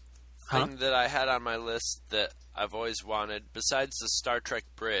thing that I had on my list that I've always wanted, besides the Star Trek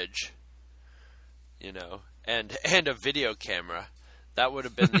bridge, and a video camera, that would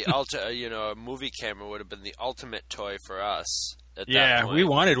have been the a movie camera would have been the ultimate toy for us at that point. We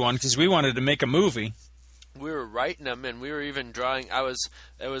wanted one because we wanted to make a movie. We were writing them, and we were even drawing.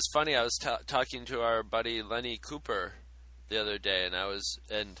 It was funny. I was talking to our buddy Lenny Cooper the other day, and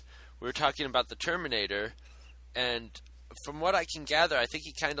we were talking about the Terminator, and from what I can gather, I think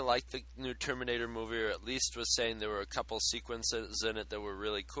he kind of liked the new Terminator movie, or at least was saying there were a couple sequences in it that were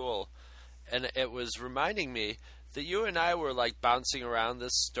really cool. And it was reminding me that you and I were bouncing around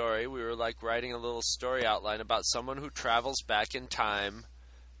this story. We were writing a little story outline about someone who travels back in time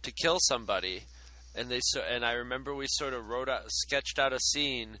to kill somebody. And I remember we sort of sketched out a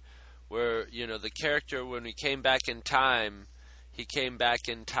scene where, the character, when he came back in time, in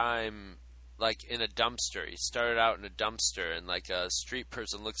a dumpster. He started out in a dumpster, and a street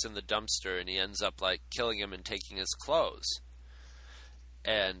person looks in the dumpster, and he ends up killing him and taking his clothes.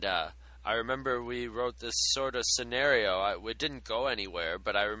 And I remember we wrote this sort of scenario. It didn't go anywhere,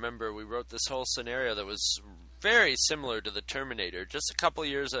 but I remember we wrote this whole scenario that was very similar to the Terminator, just a couple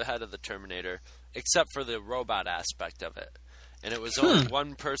years ahead of the Terminator, except for the robot aspect of it. And it was only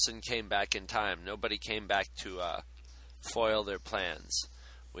one person came back in time. Nobody came back to foil their plans.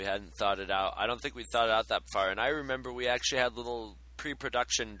 We hadn't thought it out. I don't think we thought it out that far. And I remember we actually had little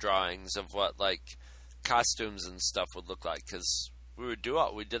pre-production drawings of what costumes and stuff would look like, because we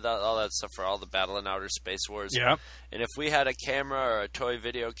did all that stuff for all the Battle in Outer Space Wars. Yeah. And if we had a camera or a toy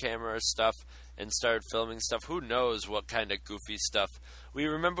video camera or stuff and started filming stuff, who knows what kind of goofy stuff. We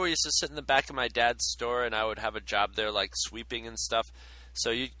used to sit in the back of my dad's store, and I would have a job there sweeping and stuff.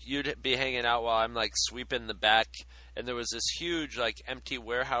 So you'd be hanging out while I'm sweeping the back, and there was this huge empty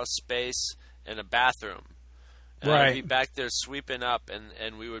warehouse space and a bathroom. And I'd be back there sweeping up,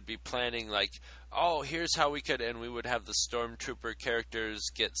 and we would be planning here's how we could, and we would have the stormtrooper characters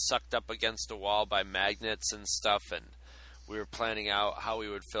get sucked up against a wall by magnets and stuff, and we were planning out how we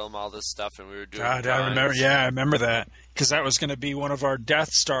would film all this stuff, and we were doing. God, drawings. I remember that because that was going to be one of our Death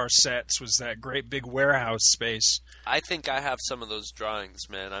Star sets. Was that great big warehouse space? I think I have some of those drawings,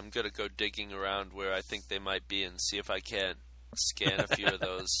 man. I'm gonna go digging around where I think they might be and see if I can't scan a few of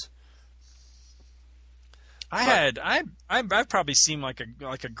those. I probably seemed like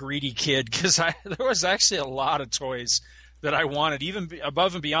a greedy kid because there was actually a lot of toys that I wanted, even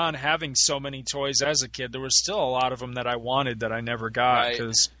above and beyond having so many toys as a kid. There was still a lot of them that I wanted that I never got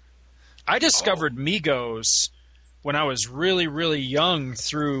because I discovered Megos when I was really, really young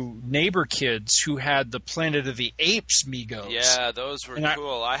through neighbor kids who had the Planet of the Apes Megos. Yeah, those were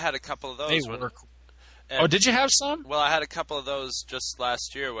cool. I had a couple of those. They were cool. Oh, did you have some? Well, I had a couple of those just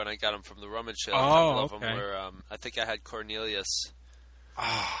last year when I got them from the rummage sale. Oh, a couple of okay. them were, I think I had Cornelius.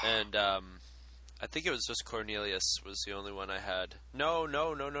 And I think it was just Cornelius was the only one I had. No.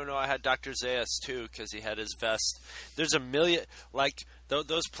 I had Dr. Zaius, too, because he had his vest. There's a million... Like,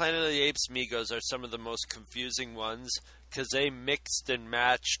 those Planet of the Apes Megos are some of the most confusing ones because they mixed and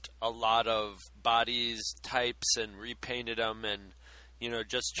matched a lot of bodies, types, and repainted them and,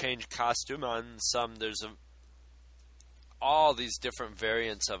 just changed costume on some. There's all these different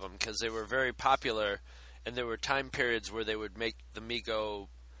variants of them because they were very popular, and there were time periods where they would make the Mego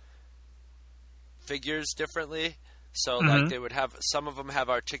figures differently. So like they would have, some of them have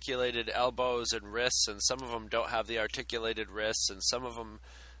articulated elbows and wrists, and some of them don't have the articulated wrists, and some of them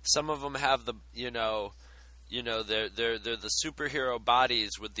have the they're the superhero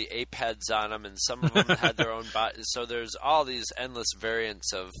bodies with the ape heads on them, and some of them had their own bodies. So there's all these endless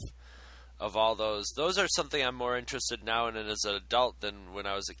variants of all those. Those are something I'm more interested now in as an adult than when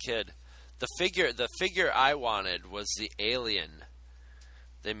I was a kid. The figure I wanted was the alien.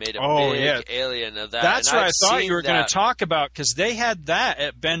 They made a big alien of that. That's what I thought you were going to talk about because they had that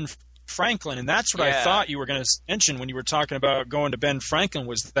at Ben Franklin, and that's what I thought you were going to mention when you were talking about going to Ben Franklin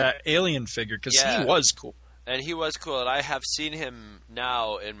was that alien figure because he was cool. And he was cool, and I have seen him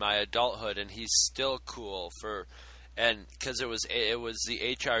now in my adulthood, and he's still cool because it was the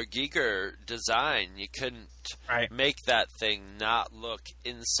H.R. Giger design. You couldn't make that thing not look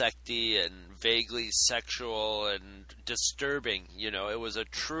insecty and vaguely sexual and disturbing. It was a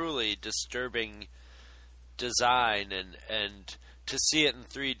truly disturbing design, and to see it in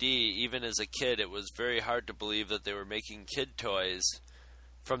 3D, even as a kid, it was very hard to believe that they were making kid toys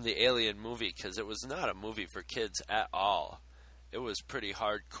from the Alien movie because it was not a movie for kids at all. It was pretty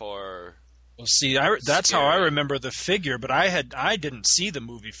hardcore. Well, see, that's how I remember the figure, but I didn't see the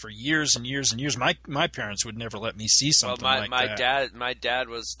movie for years and years and years. My parents would never let me see something like that. My dad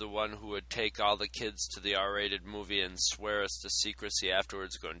was the one who would take all the kids to the R-rated movie and swear us to secrecy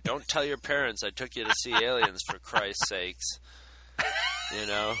afterwards, going, "Don't tell your parents I took you to see Aliens, for Christ's sakes."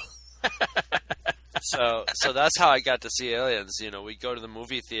 So that's how I got to see Aliens. We'd go to the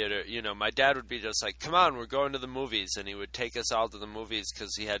movie theater. My dad would be just like, "Come on, we're going to the movies," and he would take us all to the movies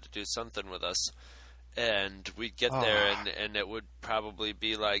because he had to do something with us. And we'd get there, and it would probably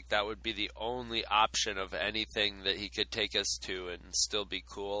be like that would be the only option of anything that he could take us to and still be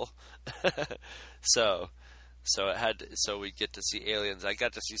cool. So we'd get to see Aliens. I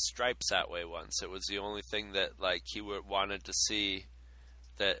got to see Stripes that way once. It was the only thing that he wanted to see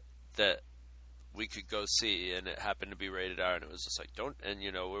that we could go see, and it happened to be rated R, and it was just like, don't, and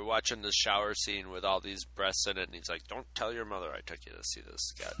we're watching the shower scene with all these breasts in it, and he's like, "Don't tell your mother I took you to see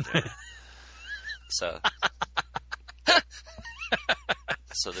this." Goddamn.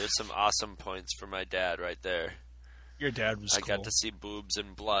 So there's some awesome points for my dad right there. Your dad was cool. I got to see boobs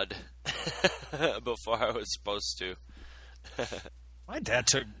and blood before I was supposed to. My dad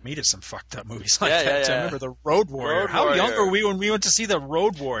took me to some fucked up movies like that. I remember the Road Warrior. How young were we when we went to see the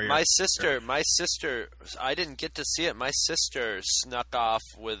Road Warrior? My sister, I didn't get to see it. My sister snuck off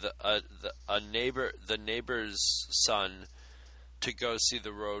with the neighbor's son to go see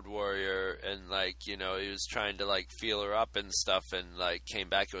the Road Warrior, and he was trying to feel her up and stuff, and came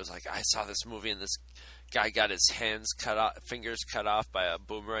back. It was like, "I saw this movie, and this guy got his fingers cut off by a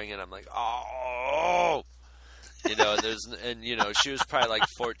boomerang," and I'm like, "Oh." She was probably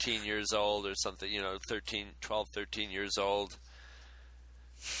 14 years old or something, 12, 13 years old.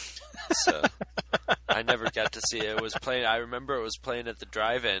 So I never got to see it. It was playing. I remember it was playing at the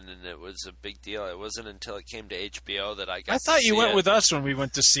drive-in, and it was a big deal. It wasn't until it came to HBO that I got to see it. I thought you went with us when we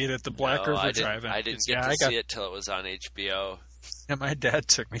went to see it at the Black River Drive-in. I didn't get to see it till it was on HBO. And my dad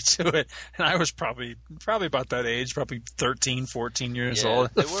took me to it, and I was probably about that age, probably 13, 14 years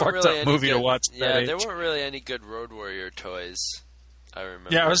old. It's a fucked up movie to watch at that age. There weren't really any good Road Warrior toys, I remember.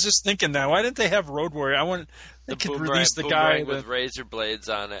 Yeah, I was just thinking that. Why didn't they have Road Warrior? They could release the guy with razor blades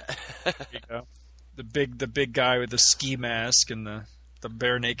on it. The the big guy with the ski mask and the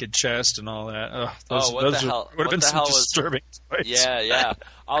bare naked chest and all that. Those would have been some disturbing toys. Yeah.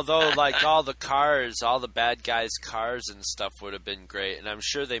 Although, like, all the bad guys' cars and stuff would have been great. And I'm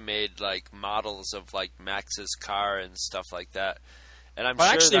sure they made, like, models of, like, Max's car and stuff like that. And I'm sure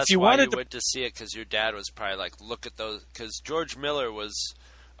actually, that's if you why wanted you went to see it, because your dad was probably like, look at those. Because George Miller was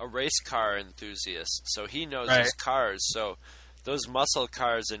a race car enthusiast, so he knows his cars. So those muscle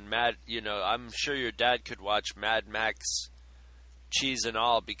cars and I'm sure your dad could watch Mad Max cheese and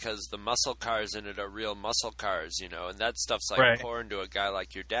all, because the muscle cars in it are real muscle cars, and that stuff's like porn to a guy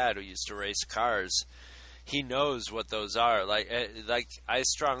like your dad who used to race cars. He knows what those are. Like I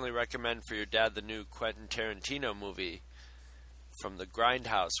strongly recommend for your dad the new Quentin Tarantino movie from the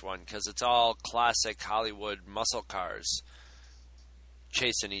Grindhouse one, because it's all classic Hollywood muscle cars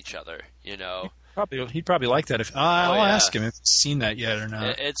chasing each other, He'd probably like that. I'll ask him if he's seen that yet or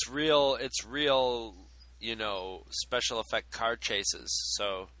not. It's real, special effect car chases.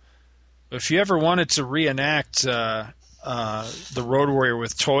 So, if you ever wanted to reenact the Road Warrior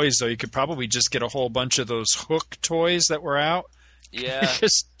with toys, though, you could probably just get a whole bunch of those Hook toys that were out. Yeah.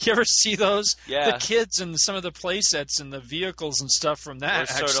 Because you ever see those? Yeah. The kids and some of the play sets and the vehicles and stuff from that.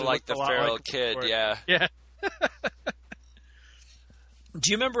 They're sort of like the Feral Kid, yeah. Yeah. Do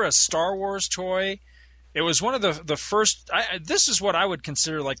you remember a Star Wars toy? It was one of the first. This is what I would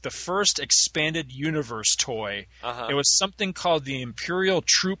consider like the first expanded universe toy. Uh-huh. It was something called the Imperial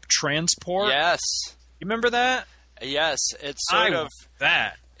Troop Transport. Yes. You remember that? Yes. It's sort of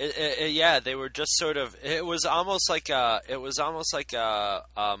that. They were just sort of. It was almost like a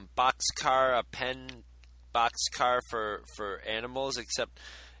boxcar, a pen boxcar for animals, except.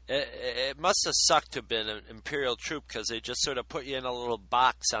 It must have sucked to have been an Imperial troop, because they just sort of put you in a little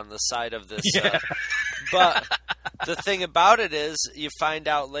box on the side of this. Yeah. But the thing about it is, you find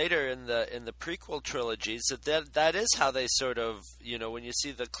out later in the prequel trilogies that is how they sort of, when you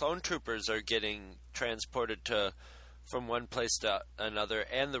see the clone troopers are getting transported from one place to another,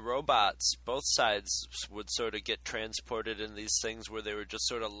 and the robots, both sides would sort of get transported in these things where they were just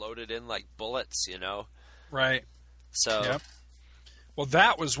sort of loaded in like bullets, Right. So. Yep. Well,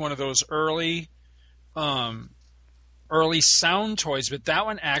 that was one of those early sound toys, but that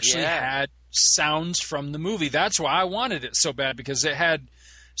one actually had sounds from the movie. That's why I wanted it so bad, because it had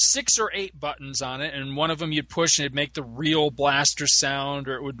 6 or 8 buttons on it, and one of them you'd push and it'd make the real blaster sound,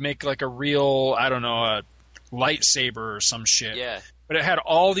 or it would make like a real, a lightsaber or some shit. Yeah. But it had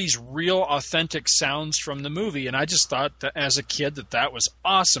all these real authentic sounds from the movie, and I just thought that as a kid that was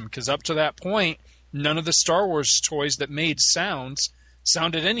awesome, because up to that point, none of the Star Wars toys that made sounds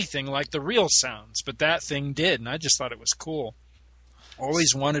sounded anything like the real sounds, but that thing did, and I just thought it was cool.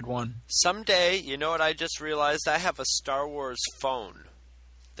 Always wanted one. Someday, you know what I just realized? I have a Star Wars phone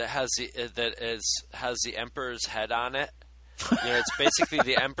that has the Emperor's head on it. It's basically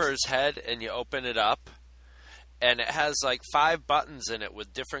the Emperor's head, and you open it up, and it has like 5 buttons in it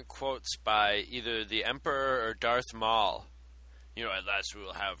with different quotes by either the Emperor or Darth Maul. At last we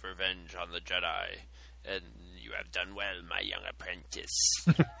will have revenge on the Jedi, and you have done well, my young apprentice.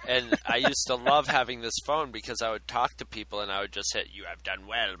 And I used to love having this phone, because I would talk to people and I would just hit, you have done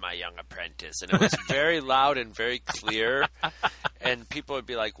well, my young apprentice. And it was very loud and very clear. And people would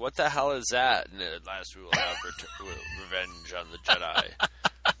be like, what the hell is that? And at last we will have revenge on the Jedi.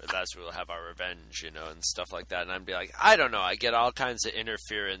 At last we will have our revenge, and stuff like that. And I'd be like, I don't know. I get all kinds of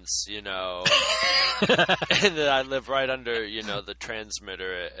interference, And then I live right under, the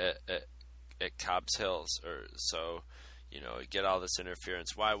transmitter at Cobb's Hills, I get all this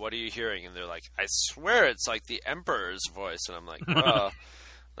interference. Why? What are you hearing? And they're like, I swear it's like the Emperor's voice. And I'm like, oh,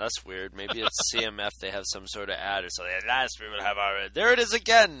 that's weird. Maybe it's CMF. They have some sort of ad or something. At last we will have our... There it is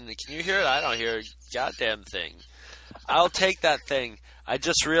again. Can you hear it? I don't hear a goddamn thing. I'll take that thing. I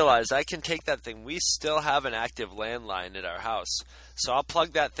just realized I can take that thing. We still have an active landline at our house. So I'll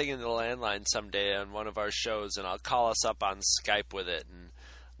plug that thing into the landline someday on one of our shows, and I'll call us up on Skype with it and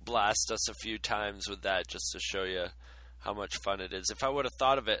blast us a few times with that, just to show you how much fun it is. If I would have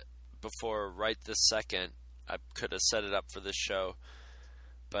thought of it before right this second, I could have set it up for this show.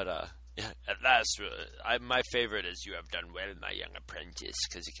 But at last, my favorite is "You have done well, my young apprentice,"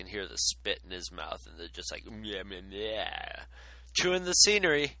 because you can hear the spit in his mouth, and they're just like chewing the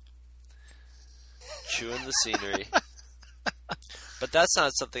scenery. But that's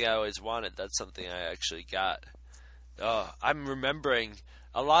not something I always wanted. That's something I actually got. Oh, I'm remembering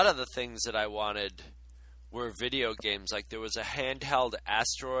a lot of the things that I wanted were video games. Like there was a handheld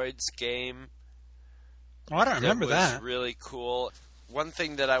Asteroids game. Oh, I don't remember that. Was really cool. One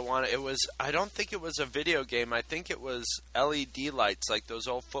thing that I wanted, I don't think it was a video game. I think it was LED lights, like those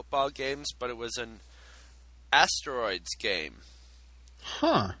old football games, but it was Asteroids game.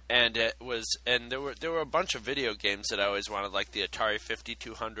 Huh. And there were a bunch of video games that I always wanted, like the Atari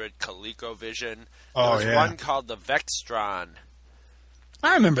 5200, ColecoVision. There was one called the Vextron.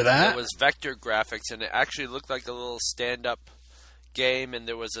 I remember that. It was vector graphics, and it actually looked like a little stand-up game, and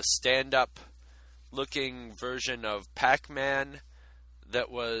there was a stand-up looking version of Pac-Man that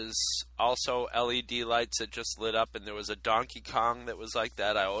was also LED lights that just lit up, and there was a Donkey Kong that was like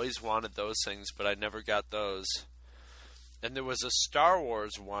that. I always wanted those things, but I never got those. And there was a Star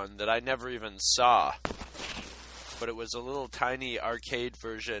Wars one that I never even saw, but it was a little tiny arcade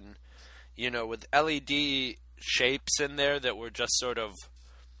version, with LED shapes in there that were just sort of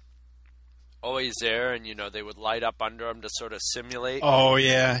always there, and they would light up under them to sort of simulate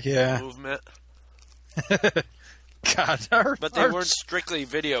movement. God, but they weren't strictly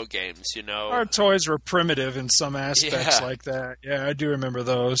video games, Our toys were primitive in some aspects like that. Yeah, I do remember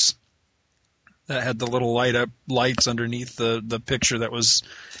those. That had the little lights underneath the picture that was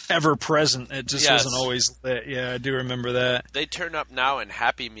ever present. It just wasn't always lit. Yeah, I do remember that. They turn up now in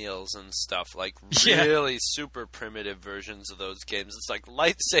Happy Meals and stuff, like really super primitive versions of those games. It's like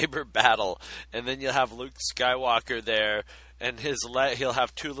lightsaber battle, and then you'll have Luke Skywalker there, and he'll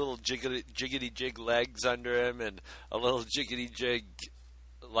have two little jiggity jig legs under him, and a little jiggity jig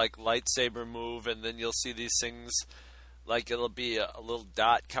like lightsaber move, and then you'll see these things. Like, it'll be a little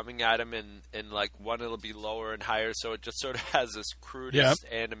dot coming at him, and like one it'll be lower and higher, so it just sort of has this crudest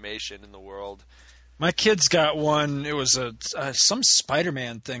animation in the world. My kids got one. It was some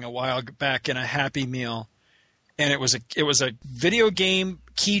Spider-Man thing a while back in a Happy Meal, and it was a video game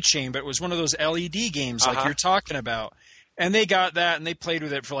keychain, but it was one of those LED games like you're talking about. And they got that, and they played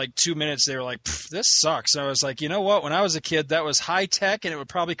with it for like 2 minutes. They were like, "This sucks." And I was like, you know what? When I was a kid, that was high tech, and it would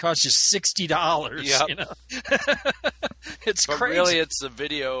probably cost you $60. Yep. It's but crazy. Really, it's the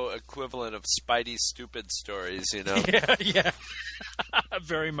video equivalent of Spidey Stupid Stories, Yeah,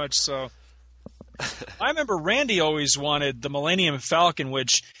 very much so. I remember Randy always wanted the Millennium Falcon,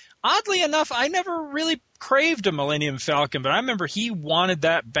 which, oddly enough, I never really craved a Millennium Falcon, but I remember he wanted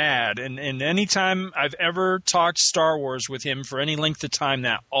that bad. And any time I've ever talked Star Wars with him for any length of time,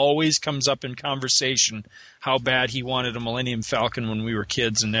 that always comes up in conversation, how bad he wanted a Millennium Falcon when we were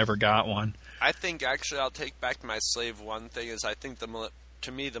kids and never got one. I think, actually, I'll take back my Slave One thing, is I think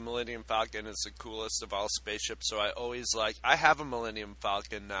to me the Millennium Falcon is the coolest of all spaceships, so I have a Millennium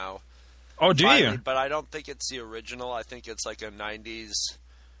Falcon now. Oh, do you? But I don't think it's the original. I think it's like a 90s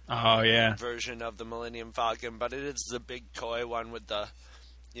version of the Millennium Falcon, but it is the big toy one with the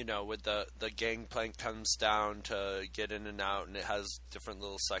the gangplank comes down to get in and out, and it has different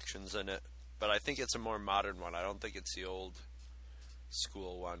little sections in it. But I think it's a more modern one. I don't think it's the old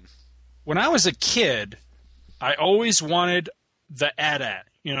school one. When I was a kid, I always wanted the AT-AT,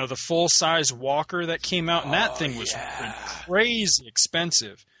 the full-size walker that came out, and that thing was crazy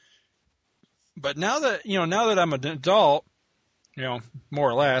expensive. But now that I'm an adult, more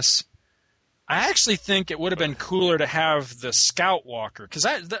or less, I actually think it would have been cooler to have the Scout Walker, because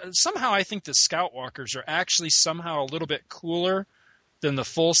somehow I think the Scout Walkers are actually somehow a little bit cooler than the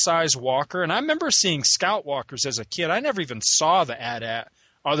full-size walker. And I remember seeing Scout Walkers as a kid. I never even saw the AT-AT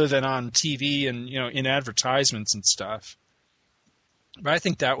other than on TV and in advertisements and stuff. But I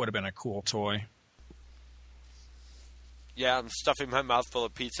think that would have been a cool toy. Yeah, I'm stuffing my mouth full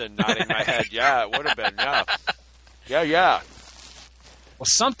of pizza and nodding my head. Yeah, it would have been. Yeah. Yeah. Well,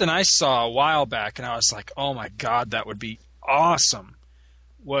 something I saw a while back, and I was like, "Oh my God, that would be awesome."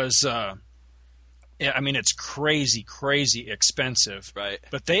 Was it's crazy expensive, right?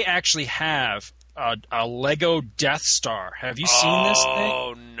 But they actually have a Lego Death Star. Have you seen this thing?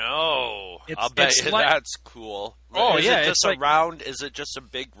 Oh no! I'll bet you that's cool. Oh is yeah, it just round? Is it just a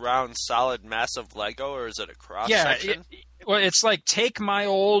big round, solid, massive Lego, or is it a cross section? Well, it's like take my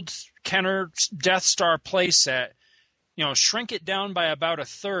old Kenner Death Star playset, shrink it down by about a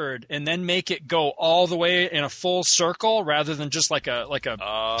third, and then make it go all the way in a full circle rather than just like a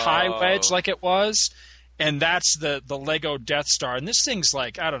pie wedge like it was. And that's the Lego Death Star. And this thing's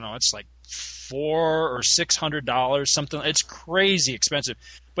like, I don't know, it's like $400 or $600 something. It's crazy expensive,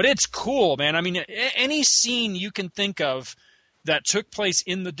 but it's cool, man. I mean, any scene you can think of that took place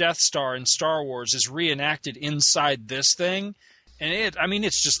in the Death Star in Star Wars is reenacted inside this thing. And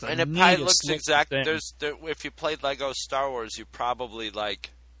it's just the and it probably looks exact. If you played Lego Star Wars, you probably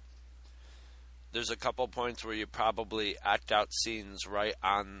there's a couple points where you probably act out scenes right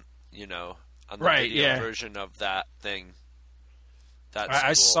on the video version of that thing. I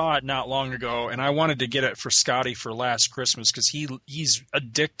cool. saw it not long ago, and I wanted to get it for Scotty for last Christmas because he's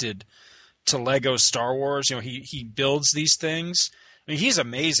addicted to Lego Star Wars. He builds these things. I mean, he's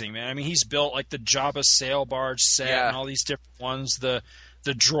amazing, man. I mean, he's built like the Jabba sail barge set and all these different ones, the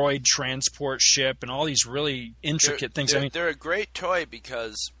droid transport ship, and all these really intricate things. They're a great toy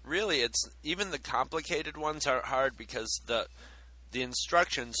because really, it's even the complicated ones are hard because the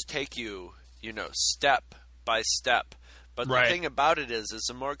instructions take you, step by step. But the thing about it is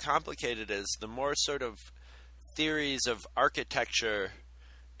the more complicated it is, the more sort of theories of architecture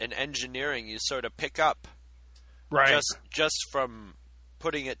and engineering you sort of pick up. Right. Just from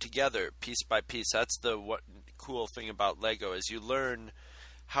putting it together piece by piece. That's the cool thing about Lego is you learn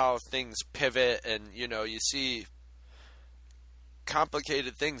how things pivot, and you see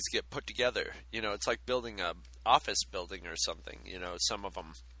complicated things get put together. It's like building a office building or something. Some of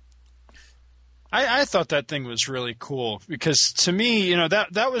them. I thought that thing was really cool because to me,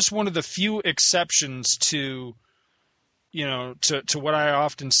 that was one of the few exceptions to what I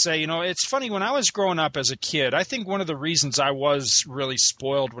often say. It's funny, when I was growing up as a kid, I think one of the reasons I was really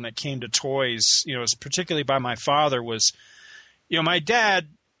spoiled when it came to toys, particularly by my father, was, my dad,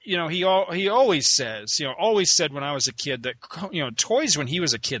 he always said when I was a kid that, toys when he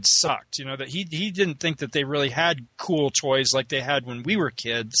was a kid sucked, that he didn't think that they really had cool toys like they had when we were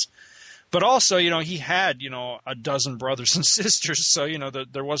kids. But also, he had, a dozen brothers and sisters, so,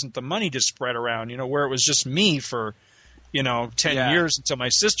 there wasn't the money to spread around, where it was just me for 10 years until my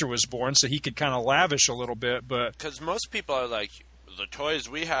sister was born, so he could kind of lavish a little bit. But because most people are like, the toys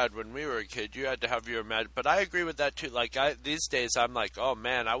we had when we were a kid, you had to have your but I agree with that too. Like these days, I'm like, oh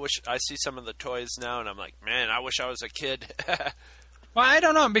man, I wish I see some of the toys now, and I'm like, man, I wish I was a kid. Well, I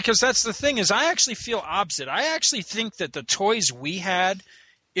don't know, because that's the thing is, I actually feel opposite. I actually think that the toys we had,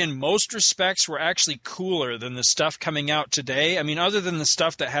 in most respects, were actually cooler than the stuff coming out today. I mean, other than the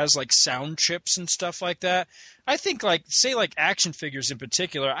stuff that has like sound chips and stuff like that, I think like action figures in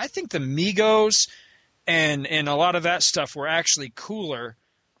particular, I think the Megos and a lot of that stuff were actually cooler.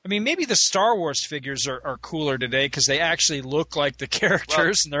 I mean, maybe the Star Wars figures are cooler today because they actually look like the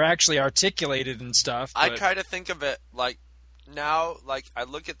characters and they're actually articulated and stuff. I kind of think of it like now, like I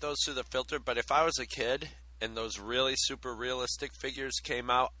look at those through the filter, but if I was a kid and those really super realistic figures came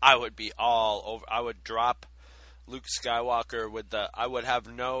out, I would be all over. I would drop Luke Skywalker I would have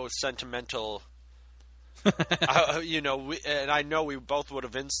no sentimental, and I know we both would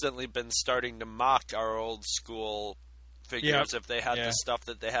have instantly been starting to mock our old school figures if they had the stuff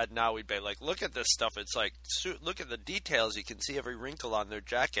that they had now. We'd be like, look at this stuff. It's like, look at the details. You can see every wrinkle on their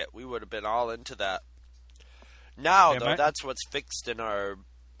jacket. We would have been all into that. Now, though, that's what's fixed in our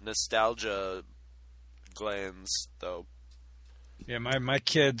nostalgia glands, though. Yeah, my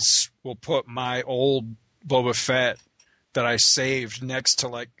kids will put my old Boba Fett that I saved next to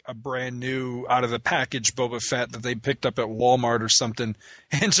like a brand new out of the package Boba Fett that they picked up at Walmart or something,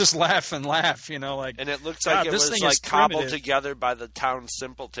 and just laugh, like. And it looks like it was like cobbled together by the town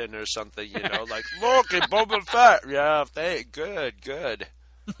simpleton or something, like, look at Boba Fett. Yeah, good.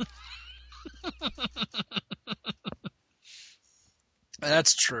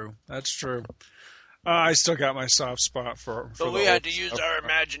 That's true. I still got my soft spot for but we had to use our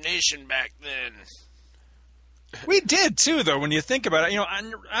imagination back then. We did too, though. When you think about it,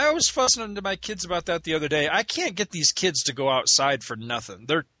 I was fussing to my kids about that the other day. I can't get these kids to go outside for nothing.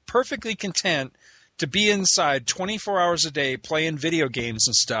 They're perfectly content to be inside 24 hours a day playing video games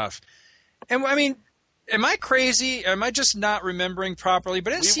and stuff. And I mean, am I crazy? Am I just not remembering properly?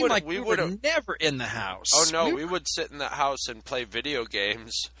 But it seemed like we were never in the house. Oh no, we would sit in the house and play video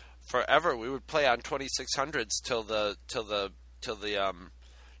games forever. We would play on 2600s till the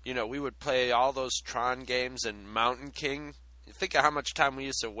we would play all those Tron games and Mountain King. You think of how much time we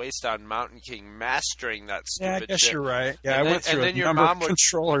used to waste on Mountain King mastering that stupid shit. Yeah, I guess you're right. Yeah, I went through a number of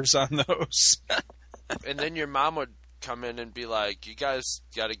controllers on those. And then your mom would come in and be like, you guys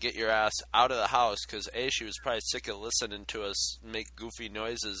got to get your ass out of the house, because she was probably sick of listening to us make goofy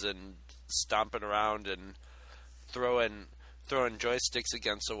noises and stomping around and throwing joysticks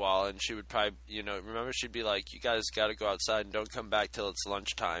against the wall, and she would probably, remember, she'd be like, you guys got to go outside and don't come back till it's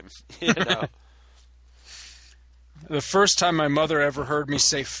lunchtime, The first time my mother ever heard me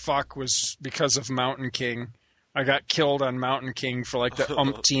say fuck was because of Mountain King. I got killed on Mountain King for like the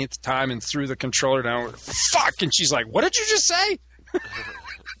umpteenth time and threw the controller down. Fuck! And she's like, what did you just say?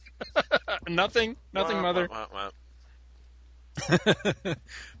 Nothing, mother. But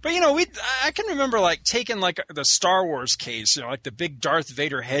I can remember like taking like the Star Wars case, like the big Darth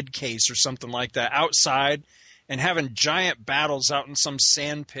Vader head case or something like that outside, and having giant battles out in some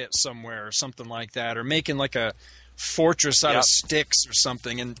sand pit somewhere or something like that, or making like a fortress out of sticks or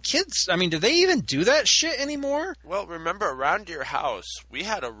something. And kids, I mean, do they even do that shit anymore? Well, remember, around your house,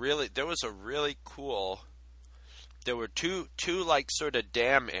 there was a really cool there were two like sort of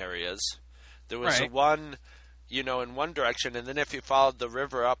dam areas. There was Right. one, in one direction, and then if you followed the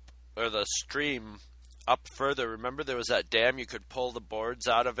river up or the stream up further, remember there was that dam, you could pull the boards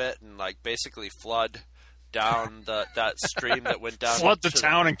out of it and like basically flood down that stream that went down. Flood the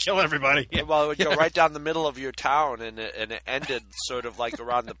town and kill everybody. Yeah. Well, it would go right down the middle of your town, and it ended sort of like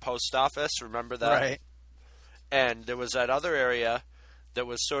around the post office. Remember that? Right. And there was that other area that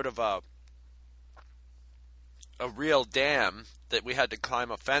was sort of a real dam that we had to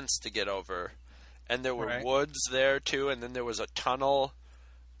climb a fence to get over. And there were Right. woods there too, and then there was a tunnel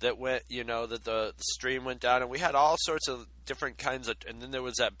that went, that the stream went down, and we had all sorts of different kinds of, and then there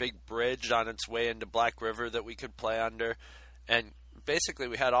was that big bridge on its way into Black River that we could play under, and basically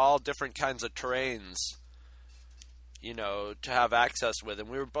we had all different kinds of terrains, to have access with, and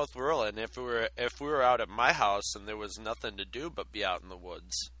we were both rural, and if we were out at my house and there was nothing to do but be out in the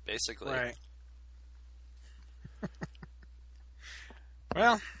woods, basically. Right.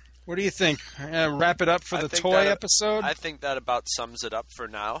 Well, what do you think? Wrap it up for the toy episode? I think that about sums it up for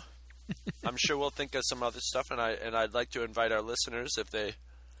now. I'm sure we'll think of some other stuff, and I'd like to invite our listeners if they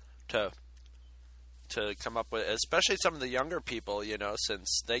to come up with, especially some of the younger people,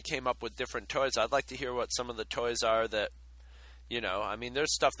 since they came up with different toys. I'd like to hear what some of the toys are that,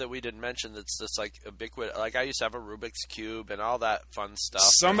 there's stuff that we didn't mention that's just like ubiquitous. Like I used to have a Rubik's Cube and all that fun stuff.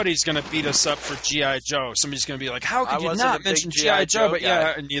 Somebody's going to beat us up for G.I. Joe. Somebody's going to be like, how could you not mention G.I. Joe? But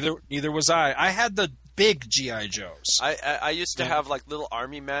guy. yeah, neither was I. I had the big G.I. Joes. I used to have like little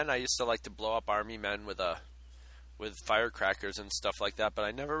army men. I used to like to blow up army men with firecrackers and stuff like that, but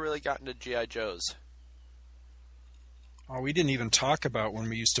I never really got into G.I. Joes. Oh, we didn't even talk about when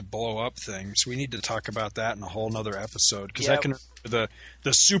we used to blow up things. We need to talk about that in a whole nother episode, because I can remember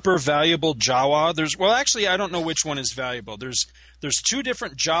the super valuable Jawa. Actually, I don't know which one is valuable. There's two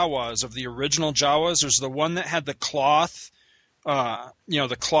different Jawas of the original Jawas. There's the one that had the cloth,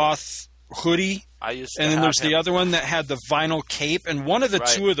 the cloth hoodie. And then there's the other one that had the vinyl cape, and one of the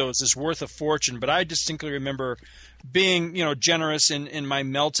two of those is worth a fortune. But I distinctly remember being, generous in my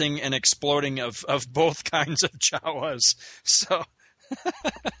melting and exploding of both kinds of Jawas. So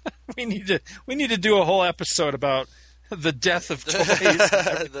we need to do a whole episode about the death of toys and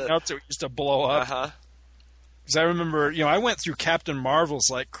everything else that we used to blow up. Because I remember, I went through Captain Marvel's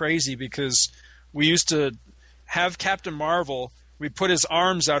like crazy, because we used to have Captain Marvel. We put his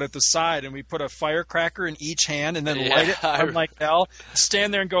arms out at the side, and we put a firecracker in each hand, and then light it on like hell.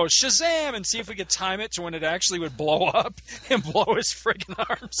 Stand there and go Shazam, and see if we could time it to when it actually would blow up and blow his friggin'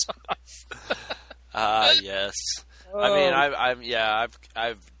 arms off. Yes. I mean,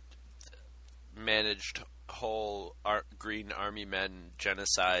 I've managed whole Green Army Men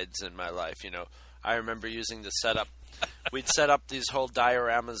genocides in my life. I remember using the setup. We'd set up these whole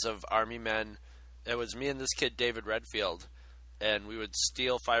dioramas of Army Men. It was me and this kid David Redfield. And we would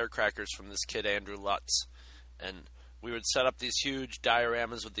steal firecrackers from this kid, Andrew Lutz. And we would set up these huge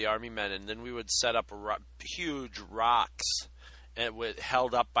dioramas with the army men, and then we would set up huge rocks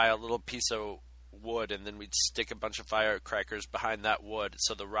held up by a little piece of wood, and then we'd stick a bunch of firecrackers behind that wood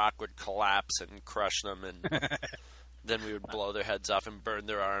so the rock would collapse and crush them, and then we would blow their heads off and burn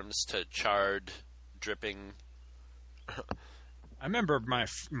their arms to charred, dripping. I remember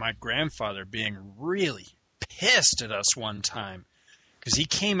my grandfather being really pissed at us one time because he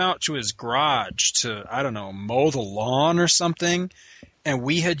came out to his garage to, I don't know, mow the lawn or something, and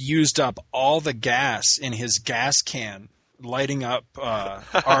we had used up all the gas in his gas can lighting up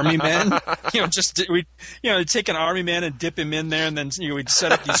army men. We'd take an army man and dip him in there, and then we'd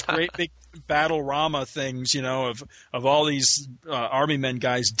set up these great big battle-rama things, of all these army men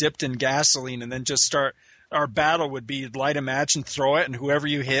guys dipped in gasoline, and then just start. Our battle would be light a match and throw it, and whoever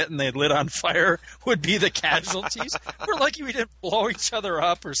you hit and they lit on fire would be the casualties. We're lucky we didn't blow each other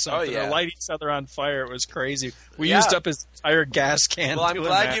up or something, or light each other on fire. It was crazy. We used up his entire gas can. Well, I'm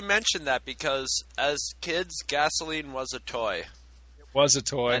glad you mentioned that, because as kids, gasoline was a toy. It was a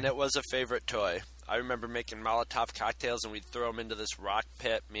toy. And it was a favorite toy. I remember making Molotov cocktails, and we'd throw them into this rock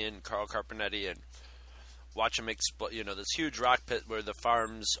pit, me and Carl Carpenetti, and watch them explode. This huge rock pit where the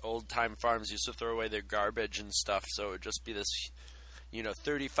old-time farms used to throw away their garbage and stuff. So it would just be this,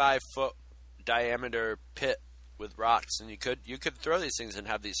 35-foot diameter pit with rocks, and you could throw these things and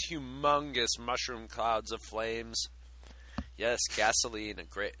have these humongous mushroom clouds of flames. Yes, gasoline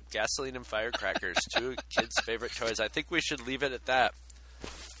and firecrackers, two kids' favorite toys. I think we should leave it at that.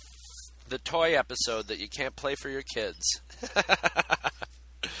 The toy episode that you can't play for your kids.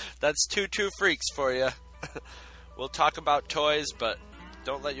 That's two freaks for you. We'll talk about toys, but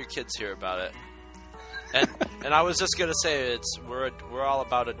don't let your kids hear about it. And I was just gonna say we're all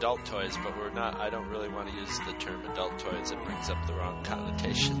about adult toys, but we're not. I don't really want to use the term adult toys. It brings up the wrong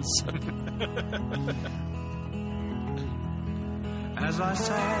connotations. As I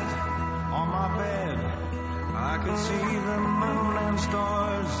sat on my bed, I could see the moon and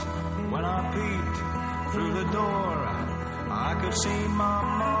stars. When I peeked through the door, I could see my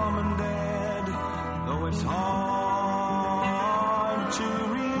mom and dad. Though it's hard to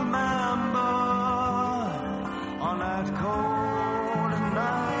remember, on that cold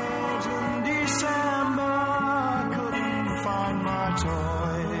night in December, I couldn't find my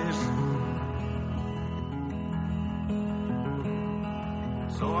toys.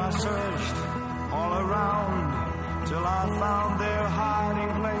 So I searched all around till I found their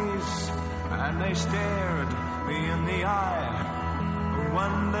hiding place, and they stared me in the eye.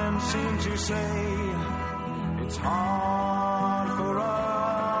 One then seemed to say, it's hard for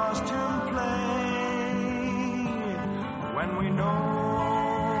us to play when we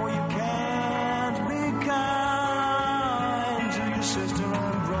know you can't be kind to your sister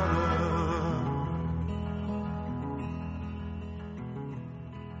and brother.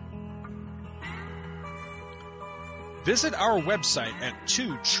 Visit our website at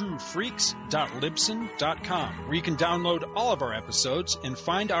twotruefreaks.libsyn.com, where you can download all of our episodes and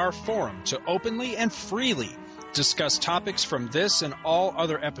find our forum to openly and freely discuss topics from this and all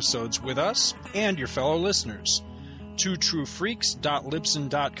other episodes with us and your fellow listeners.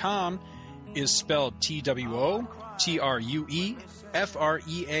 twotruefreaks.libsyn.com is spelled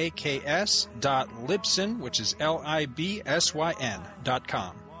TWOTRUEFREAKS.Libsyn, which is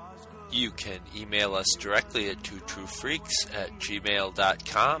LIBSYN.com. You can email us directly at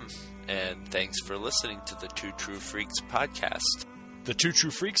twotruefreaks@gmail.com. And thanks for listening to the Two True Freaks podcast. The Two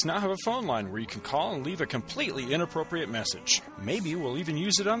True Freaks now have a phone line where you can call and leave a completely inappropriate message. Maybe we'll even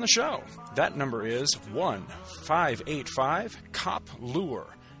use it on the show. That number is 1-585-COP-LURE.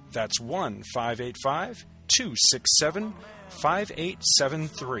 That's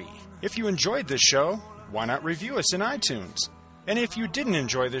 1-585-267-5873. If you enjoyed this show, why not review us in iTunes? And if you didn't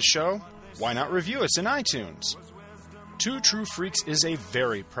enjoy this show, why not review us in iTunes? Two True Freaks is a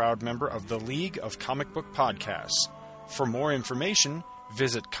very proud member of the League of Comic Book Podcasts. For more information,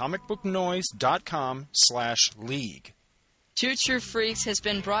 visit comicbooknoise.com/league. Two True Freaks has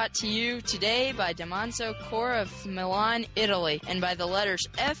been brought to you today by Damanzo Core of Milan, Italy, and by the letters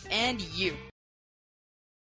F and U.